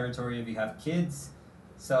with the territory if you have kids.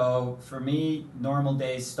 So for me, normal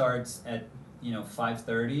day starts at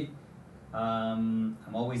 5:30. I'm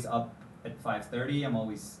always up at 5:30. I'm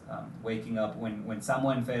always waking up when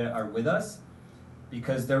Samuel and Fer are with us,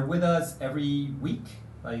 because they're with us every week.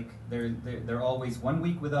 Like they're always 1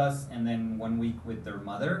 week with us and then 1 week with their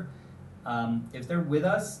mother. If they're with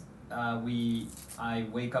us, I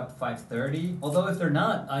wake up 5:30. Although if they're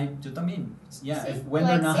not, yo también. Yeah, See? when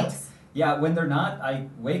Like they're not. 6? Yeah, when they're not, I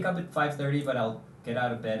wake up at 5:30, but I'll get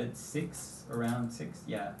out of bed at 6, around 6.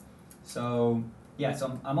 Yeah, so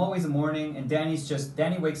I'm always a morning, and Danny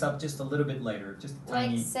wakes up just a little bit later, just a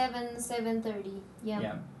tiny. Like 7:30. Yeah.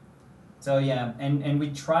 Yeah. So yeah, and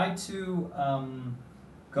we try to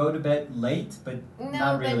go to bed late, but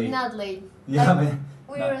not really. But not late. Yeah, like,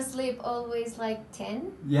 but we're asleep always like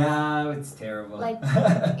 10. Yeah, it's terrible. Like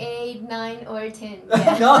 8, 9, or 10.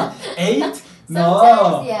 Yeah. No, 8? No.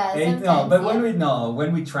 Sometimes, yeah, 8, sometimes, no. But yeah.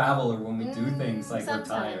 when we travel or when we do things, like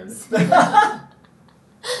sometimes. we're tired.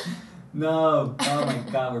 No. Oh my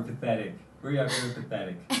God, we're pathetic. We're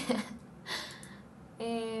pathetic.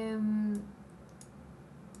 A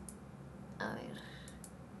ver.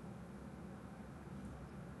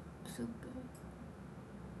 Super.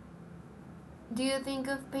 Do you think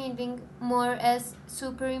of painting more as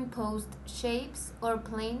superimposed shapes or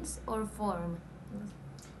planes or form?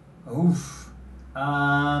 Oof.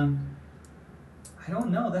 I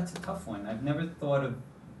don't know. That's a tough one. I've never thought of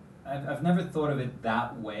it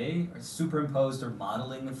that way, or superimposed or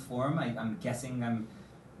modeling a form. I'm guessing I'm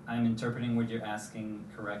interpreting what you're asking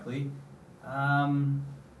correctly.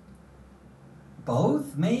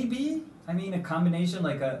 Both, maybe. I mean, a combination,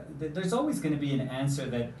 like there's always going to be an answer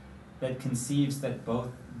that conceives that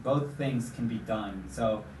both things can be done.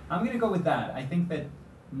 So I'm going to go with that. I think that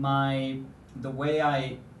the way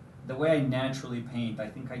I naturally paint, I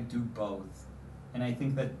think I do both, and I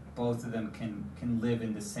think that both of them can live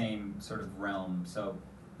in the same sort of realm. So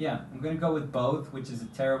yeah, I'm going to go with both, which is a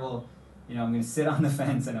terrible, I'm going to sit on the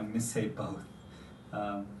fence and I'm going to say both.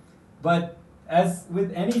 But as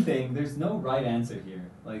with anything, there's no right answer here.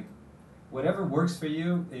 Like, whatever works for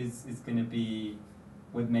you is going to be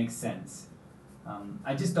what makes sense.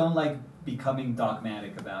 I just don't like becoming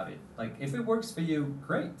dogmatic about it. Like, if it works for you,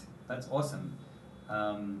 great. That's awesome.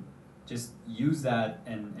 Just use that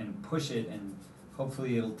and push it, and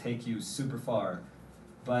hopefully it'll take you super far.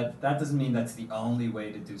 But that doesn't mean that's the only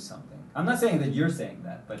way to do something. I'm not saying that you're saying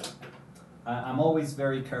that, but I'm always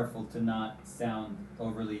very careful to not sound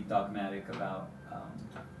overly dogmatic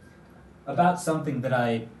about something that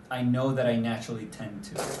I know that I naturally tend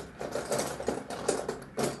to.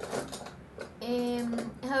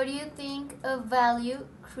 How do you think of value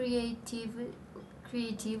creatively?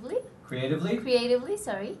 Creatively? Creatively,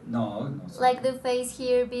 sorry. No, sorry. Like the face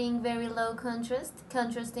here being very low contrast,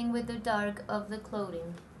 contrasting with the dark of the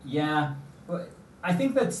clothing. Yeah, but I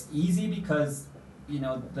think that's easy because, you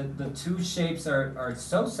know, the two shapes are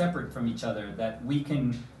so separate from each other that we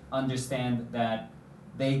can understand that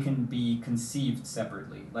they can be conceived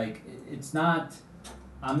separately. Like, it's not,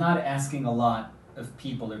 I'm not asking a lot of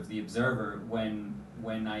people, of the observer, when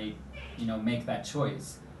I, you know, make that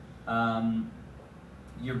choice.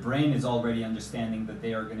 Your brain is already understanding that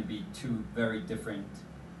they are going to be two very different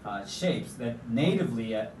shapes that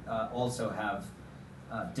natively also have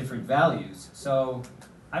different values. So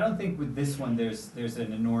I don't think with this one there's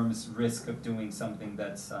an enormous risk of doing something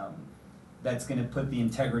that's going to put the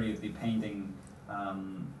integrity of the painting,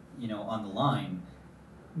 you know, on the line.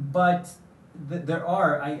 But there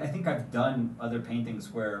are, I think I've done other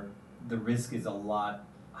paintings where the risk is a lot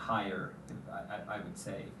higher, I would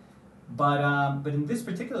say. But in this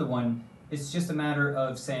particular one, it's just a matter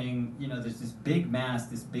of saying, you know, there's this big mass,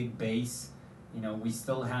 this big base. You know, we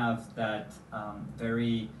still have that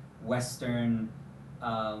very Western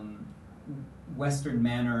Western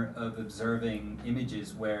manner of observing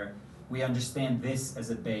images where we understand this as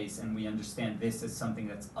a base and we understand this as something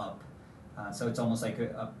that's up. So it's almost like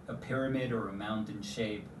a pyramid or a mountain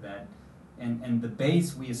shape that, and the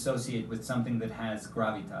base we associate with something that has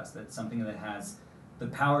gravitas, that's something that has the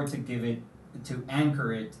power to give it, to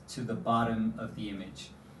anchor it to the bottom of the image.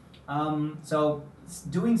 So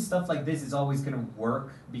doing stuff like this is always going to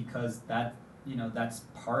work because that, you know, that's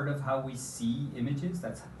part of how we see images.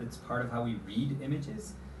 That's part of how we read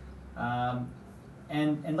images.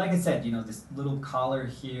 And like I said, you know, this little collar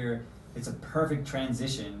here, it's a perfect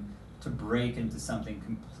transition to break into something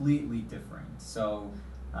completely different. So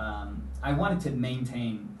I wanted to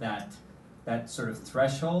maintain that sort of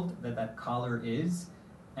threshold that collar is,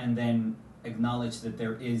 and then acknowledge that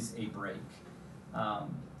there is a break.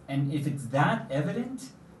 And if it's that evident,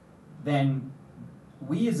 then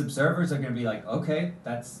we as observers are going to be like, okay,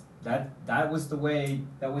 that was the way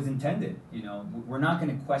that was intended. You know, we're not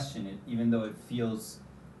going to question it, even though it feels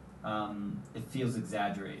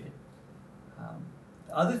exaggerated.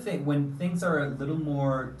 The other thing, when things are a little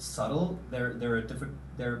more subtle, they're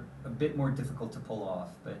a bit more difficult to pull off.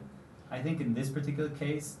 But I think in this particular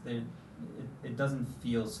case, it doesn't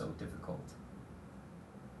feel so difficult.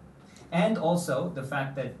 And also the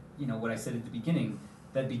fact that, you know, what I said at the beginning,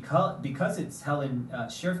 that because it's Helene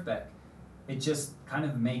Schjerfbeck, it just kind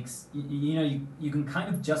of makes, you know, you can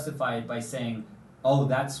kind of justify it by saying, oh,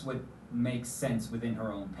 that's what makes sense within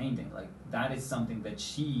her own painting. Like, that is something that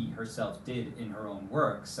she herself did in her own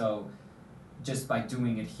work. So just by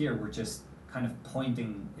doing it here, we're just kind of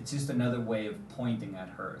pointing, it's just another way of pointing at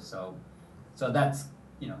her. So that's,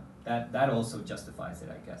 you know, that also justifies it,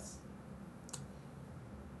 I guess.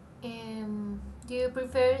 Do you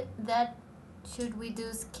prefer that should we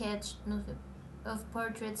do sketch of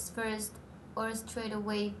portraits first or straight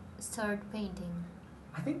away start painting?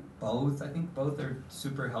 I think both. I think both are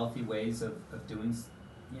super healthy ways of doing,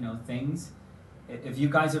 you know, things. If you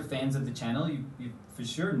guys are fans of the channel, you for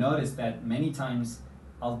sure notice that many times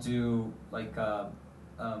I'll do like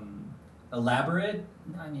elaborate.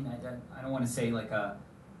 I mean, I don't want to say like a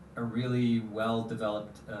really well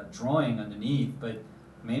developed drawing underneath, but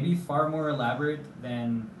maybe far more elaborate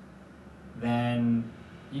than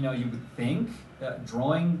you know you would think.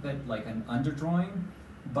 Drawing that like an underdrawing,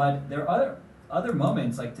 but there are other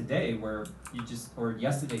moments like today where or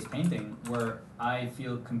yesterday's painting where I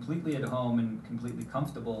feel completely at home and completely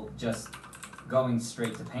comfortable just going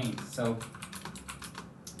straight to paint. So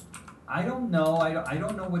I don't know. I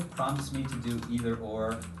don't know what prompts me to do either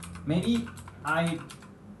or. Maybe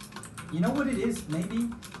you know what it is?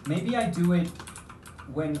 Maybe I do it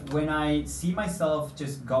when I see myself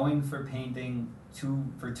just going for painting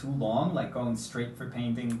for too long, like going straight for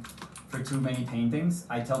painting for too many paintings.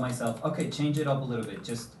 I tell myself, okay, change it up a little bit.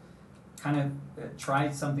 Just kind of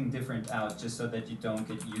try something different out, just so that you don't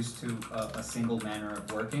get used to a single manner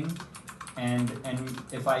of working. And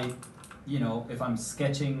if if I'm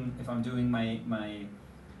sketching, if I'm doing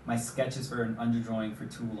my sketches for an underdrawing for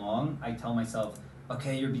too long, I tell myself,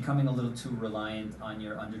 okay, you're becoming a little too reliant on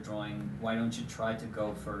your underdrawing. Why don't you try to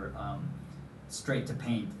go for straight to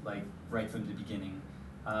paint, like right from the beginning?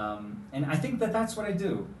 And I think that's what I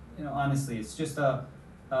do. You know, honestly, it's just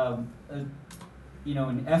you know,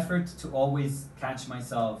 an effort to always catch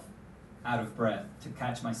myself out of breath, to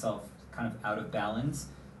catch myself kind of out of balance,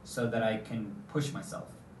 so that I can push myself,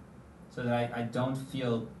 so that I don't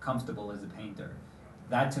feel comfortable as a painter.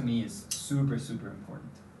 That to me is super, super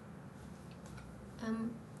important.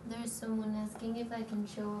 There's someone asking if I can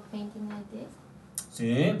show a painting like this.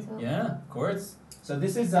 See? So- Yeah, of course. So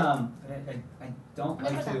this is I don't No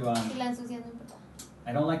like importa, to si la ensucias no importa.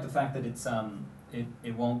 I don't like the fact that it's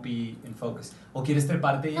it won't be in focus. ¿O quieres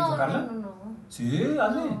treparte y No, enfocarla? no. Sí,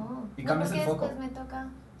 hazle. No, Y no, cambias el porque foco. después me toca.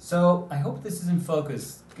 So I hope this is in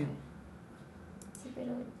focus. Sí,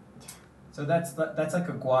 pero So that's like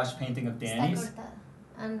a gouache painting of está Danny's. cortada.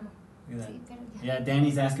 Ah, no. Look at that. Sí, pero ya. Yeah,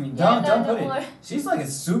 Danny's asking me, Yeah, don't no put it. more. She's like a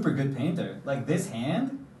super good painter. Like this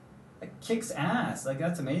hand, like kicks ass. Like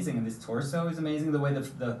that's amazing. And this torso is amazing. The way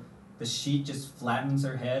the sheet just flattens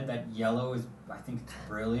her head. That yellow is, I think, it's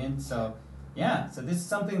brilliant. So yeah, so this is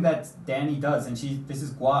something that Danny does, and this is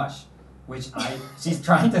gouache, which she's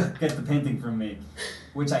trying to get the painting from me,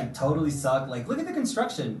 which I totally suck. Like look at the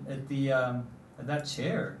construction at the at that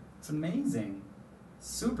chair. It's amazing.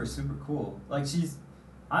 Super cool. Like she's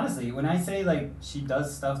honestly, when I say like she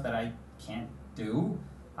does stuff that I can't do,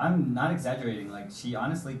 I'm not exaggerating. Like she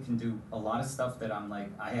honestly can do a lot of stuff that I'm like,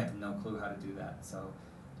 I have no clue how to do that. So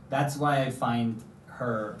that's why I find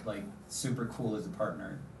her like super cool as a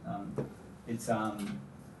partner.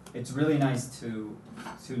 It's really nice to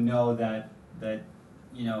know that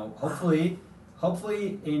you know hopefully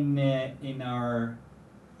in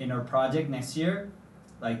our project next year,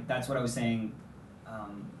 like that's what I was saying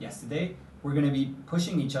yesterday. We're gonna be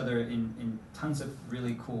pushing each other in tons of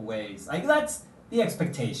really cool ways. Like that's the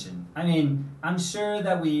expectation. I mean, I'm sure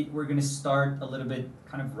that we're gonna start a little bit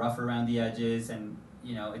kind of rough around the edges, and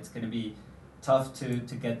you know it's gonna be tough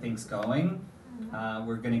to get things going.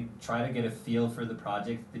 We're gonna try to get a feel for the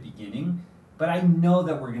project at the beginning, but I know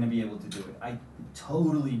that we're gonna be able to do it. I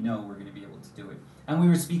totally know we're gonna be able to do it. And we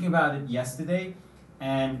were speaking about it yesterday,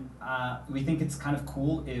 and we think it's kind of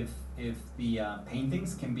cool if the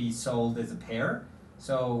paintings can be sold as a pair.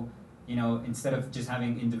 So you know, instead of just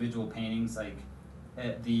having individual paintings, like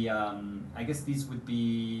I guess these would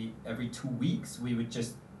be every 2 weeks. We would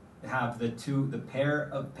just have the pair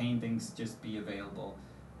of paintings just be available,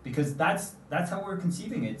 because that's how we're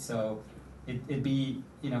conceiving it. So it'd be,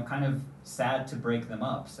 you know, kind of sad to break them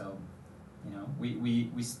up. So you know,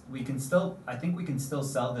 we can still, I think we can still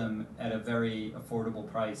sell them at a very affordable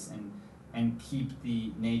price and keep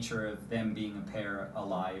the nature of them being a pair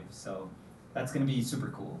alive. So that's gonna be super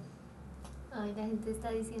cool. Ay, la gente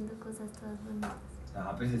está diciendo cosas todas bonitas.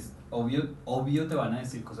 Ah, pues es obvio te van a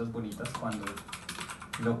decir cosas bonitas cuando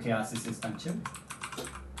lo que haces es tan chévere.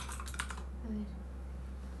 A ver,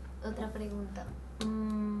 otra pregunta.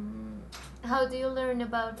 How do you learn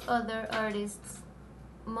about other artists,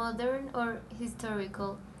 modern or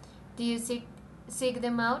historical? Do you seek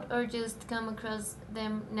them out or just come across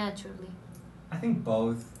them naturally? I think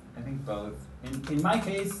both. In my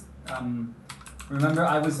case, remember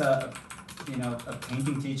I was a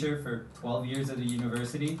painting teacher for 12 years at a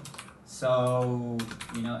university. So,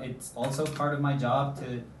 you know, it's also part of my job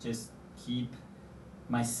to just keep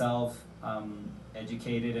myself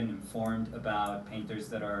educated and informed about painters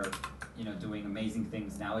that are, you know, doing amazing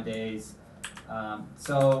things nowadays.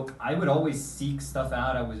 So I would always seek stuff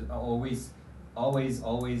out. I was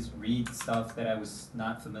always read stuff that I was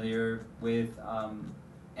not familiar with.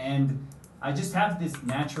 And I just have this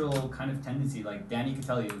natural kind of tendency, like Danny could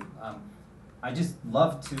tell you, I just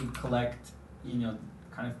love to collect, you know,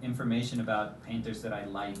 kind of information about painters that I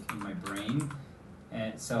like in my brain.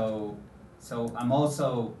 And so I'm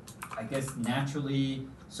also, I guess, naturally,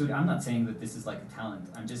 so I'm not saying that this is like a talent.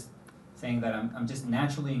 I'm just saying that I'm just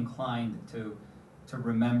naturally inclined to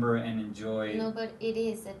remember and enjoy. No, but it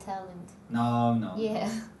is a talent. No. Yeah.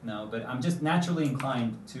 No, but I'm just naturally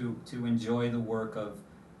inclined to enjoy the work of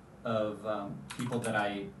people that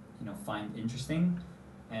I, you know, find interesting,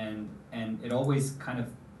 and it always kind of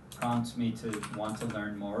prompts me to want to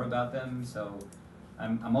learn more about them. So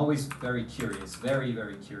I'm always very curious,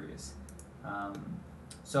 very curious.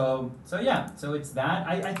 So it's that.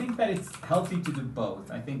 I think that it's healthy to do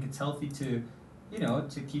both. I think it's healthy to, you know,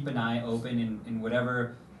 to keep an eye open in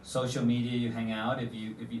whatever social media you hang out. If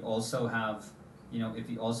you also have, you know, if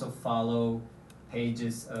you also follow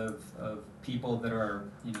pages of people that are,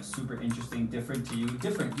 you know, super interesting, different to you,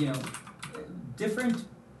 different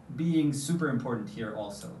being super important here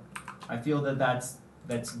also. I feel that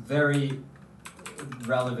that's very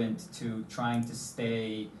relevant to trying to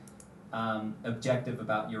stay objective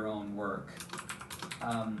about your own work.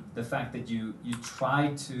 The fact that you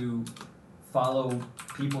try to follow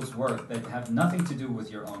people's work that have nothing to do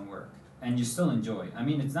with your own work, and you still enjoy. I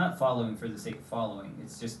mean, it's not following for the sake of following.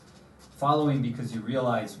 It's just following because you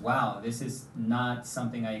realize, wow, this is not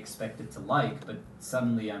something I expected to like, but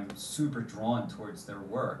suddenly I'm super drawn towards their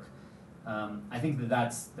work. I think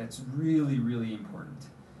that's really important.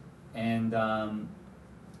 And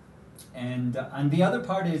And the other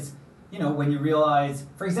part is, when you realize,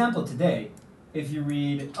 for example, today, if you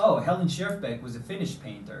read, Helene Schjerfbeck was a Finnish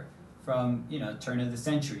painter from, turn of the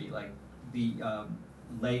century, like the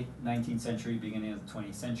late 19th century, beginning of the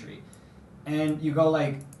 20th century. And you go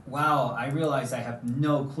like, wow, I realize I have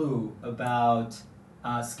no clue about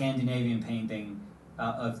Scandinavian painting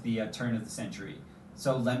of the turn of the century.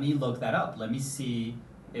 So let me look that up. Let me see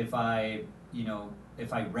if I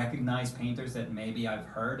recognize painters that maybe I've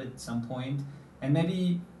heard at some point. And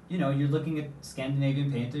maybe, you're looking at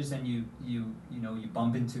Scandinavian painters and you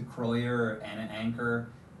bump into Kreuer or Anna Anker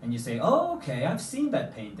and you say, oh, okay, I've seen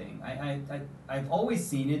that painting. I've always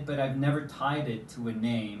seen it, but I've never tied it to a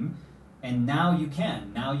name. And now you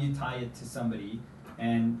can. Now you tie it to somebody,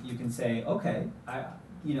 and you can say, okay,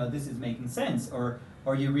 this is making sense. Or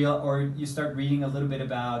you start reading a little bit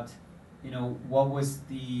about, what was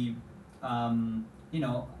the,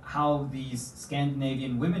 how these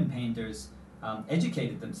Scandinavian women painters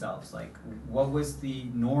educated themselves. Like, what was the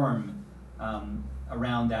norm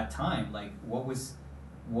around that time? Like, what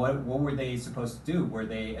were they supposed to do? Were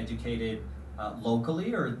they educated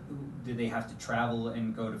locally, or did they have to travel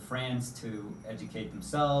and go to France to educate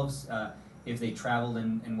themselves? If they traveled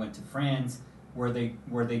and went to France, were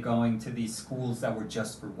they going to these schools that were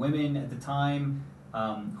just for women at the time?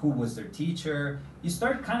 Who was their teacher? You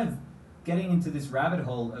start kind of getting into this rabbit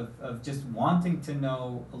hole of just wanting to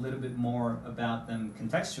know a little bit more about them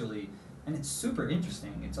contextually, and it's super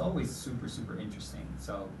interesting. It's always super, super interesting.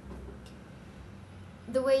 So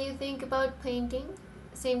the way you think about painting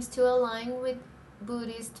seems to align with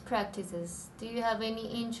Buddhist practices. Do you have any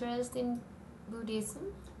interest in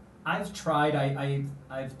Buddhism? I've tried.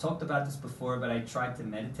 I've talked about this before, but I tried to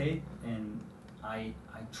meditate, and I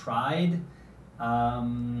tried,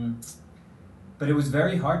 but it was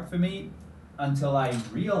very hard for me until I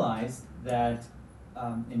realized that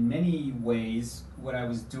in many ways what I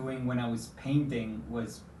was doing when I was painting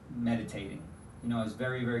was meditating. I was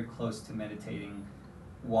very, very close to meditating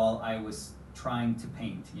while I was trying to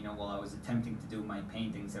paint, while I was attempting to do my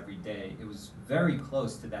paintings every day. It was very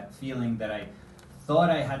close to that feeling that I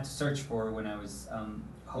thought I had to search for when I was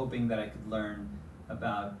hoping that I could learn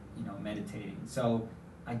about, meditating. So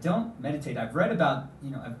I don't meditate. I've read about,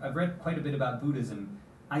 I've read quite a bit about Buddhism.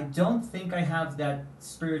 I don't think I have that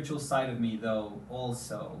spiritual side of me, though,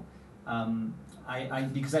 also.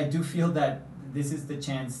 Because I do feel that this is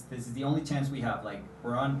the only chance we have. Like,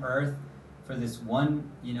 we're on Earth for this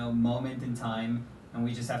one, moment in time, and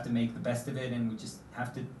we just have to make the best of it, and we just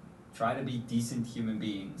have to try to be decent human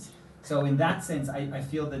beings. So in that sense, I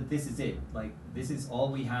feel that this is it. Like, this is all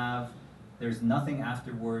we have. There's nothing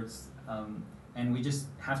afterwards, and we just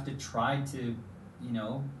have to try to,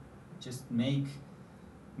 just make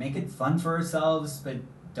it fun for ourselves, but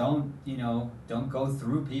don't go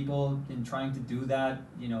through people in trying to do that.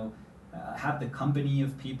 Have the company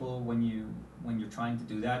of people when you're trying to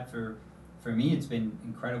do that. For me, it's been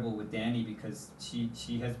incredible with Danny, because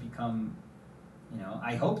she has become,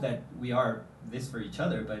 I hope that we are this for each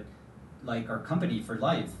other, but like our company for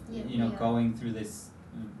life, going through this,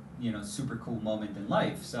 super cool moment in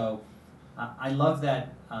life. So I love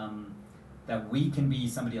that, that we can be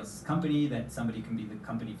somebody else's company, that somebody can be the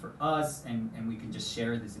company for us, and we can just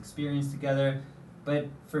share this experience together. But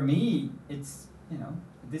for me, it's,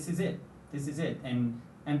 this is it. This is it. And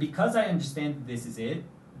because I understand that this is it,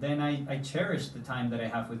 then I cherish the time that I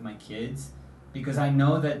have with my kids, because I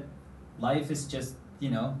know that life is just,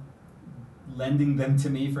 lending them to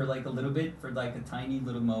me for like a little bit, for like a tiny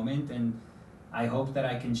little moment, and I hope that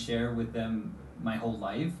I can share with them my whole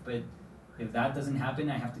life. But if that doesn't happen,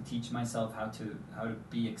 I have to teach myself how to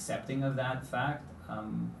be accepting of that fact.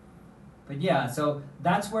 But yeah, so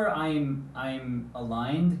that's where I'm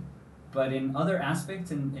aligned. But in other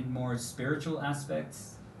aspects, in more spiritual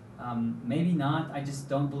aspects, maybe not. I just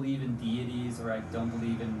don't believe in deities, or I don't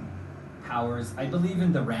believe in powers. I believe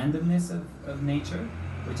in the randomness of nature,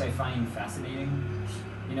 which I find fascinating.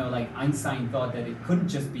 Like Einstein thought that it couldn't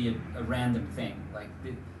just be a random thing. Like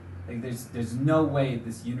there's no way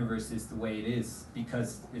this universe is the way it is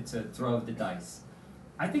because it's a throw of the dice.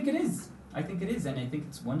 I think it is. I think it is, and I think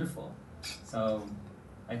it's wonderful. So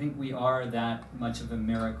I think we are that much of a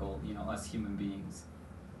miracle, us human beings.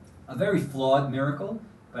 A very flawed miracle,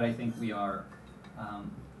 but I think we are,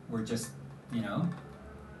 we're just,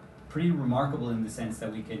 pretty remarkable in the sense that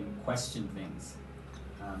we can question things.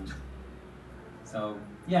 So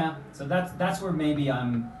yeah, so that's where maybe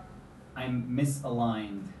I'm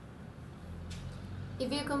misaligned.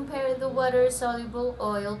 If you compare the water-soluble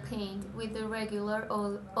oil paint with the regular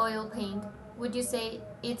oil paint, would you say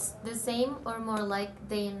it's the same or more like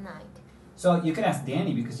day and night? So you could ask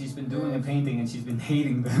Danny because she's been doing a painting and she's been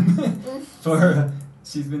hating them for.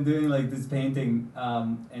 She's been doing like this painting,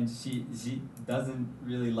 and she doesn't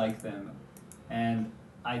really like them, and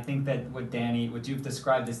I think that what you've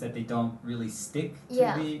described is that they don't really stick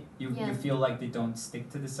to you feel like they don't stick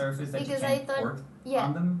to the surface, that because you can't work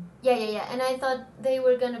on them. Yeah, and I thought they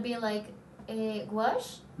were gonna be like a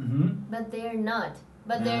gouache, but they're not.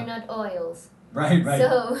 But they're not oils. Right.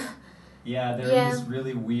 So yeah, they're in this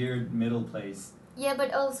really weird middle place. Yeah,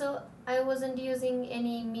 but also I wasn't using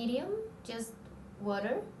any medium, just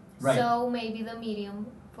water. Right. So maybe the medium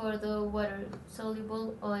for the water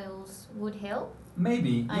soluble oils would help.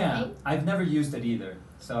 Maybe, I yeah. think. I've never used it either,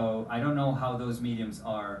 so I don't know how those mediums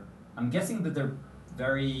are. I'm guessing that they're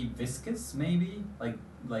very viscous, maybe like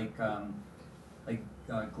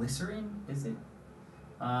glycerin, is it?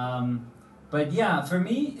 But yeah, for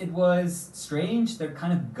me it was strange. They're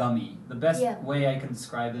kind of gummy. The best way I can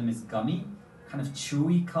describe them is gummy, kind of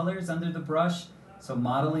chewy colors under the brush. So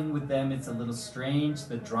modeling with them, it's a little strange.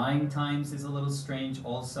 The drying times is a little strange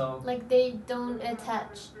also. Like they don't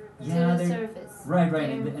attach to the surface. Right,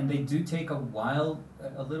 and they do take a while,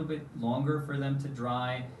 a little bit longer for them to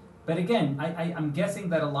dry. But again, I'm guessing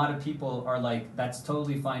that a lot of people are like, that's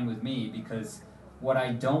totally fine with me, because what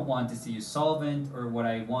I don't want is to use solvent, or what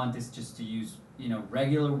I want is just to use,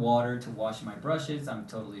 regular water to wash my brushes. I'm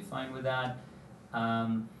totally fine with that.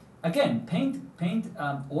 Again, paint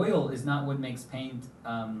oil is not what makes paint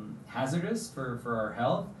hazardous for our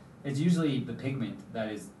health. It's usually the pigment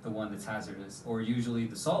that is the one that's hazardous, or usually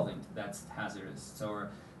the solvent that's hazardous.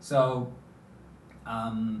 So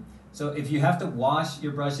if you have to wash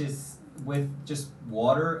your brushes with just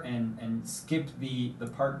water and skip the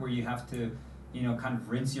part where you have to, kind of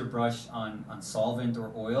rinse your brush on solvent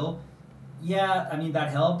or oil, yeah, I mean that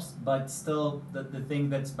helps, but still the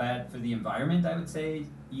thing that's bad for the environment, I would say,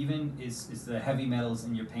 even is the heavy metals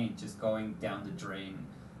in your paint just going down the drain.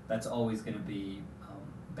 That's always going to be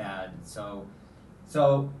bad. So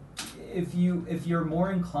if you're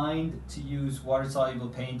more inclined to use water soluble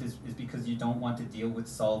paint is because you don't want to deal with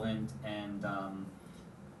solvent,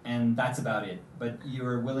 and that's about it. But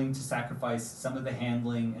you're willing to sacrifice some of the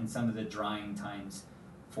handling and some of the drying times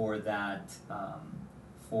for that,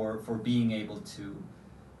 for being able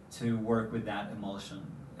to work with that emulsion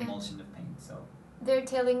of paint. So they're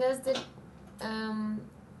telling us that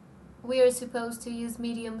we are supposed to use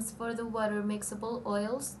mediums for the water mixable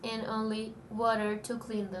oils and only water to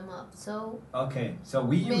clean them up. So okay, so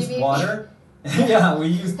we used water. Yeah,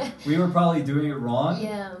 we were probably doing it wrong.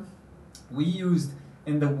 Yeah. We used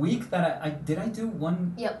in the week that I do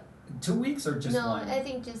one. Yep. 2 weeks or just one? No, I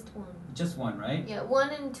think just one. Just one, right? Yeah, 1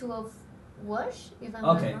 and 2 of wash, if I'm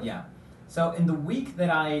okay, not wrong. Yeah. So in the week that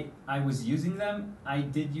I was using them, I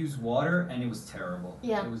did use water, and it was terrible.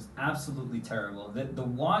 Yeah. It was absolutely terrible. The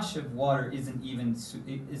wash of water isn't even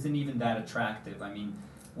that attractive. I mean,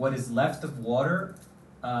 what is left of water,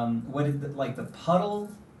 like the puddle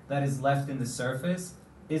that is left in the surface,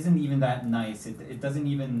 isn't even that nice. It doesn't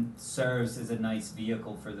even serves as a nice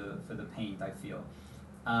vehicle for the paint, I feel.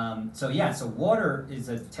 So water is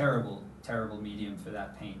a terrible medium for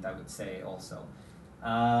that paint, I would say also.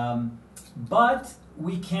 But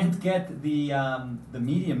we can't get the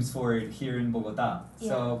mediums for it here in Bogota. Yeah.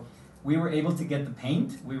 So we were able to get the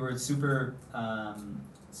paint. We were super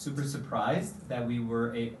surprised that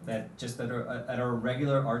that just at our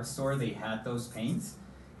regular art store they had those paints,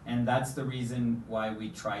 and that's the reason why we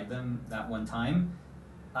tried them that one time.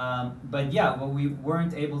 But yeah, well, we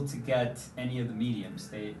weren't able to get any of the mediums.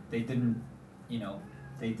 They didn't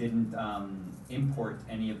import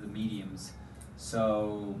any of the mediums.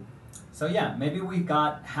 So yeah, maybe we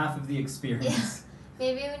got half of the experience.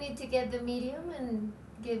 Yeah. Maybe we need to get the medium and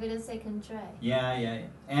give it a second try. Yeah.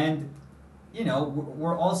 And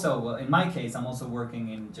we're also, well, in my case, I'm also working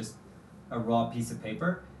in just a raw piece of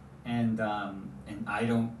paper, and I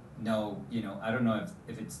don't know, I don't know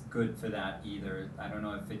if it's good for that either. I don't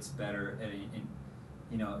know if it's better,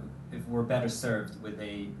 if we're better served with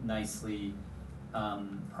a nicely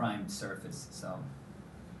primed surface. So.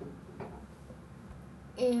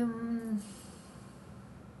 A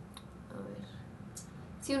ver.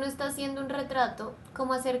 Si uno está haciendo un retrato,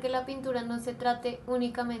 ¿cómo hacer que la pintura no se trate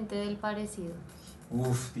únicamente del parecido?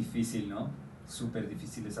 Uf, difícil, ¿no? Súper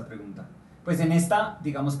difícil esa pregunta. Pues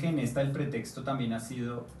digamos que en esta el pretexto también ha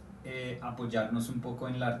sido apoyarnos un poco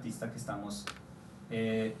en el artista que estamos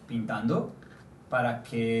pintando, para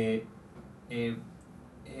que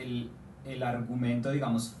el argumento,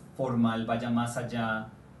 digamos, formal vaya más allá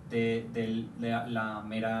de la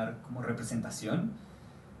mera como representación,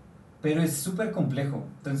 pero es súper complejo.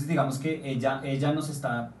 Entonces digamos que ella nos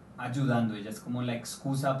está ayudando, ella es como la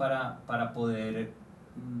excusa para poder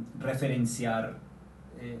referenciar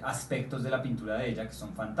aspectos de la pintura de ella que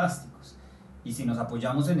son fantásticos. Y si nos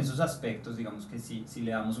apoyamos en esos aspectos, digamos que si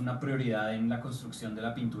le damos una prioridad en la construcción de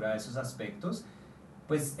la pintura de esos aspectos,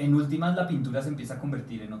 pues en últimas la pintura se empieza a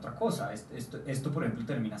convertir en otra cosa. Esto por ejemplo,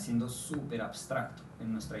 termina siendo súper abstracto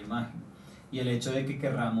en nuestra imagen. Y el hecho de que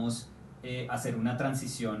querramos hacer una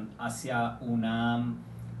transición hacia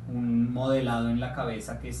un modelado en la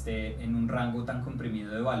cabeza que esté en un rango tan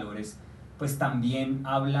comprimido de valores, pues también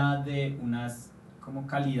habla de unas como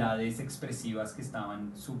calidades expresivas que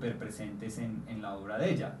estaban súper presentes en la obra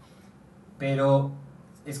de ella. Pero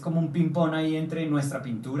es como un ping-pong ahí entre nuestra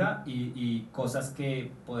pintura y cosas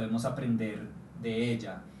que podemos aprender de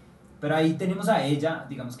ella. Pero ahí tenemos a ella,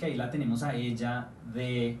 digamos que ahí la tenemos a ella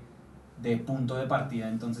de punto de partida,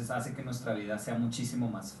 entonces hace que nuestra vida sea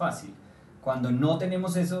muchísimo más fácil. Cuando no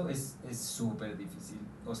tenemos eso es súper difícil,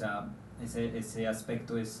 o sea, ese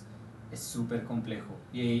aspecto es súper complejo.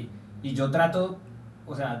 Y yo trato,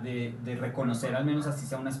 o sea, de reconocer al menos así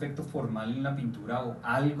sea un aspecto formal en la pintura o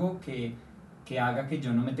algo que haga que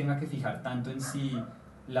yo no me tenga que fijar tanto en si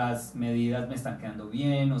las medidas me están quedando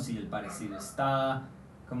bien o si el parecido está,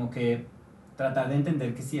 como que tratar de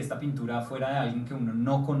entender que si esta pintura fuera de alguien que uno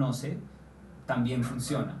no conoce, también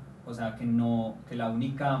funciona. O sea, que la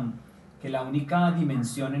única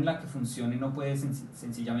dimensión en la que funcione no puede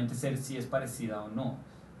sencillamente ser si es parecida o no,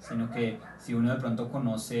 sino que si uno de pronto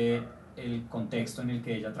conoce el contexto en el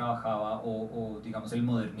que ella trabajaba o digamos el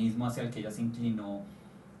modernismo hacia el que ella se inclinó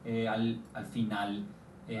al final,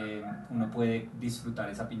 uno puede disfrutar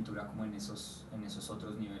esa pintura como en esos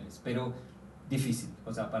otros niveles. Pero difícil,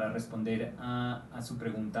 o sea, para responder a su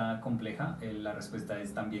pregunta compleja, la respuesta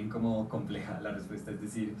es también como compleja. La respuesta es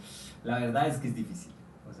decir, la verdad es que es difícil,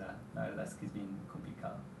 o sea, la verdad es que es bien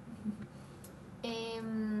complicado.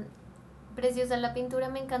 Preciosa la pintura,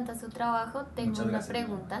 me encanta su trabajo. Tengo Muchas una gracias,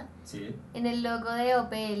 pregunta. Sí. En el logo de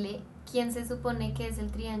OPL, ¿quién se supone que es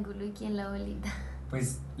el triángulo y quién la bolita?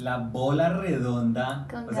 Pues la bola redonda,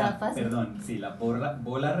 con o sea, gafas. perdón, sí, la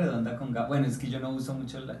bola redonda con gafas. Bueno, es que yo no uso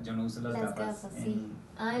mucho, yo no uso las gafas sí.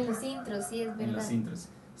 En los intros, sí, es verdad. En los intros.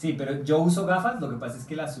 Sí, pero yo uso gafas, lo que pasa es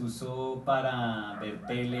que las uso para ver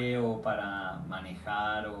tele o para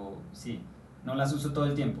manejar o sí, no las uso todo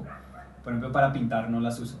el tiempo. Por ejemplo, para pintar no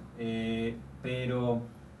las uso. Pero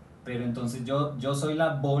entonces yo soy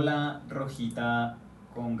la bola rojita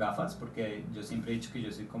con gafas porque yo siempre he dicho que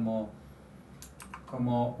yo soy como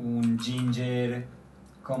un ginger,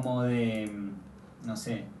 como de, no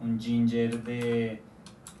sé, un ginger de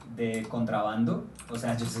contrabando. O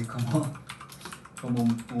sea, yo soy como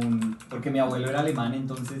porque mi abuelo era alemán,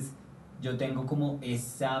 entonces yo tengo como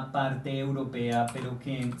esa parte europea, pero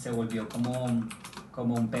que se volvió como un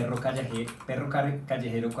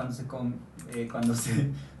callejero cuando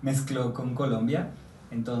se mezcló con Colombia.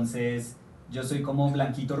 Entonces yo soy como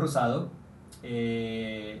blanquito rosado.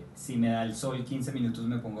 Si me da el sol 15 minutos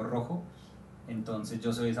me pongo rojo, entonces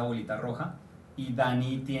yo soy esa bolita roja. Y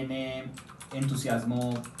Dani tiene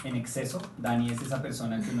entusiasmo en exceso. Dani es esa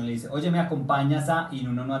persona que uno le dice, oye, ¿me acompañas a...? Y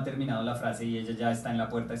uno no ha terminado la frase y ella ya está en la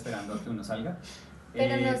puerta esperando a que uno salga.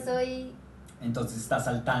 Pero no soy... Entonces está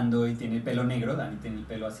saltando y tiene el pelo negro. Dani tiene el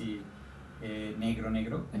pelo así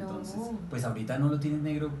negro. Entonces, No. pues ahorita no lo tiene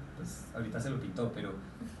negro, pues ahorita se lo pintó,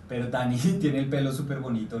 pero Dani tiene el pelo súper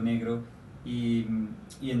bonito, negro. Y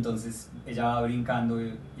entonces ella va brincando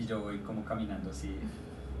y yo voy como caminando así.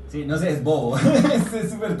 Sí, no sé, es bobo,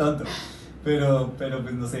 es súper tonto. Pero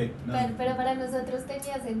pues no sé. Pero para nosotros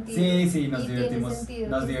tenía sentido. Sí, nos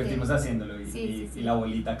divertimos haciéndolo. Y la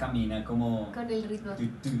bolita camina como... Con el ritmo.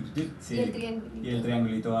 Sí, y el triangulito. Y el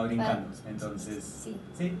triangulito va brincando. Entonces,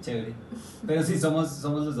 sí, chévere. Pero sí, somos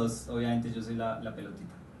los dos. Obviamente yo soy la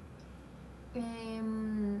pelotita.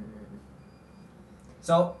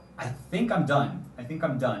 So, I think I'm done.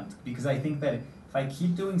 Because I think that if I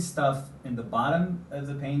keep doing stuff in the bottom of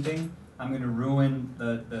the painting, I'm going to ruin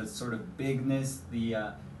the sort of bigness,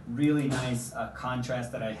 the really nice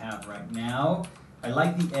contrast that I have right now. I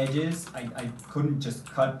like the edges. I couldn't just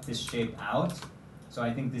cut this shape out. So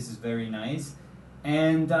I think this is very nice.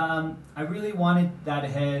 And I really wanted that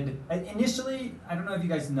head. Initially, I don't know if you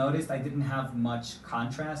guys noticed, I didn't have much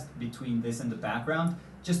contrast between this and the background.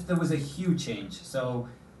 Just there was a hue change. So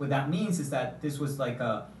what that means is that this was like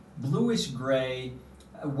a bluish gray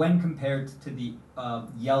when compared to the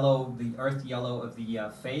yellow, the earth yellow of the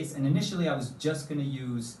face. And initially I was just going to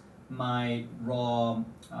use my raw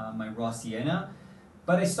sienna,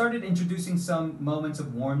 but I started introducing some moments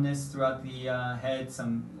of warmness throughout the head,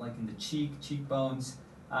 some like in the cheekbones,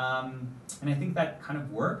 and I think that kind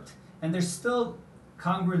of worked. And there's still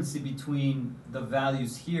congruency between the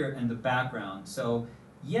values here and the background. So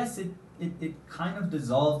yes, it kind of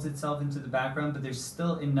dissolves itself into the background, but there's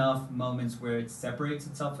still enough moments where it separates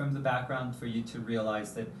itself from the background for you to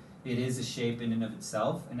realize that it is a shape in and of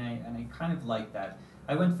itself, and I kind of like that.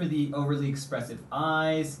 I went for the overly expressive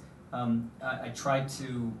eyes. I tried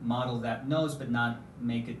to model that nose, but not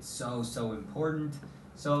make it so important.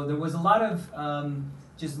 So there was a lot of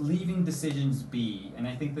just leaving decisions be, and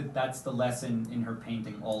I think that that's the lesson in her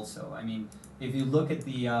painting also. I mean, if you look at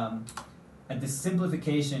the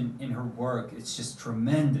simplification in her work, it's just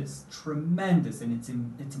tremendous, and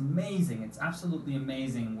it's amazing. It's absolutely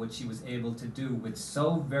amazing what she was able to do with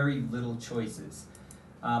so very little choices.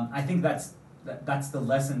 I think that's the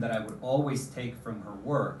lesson that I would always take from her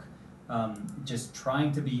work. Just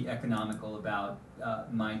trying to be economical about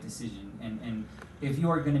my decision, and if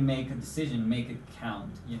you are going to make a decision, make it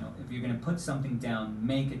count. You know, if you're going to put something down,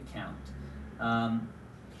 make it count.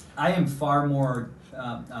 I am far more.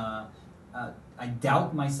 I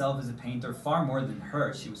doubt myself as a painter far more than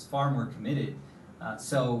her. She was far more committed.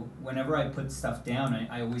 So whenever I put stuff down,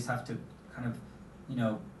 I always have to kind of, you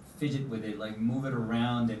know, fidget with it, like move it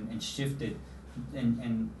around and shift it.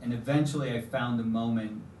 And eventually I find a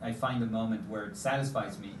moment where it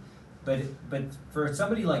satisfies me. But for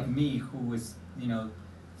somebody like me who was, you know,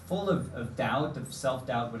 full of doubt, of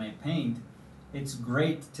self-doubt when I paint, it's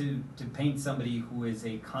great to paint somebody who is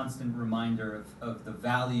a constant reminder of the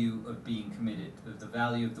value of being committed, of the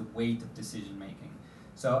value of the weight of decision making.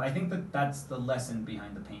 So I think that that's the lesson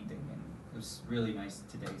behind the painting, and it was really nice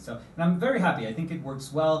today. So, and I'm very happy. I think it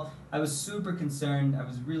works well. I was super concerned. I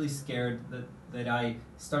was really scared that I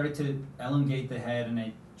started to elongate the head, and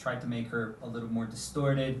I tried to make her a little more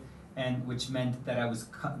distorted, and which meant that I was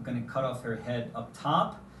going to cut off her head up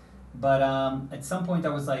top. But at some point I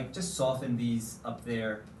was like, just soften these up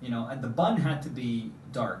there, you know, and the bun had to be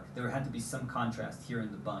dark. There had to be some contrast here in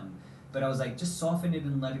the bun. But I was like, just soften it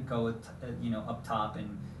and let it go, you know, up top,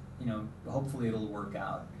 and, you know, hopefully it'll work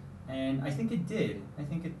out. And I think it did. I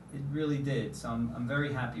think it really did. So I'm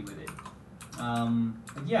very happy with it.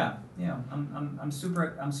 But yeah, I'm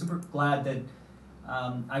super glad that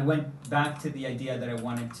I went back to the idea that I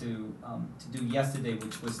wanted to do yesterday,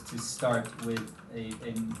 which was to start with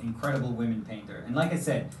an incredible women painter. And like I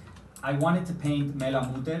said, I wanted to paint Mela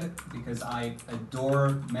Muter because I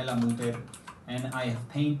adore Mela Muter, and I have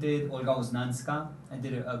painted Olga Oznanska. I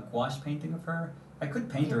did a gouache painting of her. I could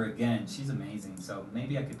paint her again. She's amazing, so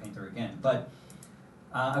maybe I could paint her again. But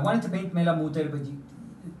I wanted to paint Mela Muter, but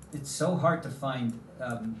it's so hard to find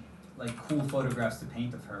like cool photographs to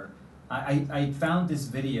paint of her. I found this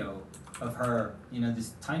video of her, you know,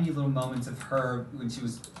 these tiny little moments of her when she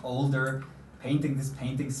was older, painting this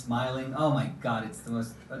painting, smiling. Oh my God, it's the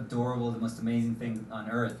most adorable, the most amazing thing on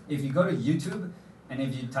earth. If you go to YouTube and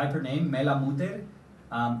if you type her name, Mela Muter,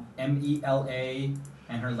 M-E-L-A,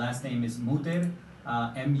 and her last name is Muter,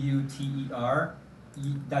 M-U-T-E-R,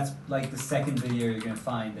 that's like the second video you're gonna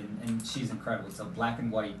find, and she's incredible. It's a black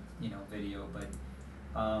and white, you know, video,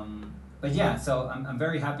 but yeah, so I'm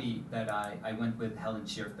very happy that I went with Helene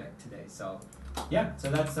Schjerfbeck today. So yeah,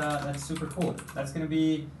 so that's super cool. That's gonna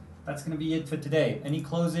be it for today. Any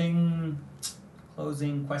closing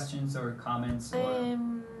questions or comments? Or?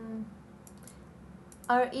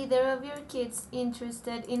 Are either of your kids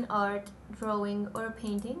interested in art, drawing, or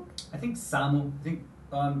painting? I think Samu. I think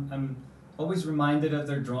I'm always reminded of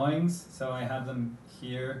their drawings, so I have them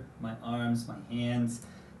here, my arms, my hands.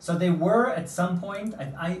 So they were at some point.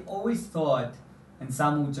 I always thought, and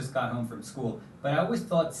Samu just got home from school, but I always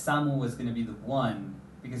thought Samu was going to be the one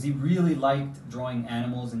because he really liked drawing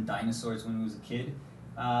animals and dinosaurs when he was a kid.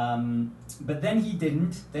 But then he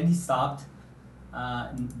didn't. Then he stopped.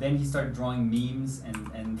 And then he started drawing memes,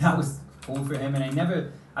 and that was cool for him. And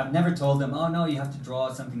I've never told him, oh no, you have to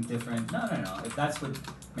draw something different. No. If that's what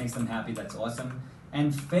makes them happy, that's awesome.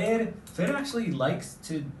 And Fer actually likes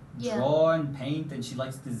to draw and paint, and she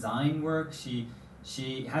likes design work. She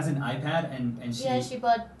has an iPad, and she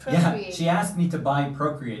bought Procreate. Yeah, she asked me to buy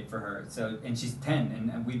Procreate for her. So, and she's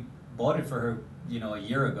 10, and we bought it for her, you know, a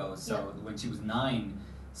year ago. So when she was 9.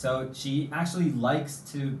 So she actually likes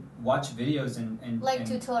to watch videos and like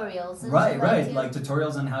tutorials. And right, like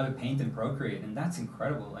tutorials on how to paint and Procreate, and that's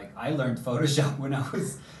incredible. Like I learned Photoshop when I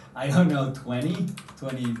was, I don't know, 20,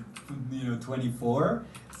 24.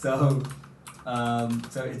 So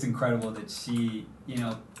it's incredible that she, you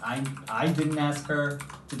know, I didn't ask her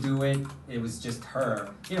to do it. It was just her.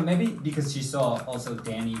 You know, maybe because she saw also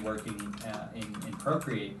Danny working in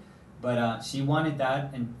Procreate. But she wanted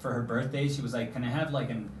that, and for her birthday, she was like, "Can I have like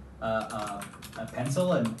a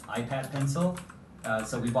pencil, an iPad pencil?"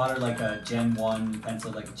 So we bought her like a Gen 1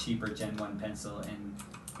 pencil, like a cheaper Gen 1 pencil,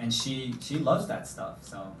 and she loves that stuff.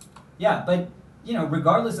 So yeah, but you know,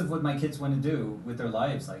 regardless of what my kids want to do with their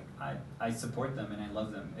lives, like I support them and I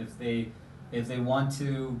love them. If they want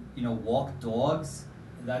to, you know, walk dogs,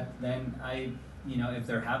 then you know, if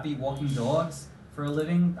they're happy walking dogs for a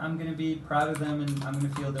living, I'm gonna be proud of them and I'm gonna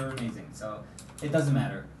feel they're amazing. So it doesn't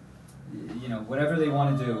matter, you know, whatever they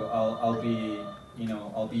want to do, I'll be, you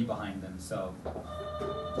know, I'll be behind them. So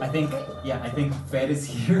I think Fed is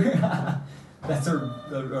here. That's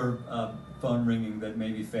our phone ringing. That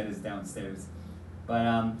maybe Fed is downstairs.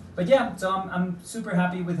 But yeah, so I'm super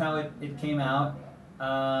happy with how it came out.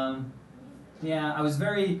 Yeah, I was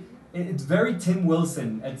it's very Tim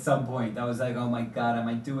Wilson at some point. I was like, oh my god, am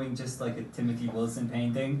I doing just like a Timothy Wilson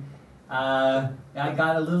painting? I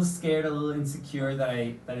got a little scared, a little insecure that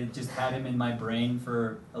I just had him in my brain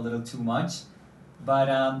for a little too much. But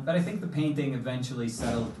I think the painting eventually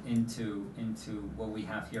settled into what we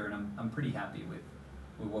have here, and I'm pretty happy with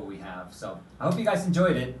what we have. So I hope you guys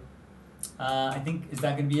enjoyed it. I think, is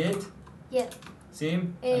that gonna be it? Yeah.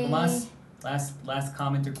 Sim? ¿Algo más? Last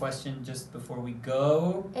comment or question just before we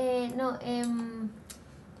go. No.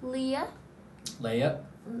 Leah. Leia.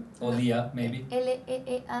 Or Leah, maybe.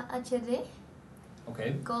 Leehd.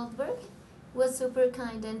 Okay. Goldberg was super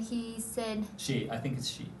kind, and he said. She. I think it's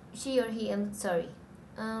she. She or he. I'm sorry.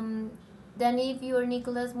 Danny, if you or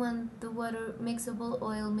Nicholas want the water mixable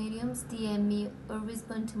oil mediums, DM me or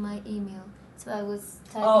respond to my email. So I was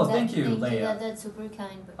typing Oh, that. thank you, Leia. That's super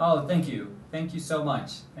kind. But Oh, thank you. Thank you so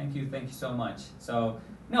much. Thank you so much. So,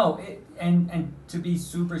 no, and to be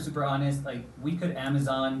super honest, like, we could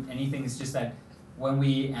Amazon anything. It's just that when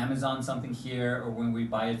we Amazon something here, or when we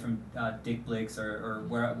buy it from Dick Blick's or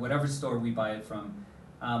whatever store we buy it from,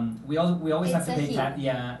 we always have to pay tax.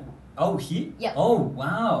 Yeah. Oh, he? Yeah. Oh,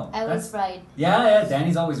 wow. I was right. Yeah,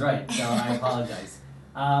 Danny's always right, so I apologize.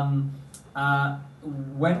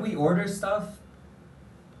 When we order stuff,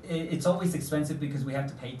 it's always expensive because we have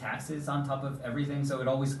to pay taxes on top of everything, so it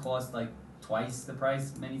always costs like twice the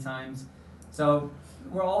price many times. So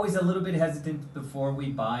we're always a little bit hesitant before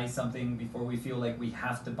we buy something, before we feel like we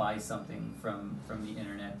have to buy something from the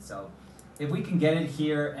internet. So if we can get it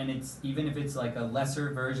here, and even if it's like a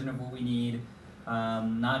lesser version of what we need,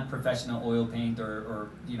 not professional oil paint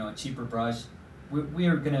or you know, a cheaper brush, we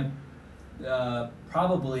are gonna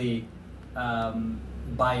probably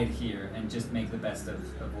buy it here and just make the best of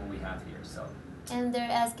what we have here. So. And they're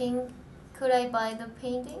asking, could I buy the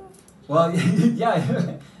painting? Well, yeah.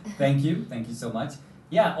 Thank you so much.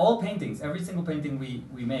 Yeah, all paintings, every single painting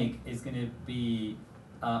we make is gonna be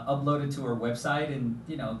uploaded to our website, and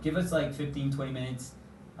you know, give us like 15-20 minutes.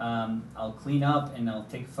 I'll clean up and I'll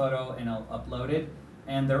take a photo and I'll upload it,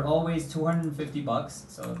 and they're always $250,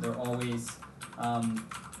 so they're always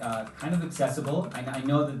kind of accessible. I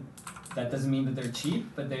know that doesn't mean that they're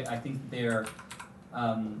cheap, but I think they're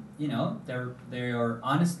you know, they are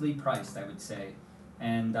honestly priced, I would say,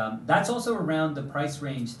 and that's also around the price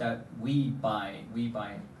range that we buy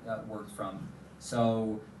work from.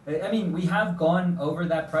 So I mean, we have gone over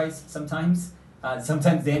that price sometimes.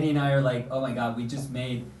 Sometimes Danny and I are like, oh my god, we just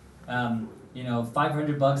made you know,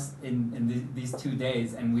 $500 in these 2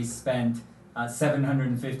 days, and we spent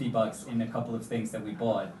 $750 in a couple of things that we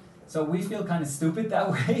bought. So we feel kind of stupid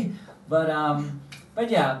that way, but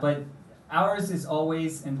yeah, but ours is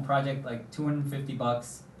always in the project like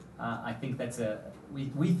 $250. I think that's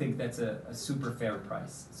we think that's a super fair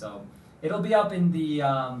price. So it'll be up in the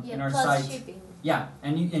in our plus site. shipping. Yeah,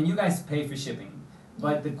 and you guys pay for shipping.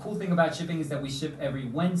 But the cool thing about shipping is that we ship every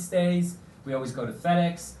Wednesdays. We always go to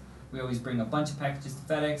FedEx. We always bring a bunch of packages to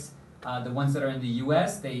FedEx. The ones that are in the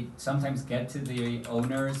US, they sometimes get to the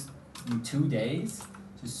owners in 2 days,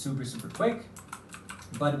 just super quick.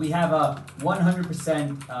 But we have a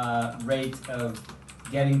 100% rate of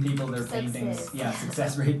getting people their paintings. Yeah,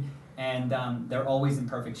 success rate. And they're always in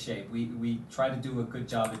perfect shape. We try to do a good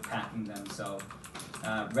job at packing them. So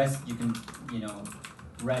you can, you know,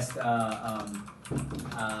 rest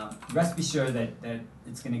be sure that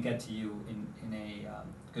it's going to get to you in a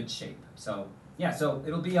good shape. So yeah, so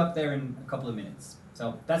it'll be up there in a couple of minutes.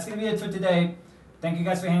 So that's going to be it for today. Thank you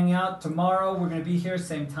guys for hanging out. Tomorrow we're going to be here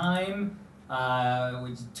same time,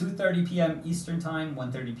 which is 2:30 p.m. Eastern time,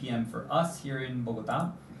 1:30 p.m. for us here in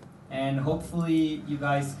Bogota. And hopefully you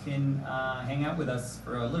guys can hang out with us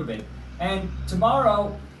for a little bit. And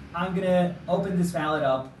tomorrow I'm going to open this palette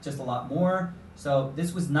up just a lot more. So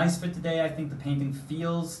this was nice for today. I think the painting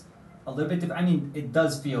feels a little bit different. I mean, it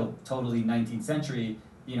does feel totally 19th century,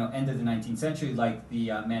 you know, end of the 19th century, like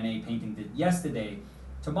the Manet painting did yesterday.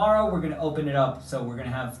 Tomorrow we're going to open it up, so we're going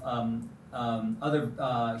to have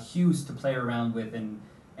hues to play around with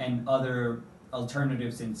and other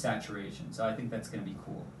alternatives in saturation. So I think that's going to be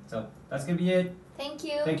cool. So that's going to be it. Thank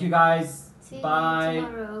you. Thank you guys. See Bye. you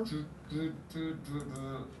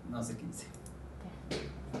tomorrow. No sé qué hice.